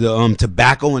think that the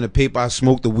tobacco and the paper I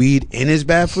smoke the weed in is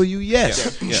bad for you?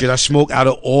 Yes. Should I smoke out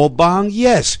of all bong?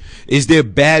 Yes. Is there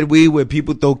bad weed where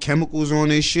people throw chemicals on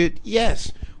their shit?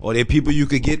 Yes. Or there people you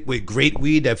could get with great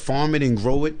weed that farm it and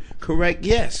grow it? Correct?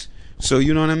 Yes. So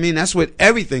you know what I mean? That's with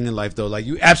everything in life though. Like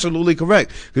you absolutely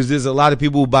correct. Because there's a lot of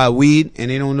people who buy weed and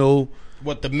they don't know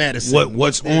What the medicine?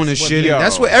 what's on the what shit. the- And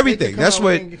that's what everything. They That's come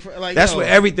what out and, like, that's yo. what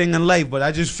everything in life. But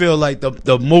I just feel like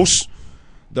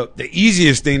the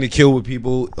easiest thing to kill with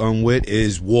people with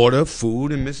is water,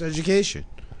 food, and miseducation.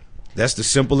 That's the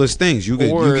simplest things. You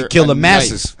Or can kill the a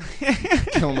masses,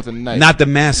 Kill him with a knife. not the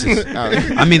masses.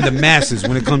 I mean the masses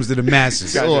when it comes to the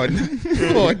masses. Or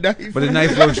knife. But the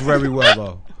knife works very well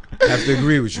though. I have to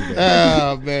agree with you there.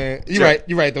 Oh man, you're right.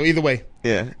 You're right though. Either way,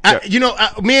 Yeah.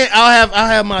 I'll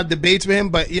have my debates with him,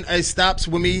 but it stops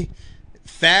with me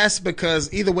fast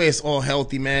because either way, it's all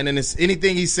healthy, man. And it's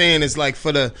anything he's saying is like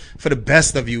for the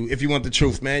best of you, if you want the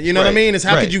truth, man. You know what I Right. mean? It's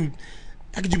how Right. could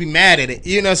you be mad at it?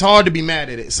 You know, it's hard to be mad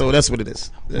at it. So that's what it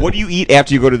is. What do you eat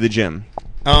after you go to the gym?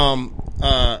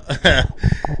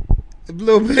 A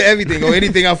little bit of everything or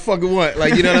anything I fucking want.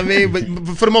 Like, you know what I mean?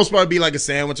 But for the most part, it'd be like a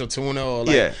sandwich or tuna or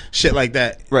like Yeah. shit like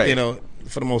that. Right. You know,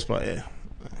 for the most part, yeah.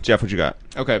 Jeff, what you got?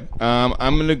 Okay.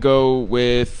 I'm gonna go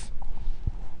with.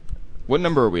 What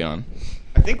number are we on?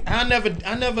 I never.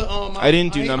 I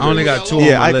didn't do numbers. I only got two. Yeah.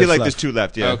 Yeah, my I feel list like left. there's two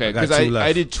left. Yeah. Okay, I got because two left.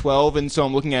 I did 12, and so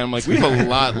I'm looking at it, I'm like, we have a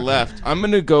lot left. I'm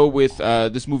going to go with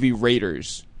this movie,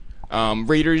 Raiders.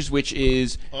 Raiders, which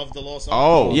is... Of the Lost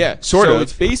Oh. Yeah, Sort so of.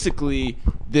 it's basically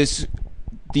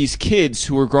these kids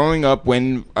who were growing up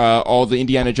when all the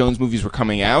Indiana Jones movies were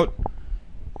coming out.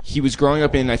 He was growing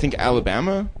up in, I think,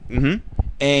 Alabama. Mm-hmm.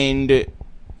 And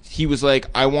he was like,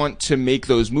 I want to make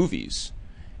those movies.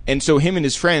 And so him and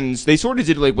his friends, they sort of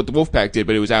did like what the Wolfpack did,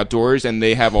 but it was outdoors, and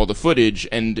they have all the footage,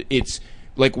 and it's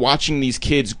like watching these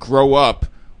kids grow up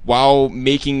while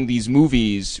making these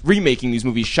movies, remaking these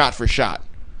movies shot for shot.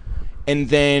 And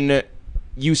then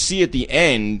you see at the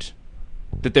end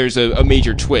that there's a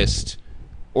major twist,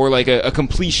 or like a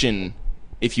completion,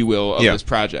 if you will, of Yeah. this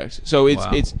project. So it's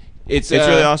Wow. it's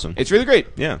really awesome. It's really great.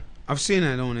 Yeah. I've seen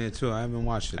that on there too. I haven't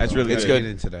watched it. That's though. really I good. gotta get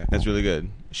into that. That's really good.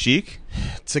 Sheik?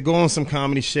 To go on some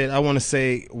comedy shit, I want to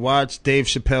say watch Dave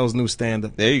Chappelle's new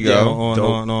stand-up. There you go. on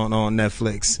Dope. on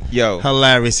Netflix. Yo.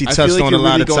 Hilarious. He I touched feel like on you're a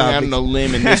lot really of going out topics. on a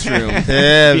limb in this room.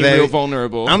 Yeah, being baby. real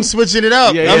vulnerable. I'm switching it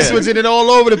up. Yeah, I'm yeah. switching it all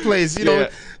over the place. You know, Yeah.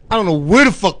 I don't know where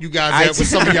the fuck you guys at with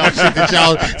some of y'all shit that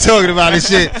y'all talking about and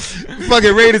shit.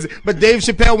 Fucking Raiders. But Dave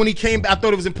Chappelle, when he came, I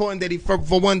thought it was important that he, for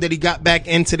one, that he got back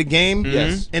into the game.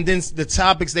 Yes. And then the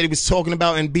topics that he was talking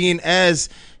about and being as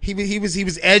he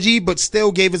was edgy, but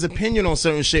still gave his opinion on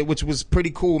certain shit, which was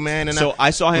pretty cool, man. And So I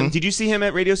saw him. Did you see him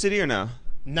at Radio City or no?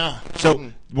 nah.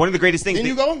 So one of the greatest things. Didn't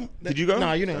you go? Did you go?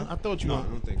 Nah, you didn't. I thought you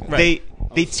went.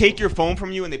 They take your phone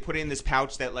from you and they put it in this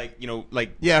pouch that like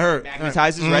Yeah, I heard.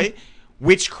 magnetizes, Mhm. right?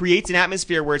 Which creates an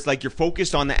atmosphere where it's like you're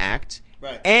focused on the act,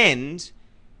 Right. and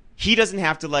he doesn't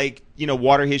have to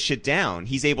water his shit down.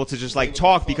 He's able to just like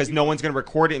talk because no one's gonna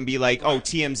record it and be like, oh,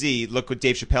 TMZ, look what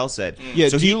Dave Chappelle said. Yeah.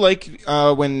 So do you like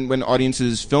when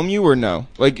audiences film you or no?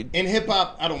 Like, In hip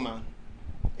hop, I don't mind.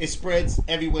 It spreads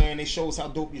everywhere and it shows how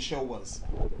dope your show was.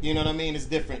 You know what I mean? It's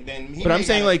different than. but I'm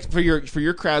saying like for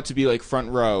your crowd to be like front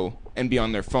row and be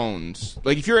on their phones.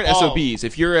 Like if you're at SOBs,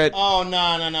 if you're at Oh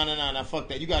no! Fuck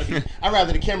that! You gotta be. I'd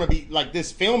rather the camera be like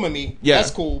this filming me. Yeah.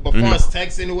 That's cool. But far as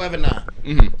texting whoever, nah.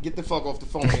 Get the fuck off the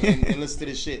phone and listen to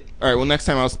this shit. all right, well next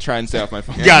time I'll try and stay off my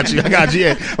phone. I got you.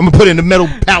 Yeah, I'm gonna put it in the metal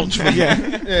pouch for you.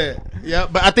 Yeah.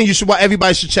 But I think you should.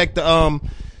 Everybody should check the Chappelle.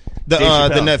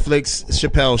 Netflix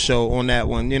Chappelle show on that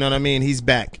one. You know what I mean? He's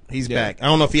back. He's back. I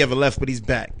don't know if he ever left, but he's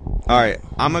back. All right,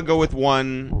 I'm gonna go with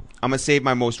one. I'm gonna save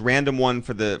my most random one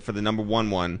for the number one,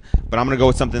 but I'm gonna go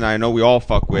with something I know we all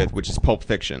fuck with, which is Pulp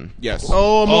Fiction. Yes.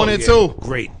 Oh, I'm on it too.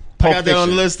 Great. I got that on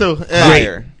the list too. Yeah.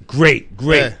 Fire. Great.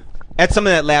 Yeah. That's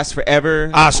something that lasts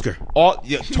forever. Oscar.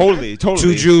 Totally.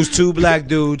 2 Jews, 2 black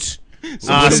dudes.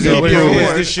 Oscar. What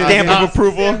is this shit? Stamp of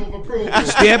approval.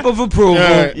 Stamp of approval.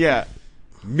 Yeah. Yeah.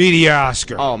 Media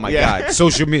Oscar. Oh my Yeah. God.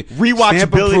 Social media. Rewatchability.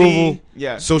 Stamp approval.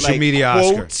 Yeah. Social like, media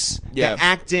quotes, Oscar. Yeah. the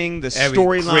acting, the Crazy.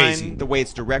 storyline, the way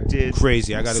it's directed.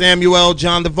 Crazy. I got Samuel,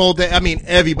 John Travolta. I mean,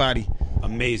 everybody.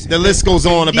 amazing. The list goes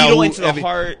on about Needle who into the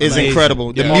heart. is Amazing.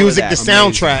 incredible. The Yeah. music, All the of that.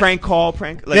 soundtrack. Prank call,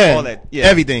 like Yeah, all that. Yeah.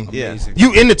 everything. Yeah. Amazing.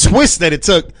 You in the twist that it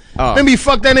took. Oh. Remember he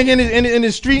fucked that nigga in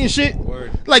the street and shit?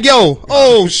 Word. Like, yo,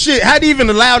 oh shit, how'd he even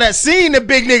allow that scene, the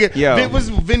big nigga? Yo. Vin, was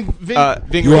Vin,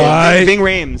 Ving You alright?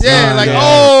 Rames. yeah, like, yeah.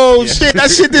 oh shit, that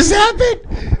shit just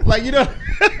happened? Like, you know,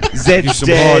 Zed's some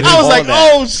dead. hard I was all like,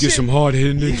 that. oh Get shit. some hard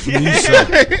hitting niggas from the east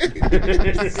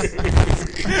side.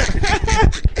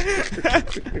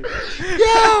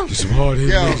 Yeah. Get some hard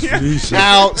hitting Yo. niggas from the east side.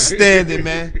 Outstanding,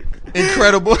 man.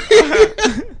 Incredible.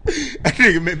 That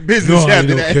nigga meant business No, I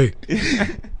after ain't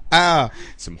that. okay.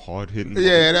 Some hard hitting.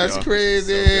 Yeah, that's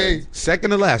crazy.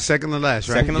 Second to last, right?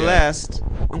 Second to last,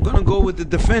 I'm gonna go with the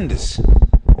Defenders. the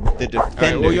All Defenders.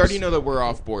 right, well, you already know that we're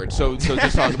off board, so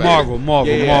just talk about Marvel, it.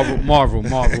 Marvel, Yeah, yeah. Marvel,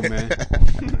 man.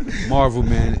 Marvel,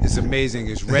 man. It's amazing.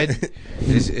 It's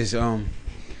it's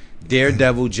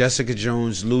Daredevil, Jessica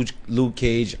Jones, Luke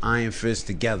Cage, Iron Fist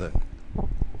together.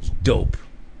 It's dope.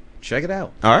 Check it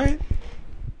out. All right.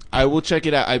 I will check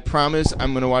it out. I promise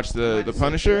I'm going to watch the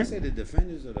Punisher. Did I say the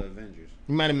Defenders or the Avengers?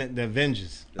 You might have meant the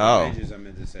Avengers. The Oh. Avengers I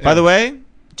meant to say. By the way,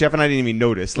 Jeff and I didn't even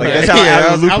notice. Like Yeah. that's how Yeah,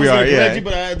 out of the I loop was we are. gonna Yeah. correct you,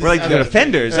 but I just- We're like I the was-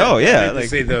 Defenders. I Oh yeah. meant to Like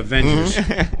say the Avengers.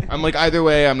 I'm like, either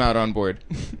way, I'm not on board.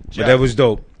 But that was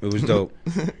dope. It was dope.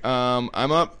 I'm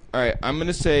up. All right, I'm going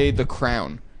to say The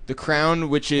Crown. The Crown,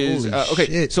 which is... Holy okay,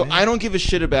 shit, so man. I don't give a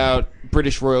shit about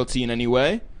British royalty in any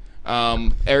way.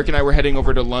 Eric and I were heading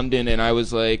over to London, and I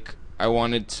was like, I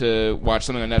wanted to watch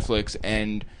something on Netflix,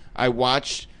 and I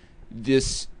watched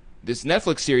this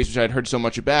Netflix series, which I'd heard so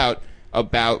much about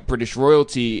British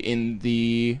royalty in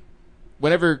the...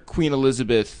 whenever Queen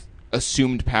Elizabeth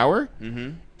assumed power,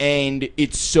 and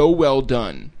it's so well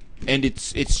done, and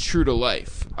it's true to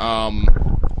life.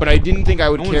 But I didn't think I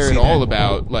would wanna care see at all that.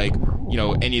 about, like, you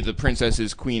know, any of the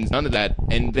princesses, queens, none of that.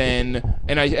 And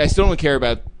I still don't care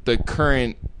about the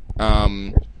current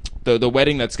the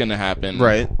wedding that's going to happen,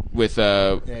 Right. With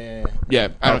Yeah.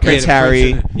 I don't care. Prince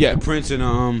Harry. Yeah. The Prince and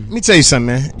Let me tell you something,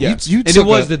 man. Yeah. You and it took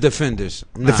was a, the Defenders.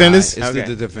 Defenders? It's Okay.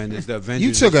 the Defenders. The Avengers.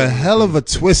 you took a hell of a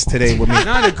twist today with me.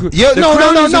 Not a, Yo, the no,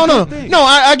 Crown is a no. good thing. No,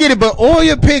 I get it, but all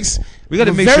your picks We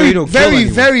gotta were make sure you don't kill very,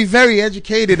 anyone. very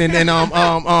educated and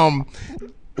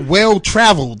well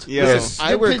traveled. Yes.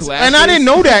 I wear glasses. And I didn't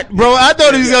know that, bro. I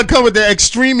thought he was gonna come with the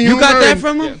extreme humor. You got that and-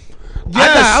 from him?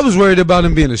 Yes. I was worried about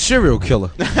him being a serial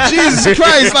killer. Jesus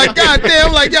Christ, like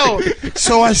goddamn, like yo.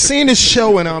 So I seen this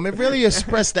show and it really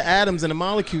expressed the atoms and the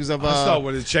molecules of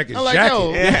with his check his I'm like,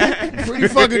 yo, pretty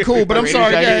fucking cool. But I'm Ranger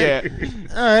sorry, jacket, guys.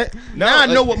 All right, now I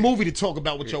like- know what movie to talk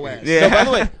about with your ass. Yeah. No, by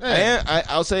the way,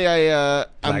 I'll say I'm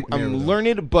Black Mirror, though.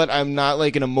 learned, but I'm not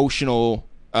like an emotional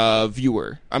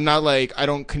viewer. I'm not like, I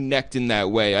don't connect in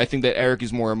that way. I think that Eric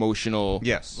is more emotional.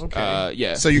 Yes.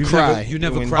 Yeah. So you cry. You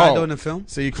never When- cried Oh. on the film?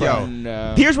 So you cry.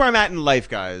 No. Here's where I'm at in life,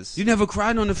 guys. You never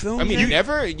cried on the film? I mean, Jack?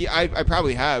 never. Yeah, I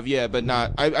probably have. Yeah, but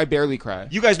not. I barely cry.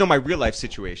 You guys know my real life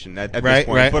situation at this Right,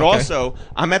 point. right, But okay. also,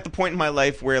 I'm at the point in my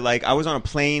life where, like, I was on a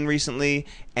plane recently,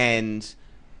 and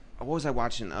what was I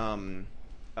watching?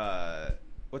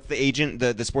 What's the agent,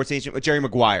 the sports agent with Jerry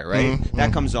Maguire, right?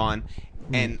 That comes on,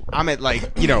 and I'm at,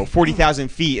 like, 40,000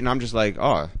 feet, and I'm just like,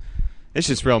 oh, it's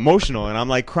just real emotional, and I'm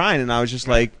like crying, and I was just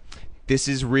like, this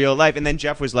is real life. And then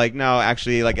Jeff was like, no,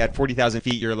 actually, like, at 40,000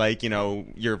 feet, you're like,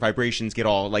 your vibrations get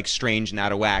all, like, strange and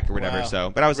out of whack or whatever. Wow. So,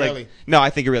 but I was Really? like, no, I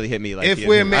think it really hit me. Like, If yeah.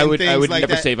 we're I would things like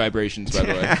never that. say vibrations, by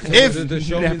the way. If the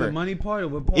show me never. the money part or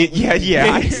what part? Yeah.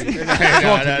 Talk to me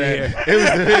here.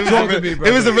 Talk to me,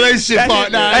 it was the relationship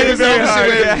part. Nah, that it was hit the very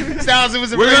hard, opposite way. Styles, it was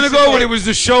the We're gonna relationship go when part. it was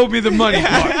the show me the money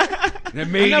part that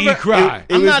made me cry.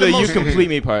 It I'm was not the you emotional. complete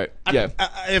me part. Yeah.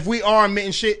 If we are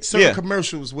admitting shit, certain Yeah.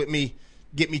 commercials with me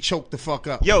get me choked the fuck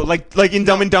up. Yo, like in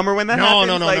Dumb and Dumber when that No,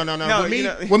 happens? no.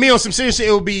 Like, With me on some serious shit,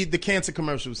 it will be the cancer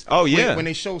commercials. Oh, yeah. when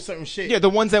they show certain shit. Yeah, the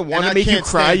ones that want And I to make you can't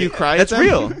cry, stand you it. cry. That's at them.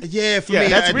 real. Yeah, for Yeah, me,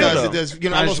 that's it real, does. though. It does. I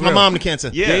That's lost my real. mom to cancer.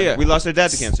 Yeah, Yeah. we lost our dad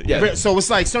to cancer. Yeah. So it's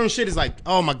like certain shit is like,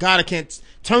 oh my god, I can't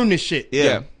turn this shit.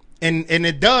 Yeah. And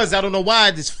it does. I don't know why.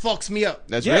 It just fucks me up.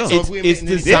 That's Yeah, real. So it's if we admit it's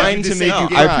this- designed yeah, to make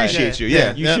you I cry. appreciate you.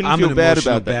 Yeah. You shouldn't I'm feel an bad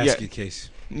emotional about that. basket Yeah. case.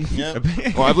 Yep.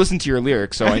 Well, I've listened to your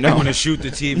lyrics, so I I know. want to shoot the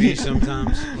TV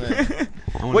sometimes.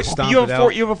 I want What, to stomp you it have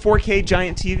out. you have a 4K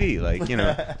giant TV, like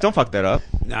don't fuck that up.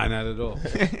 Nah, not at all.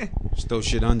 Just throw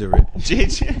shit under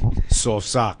it. Soft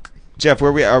sock. Jeff,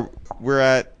 where we are? We're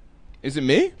at. Is it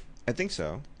me? I think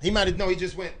so. He might have. No, he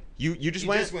just went. You just He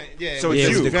went. just went. Yeah. So it it's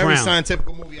was you. The Very Crown. scientific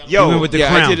movie. Yo, You went with the yeah,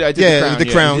 crown. I did. I did Yeah, the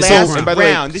the crown. crown. Last And by the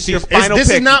way, round. This is your It's- final this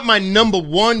pick. is not my number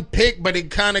one pick, but it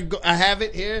kind of. I have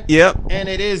it here. Yep. And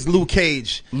it is Luke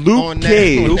Cage. Luke on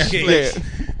Cage. on Luke Netflix. Cage.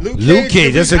 Luke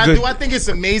Cage, that's a good- Do I think it's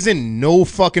amazing? No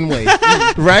fucking way.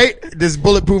 Right? This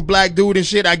bulletproof black dude and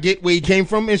shit. I get where he came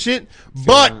from and shit.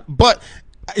 But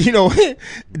you know,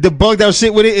 the bugged out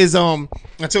shit with it is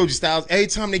I told you, Styles, every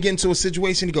time they get into a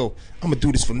situation, they go, I'm gonna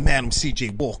do this for Madam C.J.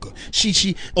 Walker.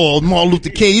 She or Martin Luther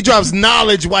King. He drops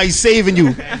knowledge while he's saving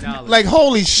you. Like,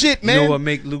 holy shit, man. You know what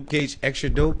make Luke Cage extra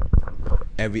dope?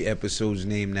 Every episode's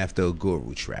named after a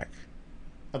guru track.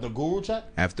 The Guru track?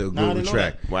 After a Nah, I guru didn't know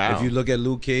track. that. Wow. If you look at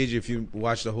Luke Cage, if you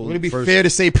watch the whole Would it be first fair to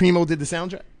say Primo did the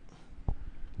soundtrack?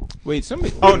 Wait,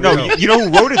 somebody. Oh no, you know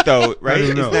who wrote it though, right?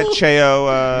 don't know. Isn't that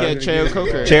Cheo? Yeah, Cheo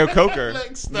Coker. Cheo Coker. Like, I'm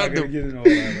not stuck gonna the- get into all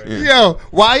that right now. Yo,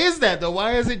 why is that though?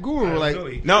 Why is it Guru?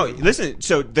 Like, No, listen.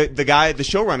 So the guy, the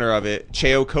showrunner of it,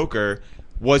 Cheo Coker,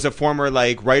 was a former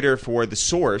like writer for The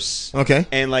Source. Okay.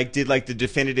 And like did like the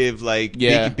definitive like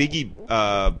Yeah. Biggie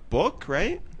book,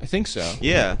 right? I think so.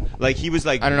 Yeah. Like he was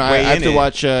like I don't know. I way have in to it.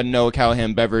 watch Noah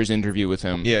Callahan Bever's interview with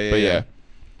him. Yeah, But yeah.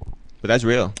 But that's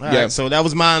real. all right, Yeah. so that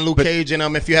was mine, Luke Cage,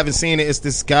 and if you haven't seen it, it's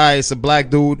this guy. It's a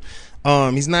black dude.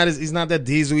 He's not that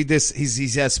diesel.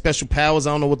 He's has special powers.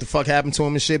 I don't know what the fuck happened to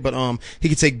him and shit, but he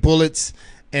can take bullets.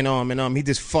 And he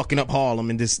just fucking up Harlem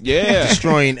and just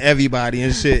destroying everybody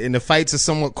and shit. And the fights are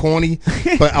somewhat corny,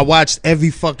 but I watched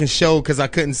every fucking show because I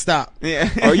couldn't stop. Yeah.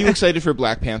 Are you excited for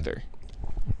Black Panther?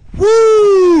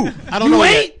 Woo! I don't know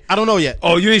yet. I don't know yet.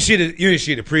 Oh, you didn't see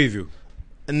the preview.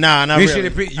 Nah, not You really.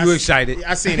 didn't see the you excited.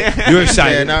 I seen it. You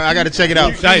excited. Yeah, no, I got to check it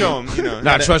out. Excited. You know.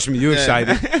 Nah, trust me, you excited.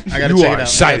 I gotta You check are it out.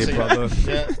 excited, I gotta check it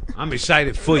brother. out. Yeah. I'm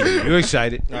excited for you. You're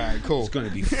excited. All right, cool. It's gonna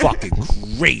be fucking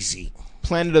crazy.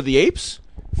 Planet of the Apes?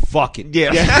 Fucking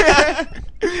Yeah.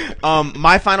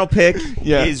 My final pick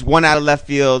Yeah. is one out of left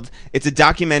field. It's a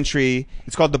documentary.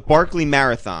 It's called the Barkley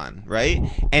Marathon, right?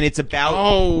 And it's about.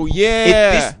 Oh,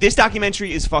 yeah. This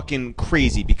documentary is fucking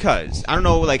crazy because I don't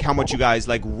know like how much you guys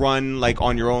like run like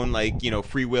on your own like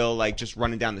free will like just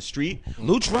running down the street,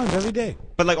 Luch runs every day.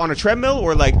 but like on a treadmill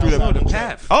or like through the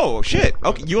path. Oh shit!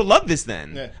 Okay, you'll love this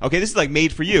then. Yeah. Okay, this is like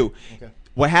made for you.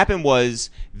 What happened was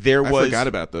there was forgot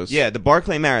about this. Yeah, the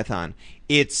Barkley Marathon.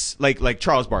 It's like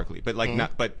Charles Barkley, but like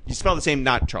not, but you spell the same,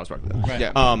 not Charles Barkley. Though.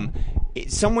 Yeah.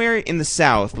 It's somewhere in the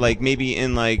South, like maybe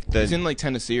in like the It's in like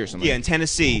Tennessee or something. yeah, in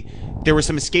Tennessee, there were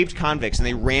some escaped convicts, and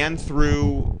they ran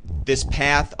through this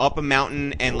path up a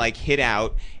mountain and like hid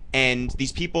out. And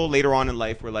these people later on in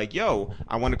life were like, "Yo,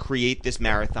 I want to create this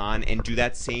marathon and do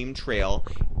that same trail,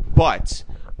 but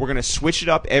we're gonna switch it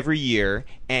up every year,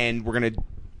 and we're gonna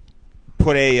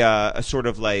put a sort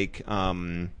of like."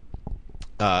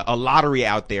 A lottery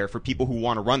out there for people who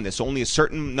want to run this. So only a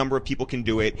certain number of people can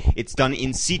do it. It's done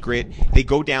in secret. They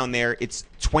go down there. It's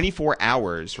 24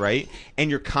 hours, right? And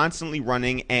you're constantly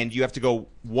running, and you have to go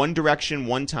one direction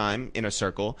one time in a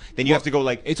circle. Then you have to go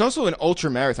like It's also an ultra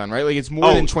marathon, right? Like it's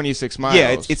more than 26 miles.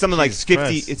 yeah, it's something like Jesus 50.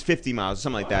 Christ. It's 50 miles, or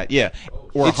something like that. Yeah,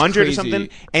 or It's 100 or crazy. something.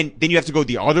 And then you have to go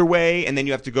the other way, and then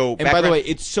you have to go. And back by the around. way,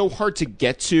 it's so hard to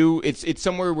get to. It's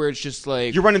somewhere where it's just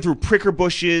like You're running through pricker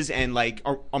bushes and like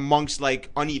amongst like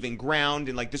uneven ground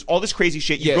and like this all this crazy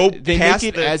shit. You yeah, go they past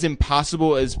make it the, as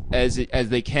impossible as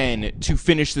they can to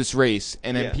finish this race,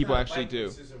 and then Yeah. people actually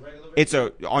do. It's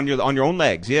on your own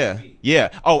legs, yeah.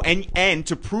 Oh, and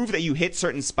to prove that you hit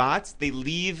certain spots, they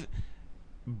leave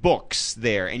books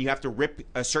there, and you have to rip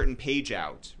a certain page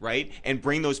out, right, and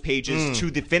bring those pages to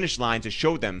the finish line to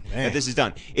show them that this is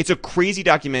done. It's a crazy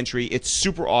documentary. It's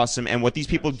super awesome, and what these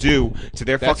people do to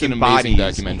their That's fucking an amazing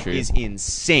bodies documentary. is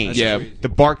insane. Yeah. The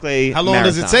Barkley. How long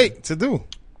does it Marathon. take to do?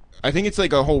 I think it's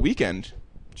like a whole weekend.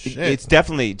 It's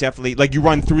definitely like you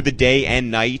run through the day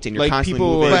and night, and you're Like, constantly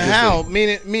people moving. are But just how?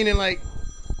 Meaning like,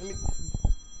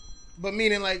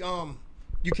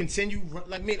 you continue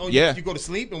like me. Oh, Yeah. you go to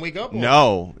sleep and wake up. Or?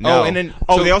 No. Oh, and then-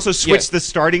 so- they also switched yeah. the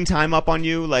starting time up on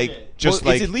you, like just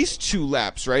Well, like it's at least 2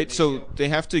 laps, right? So they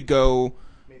have to go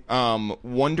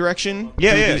one direction.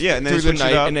 Yeah, through yeah, the, yeah, and then through they the switch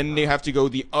it night, up. and then they have to go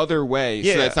the other way.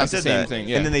 yeah, so that's I not the said same that. thing.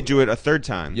 Yeah, And then they do it a third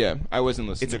time. yeah, I wasn't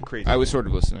listening. It's a crazy I was sort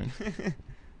of listening.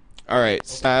 All right,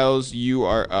 Styles, you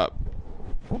are up.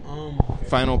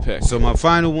 Final pick. So my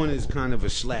final one is kind of a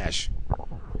slash.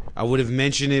 I would have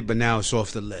mentioned it, but now it's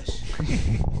off the list.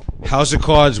 House of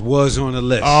Cards was on the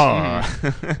list.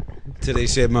 till they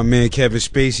said my man Kevin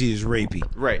Spacey is rapey.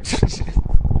 Right.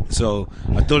 So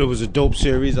I thought it was a dope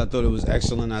series. I thought it was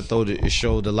excellent. I thought it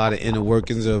showed a lot of inner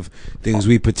workings of things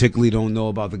we particularly don't know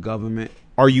about the government.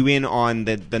 Are you in on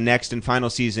the next and final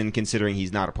season, considering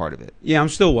he's not a part of it? Yeah, I'm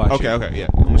still watching. Okay, yeah.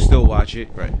 I'm gonna still watch it.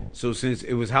 Right. So since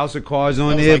it was House of Cards That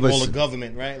on was there, like but all the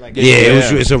government, right? Like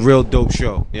it's a real dope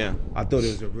show. Yeah. I thought it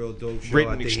was a real dope show.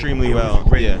 Written I think extremely it was well.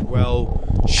 written Yeah.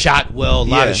 well, shot well. A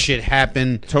lot Yeah. of shit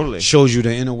happened. Totally. Shows you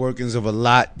the inner workings of a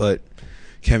lot, but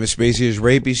Kevin Spacey is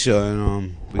rapey, so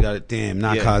and, we got it. Damn,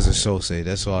 not Yeah. Kaza Sose.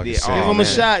 That's all I can Yeah, say. Give oh, him a man.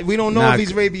 shot. We don't know Nah, if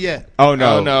he's rapey yet. Oh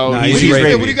no, Oh, no. Nah, He's he's What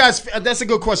rapey. do you guys? That's a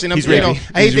good question. He's I hate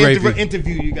He's to rapey.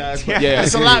 interview you guys, but Yeah.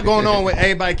 there's a lot going on with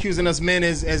everybody accusing us men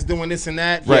as doing this and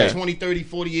that for Right. 20, 30,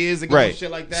 40 years ago, Right. and shit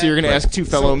like that. So you're gonna ask two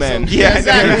fellow men. Yeah,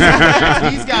 exactly.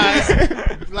 These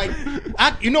guys, like,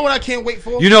 you know what I can't wait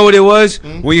for? You know what it was?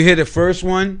 When you hear the first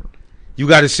one, you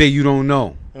got to say you don't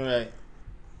know. All right.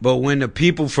 But when the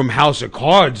people from House of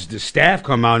Cards, the staff,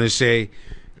 come out and say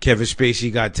Kevin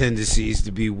Spacey got tendencies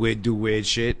to be weird, do weird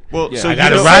shit. Well, Yeah. so I you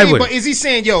gotta know- ride with But it. is he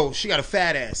saying, yo, she got a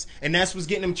fat ass, and that's what's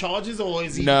getting him charges, or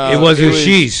is he? No, It wasn't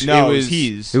she's. No, It it was was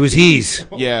he's. It was he's.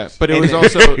 Yeah, but it was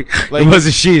also like It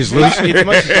wasn't she's. Luke. it's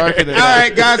much darker than All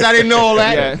right, guys, I didn't know all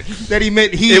that. Yeah. That he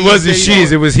meant he. It wasn't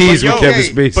she's. It was he's But with yo,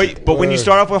 Kevin hey, Spacey. But when you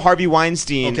start off with Harvey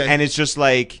Weinstein, Okay. and it's just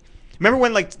like, remember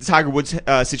when like the Tiger Woods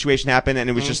situation happened, and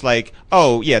it was just like,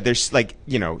 oh yeah, there's like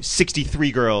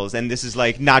 63 girls, and this is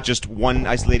like not just one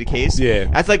isolated case. Yeah.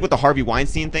 That's like what the Harvey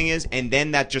Weinstein thing is, and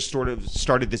then that just sort of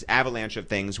started this avalanche of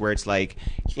things where it's like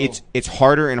it's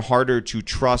harder and harder to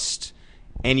trust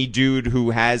any dude who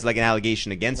has like an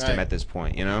allegation against him Right. at this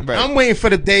point. You know. Right. I'm waiting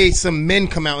for the day some men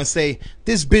come out and say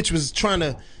this bitch was trying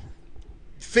to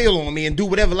fail on me and do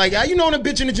whatever. Like, the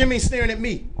bitch in the gym ain't staring at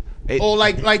me. Or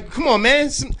like, come on, man.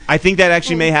 I think that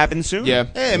actually may happen soon. Yeah.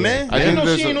 Hey, man. I I think know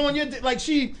there's she ain't a- on your like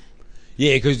she.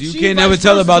 Yeah, because you She can't vice never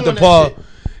tell versa about the doing that part.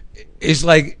 shit. It's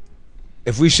like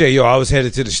if we say, yo, I was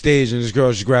headed to the stage and this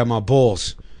girl just grabbed my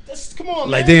balls. Come on,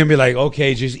 Like, man. they gonna be like,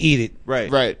 okay, just eat it. right.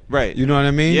 You know what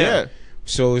I mean? Yeah.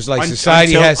 So it's like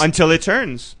society until it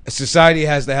turns. society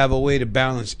has to have a way to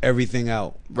balance everything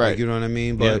out. Right. Like, you know what I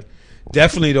mean? Yeah. But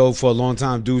definitely though, for a long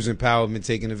time, dudes in power have been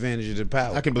taking advantage of the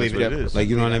power. I can believe That's it. what it is. Like,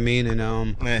 you know what I mean?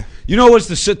 And Man. you know what's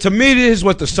to me, this is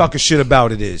what the sucker shit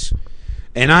about it is.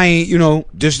 And I ain't,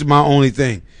 this is my only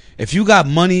thing. If you got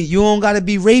money, you don't gotta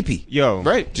be rapey. Yo.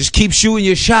 Right. Just keep shooting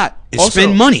your shot and Also-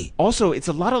 spend money. Also, it's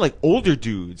a lot of like older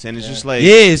dudes, and it's just like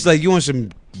Yeah, it's like you want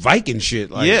some Viking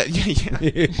shit. Like, yeah.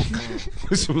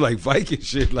 some like Viking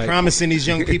shit. Like, Promising these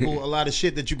young people a lot of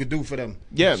shit that you could do for them.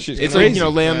 Yeah, Shit's it's crazy.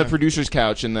 like lay on the Yeah. producer's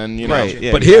couch and then Right,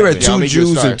 yeah. but here at exactly. I'll Two make you a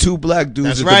Jews star. and Two Black Dudes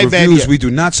That's at right, the reviews, baby. we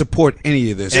do not support any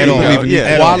of this. At We all. believe in Yeah.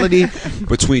 At equality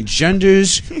between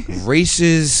genders,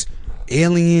 races,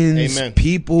 aliens, Amen.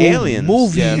 people, Aliens,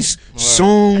 movies,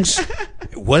 songs,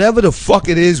 whatever the fuck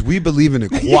it is. We believe in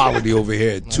equality over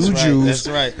here. At Two right, Jews that's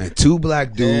right. and Two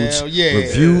Black Dudes Hell yeah.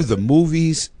 review the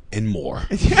movies and more.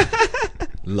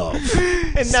 Love.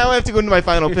 And now I have to go into my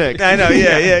final pick. I know,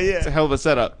 yeah. It's a hell of a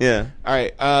setup. Yeah. All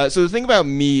right. So the thing about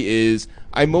me is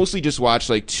I mostly just watch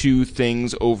like two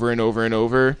things over and over and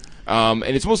over, and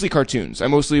it's mostly cartoons. I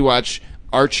mostly watch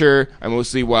Archer. I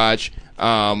mostly watch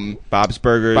Bob's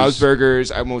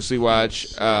Burgers. I mostly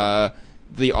watch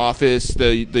The Office,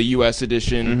 the U.S.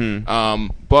 edition.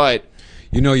 But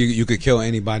You could kill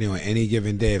anybody on any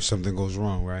given day if something goes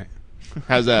wrong, right?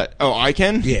 how's that? Oh, I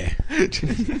can. Yeah.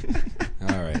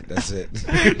 All right, that's it.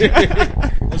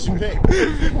 What's your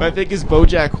pick? My pick is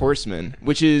BoJack Horseman,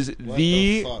 which is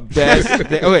the fuck? best.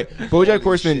 Okay, BoJack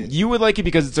Horseman. You would like it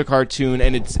because it's a cartoon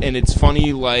and it's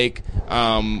funny like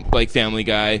Family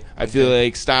Guy. I feel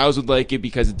like Styles would like it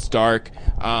because it's dark.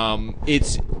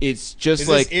 It's just Is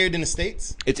like this aired in the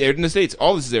States? it's aired in the States.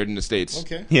 All this is aired in the States.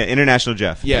 Okay. Yeah, International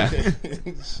Jeff. Yeah.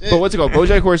 Shit. But what's it called?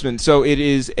 BoJack Horseman. So it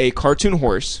is a cartoon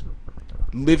horse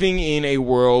living in a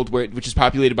world which is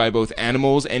populated by both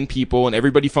animals and people, and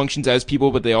everybody functions as people,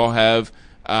 but they all have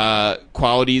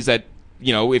qualities that,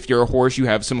 if you're a horse, you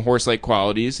have some horse-like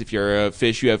qualities. If you're a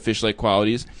fish, you have fish-like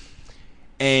qualities.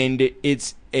 And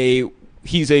he's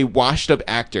a washed-up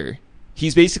actor.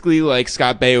 He's basically like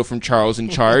Scott Baio from Charles in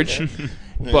Charge.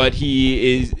 But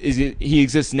he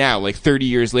exists now, like 30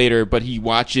 years later. But he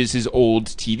watches his old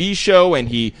TV show, and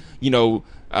he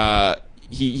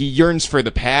yearns for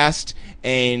the past.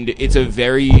 And it's a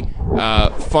very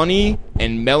funny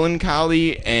and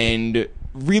melancholy and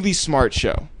really smart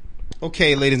show.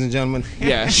 Okay, ladies and gentlemen.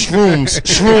 Yeah. Shrooms,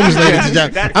 ladies and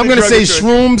gentlemen. That's I'm the gonna drug say of choice.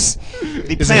 shrooms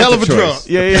The is a hell of a plant drug. choice.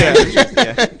 Yeah.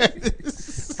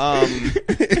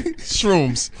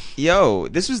 Shrooms. Yo,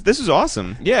 this was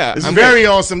awesome. Yeah, This is I'm Very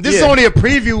awesome. This is Yeah. only a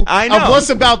preview I know. of what's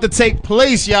about to take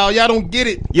place, y'all. Y'all don't get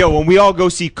it. Yo, when we all go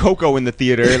see Coco in the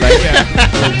theater, like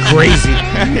Crazy.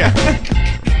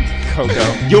 Coco.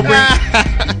 you'll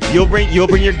bring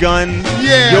your gun.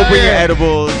 Yeah, You'll bring your yeah.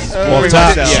 edibles. Off bring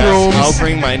top. yourself. Shrooms. I'll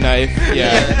bring my knife.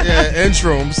 Yeah. Yeah, and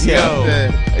shrooms. Yo,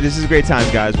 Yeah. this is great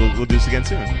times, guys. We'll do this again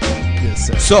soon. Yes,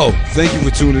 sir. So, thank you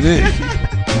for tuning in.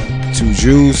 Two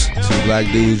Jews, two black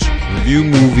dudes, review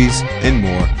movies and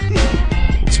more.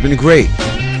 It's been great,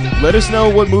 Let us know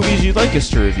what movies you'd like us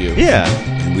to review. Yeah.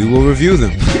 and we will review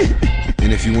them.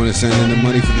 And if you want to send in the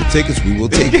money for the tickets, we will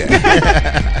take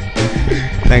that.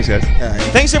 Thanks, guys.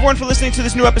 Thanks, everyone, for listening to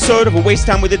this new episode of A Waste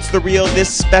Time with It's The Real, this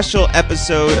special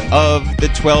episode of the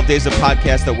 12 Days of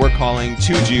Podcast that we're calling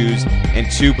Two Jews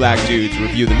and Two Black Dudes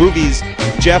Review the Movies.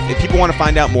 Jeff, if people want to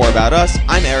find out more about us,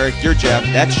 I'm Eric, you're Jeff,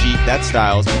 that's Sheek, that's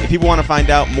Styles. If people want to find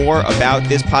out more about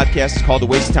this podcast, it's called A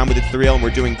Waste of Time with It's The Real, and we're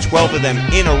doing 12 of them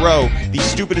in a row, the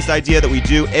stupidest idea that we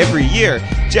do every year.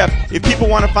 Jeff, if people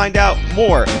want to find out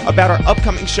more about our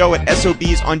upcoming show at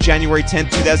SOBs on January 10th,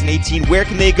 2018, where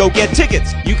can they go get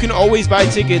tickets? You can always buy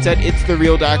tickets at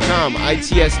itsthereal.com.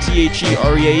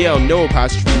 ITSTHEREAL, no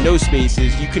apostrophe, no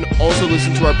spaces. You can also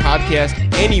listen to our podcast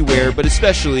anywhere, but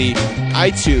especially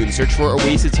iTunes. Search for A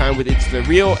Waste of Time with It's The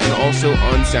Real, and also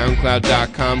on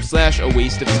SoundCloud.com/A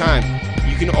Waste of Time.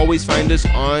 You can always find us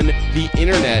on the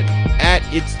internet at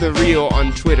It's The Real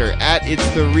on Twitter, at It's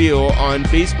The Real on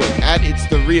Facebook, at It's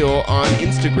The Real on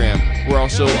Instagram. We're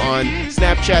also on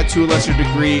Snapchat to a lesser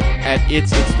degree at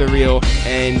It's The Real,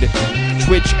 and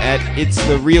Twitch at It's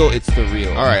The Real.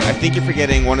 All right, I think you're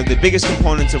forgetting one of the biggest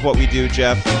components of what we do,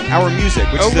 Jeff, our music,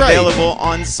 which is right. available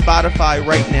on Spotify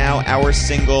right now. Our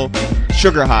single,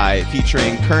 Sugar High,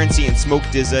 featuring Currency and Smoke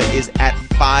DZA, is at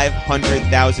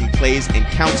 500,000 plays and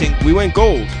counting. We went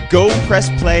gold. Go press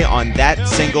play on that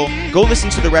single. Go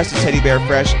listen to the rest of Teddy Bear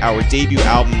Fresh, our debut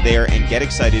album there, and get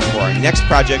excited for our next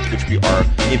project, which we are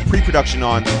in pre-production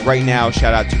on right now.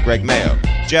 Shout out to Greg Mayo.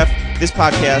 Jeff, this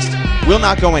podcast will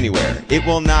not go anywhere. It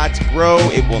will not grow.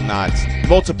 It will not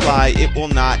multiply. It will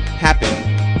not happen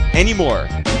anymore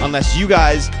unless you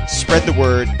guys spread the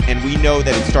word, and we know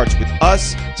that it starts with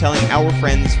us telling our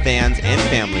friends, fans, and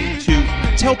family to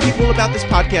tell people about this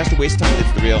podcast, A Waste of Time with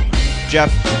It's The Real.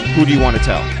 Jeff, who do you want to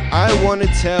tell? I want to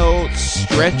tell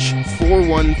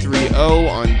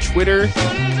Stretch4130 on Twitter,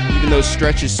 even though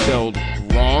Stretch is spelled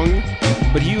wrong.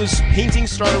 But he was painting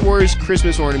Star Wars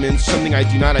Christmas ornaments, something I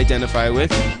do not identify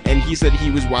with, and he said he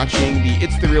was watching the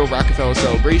It's The Real Rockefeller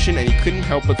celebration, and he couldn't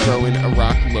help but throw in a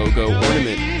rock logo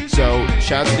ornament. So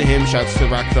shouts to him, shouts to the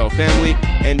Rockefeller family,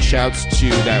 and shouts to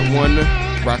that one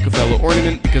Rockefeller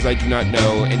ornament, because I do not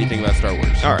know anything about Star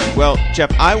Wars. All right. Well,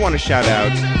 Jeff, I want to shout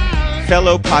out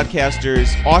fellow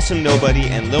podcasters Awesome Nobody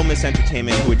and Lil Miss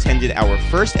Entertainment, who attended our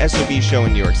first SOB show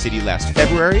in New York City last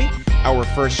February, our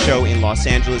first show in Los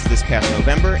Angeles this past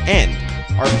November, and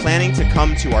are planning to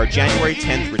come to our January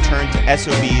 10th return to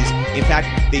SOBs. In fact,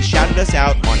 they shouted us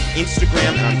out on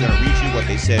Instagram, and I'm going to read you what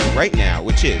they said right now,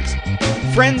 which is,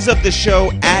 friends of the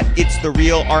show at It's The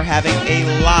Real are having a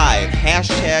live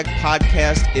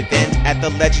 #podcast event at the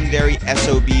legendary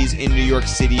SOBs in New York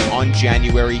City on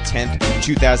January 10th,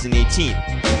 2018.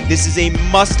 This is a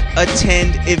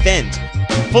must-attend event,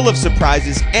 full of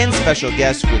surprises and special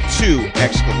guests with 2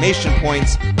 exclamation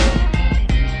points.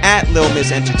 At Lil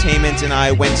Miss Entertainment and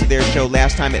I went to their show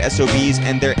last time at SOBs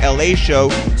and their LA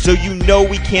show, so you know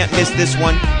we can't miss this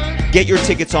one. Get your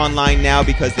tickets online now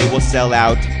because they will sell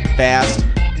out fast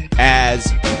as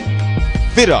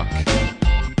Fiduck.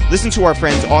 Listen to our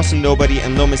friends Awesome Nobody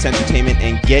and Lil Miss Entertainment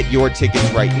and get your tickets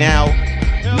right now.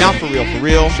 Not for real, for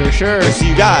real. Sure. We'll see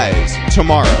you guys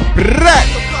tomorrow.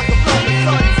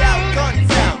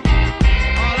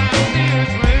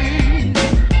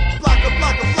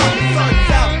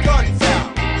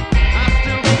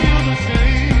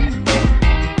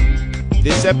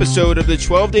 This episode of the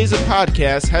 12 Days of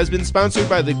Podcast has been sponsored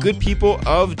by the good people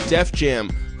of Def Jam,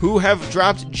 who have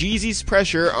dropped Jeezy's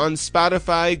Pressure on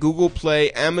Spotify, Google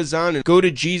Play, Amazon, and go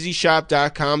to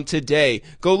JeezyShop.com today.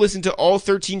 Go listen to all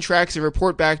 13 tracks and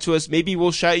report back to us. Maybe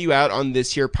we'll shout you out on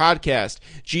this here podcast.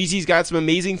 Jeezy's got some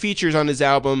amazing features on his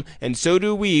album, and so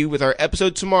do we with our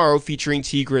episode tomorrow featuring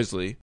T Grizzly.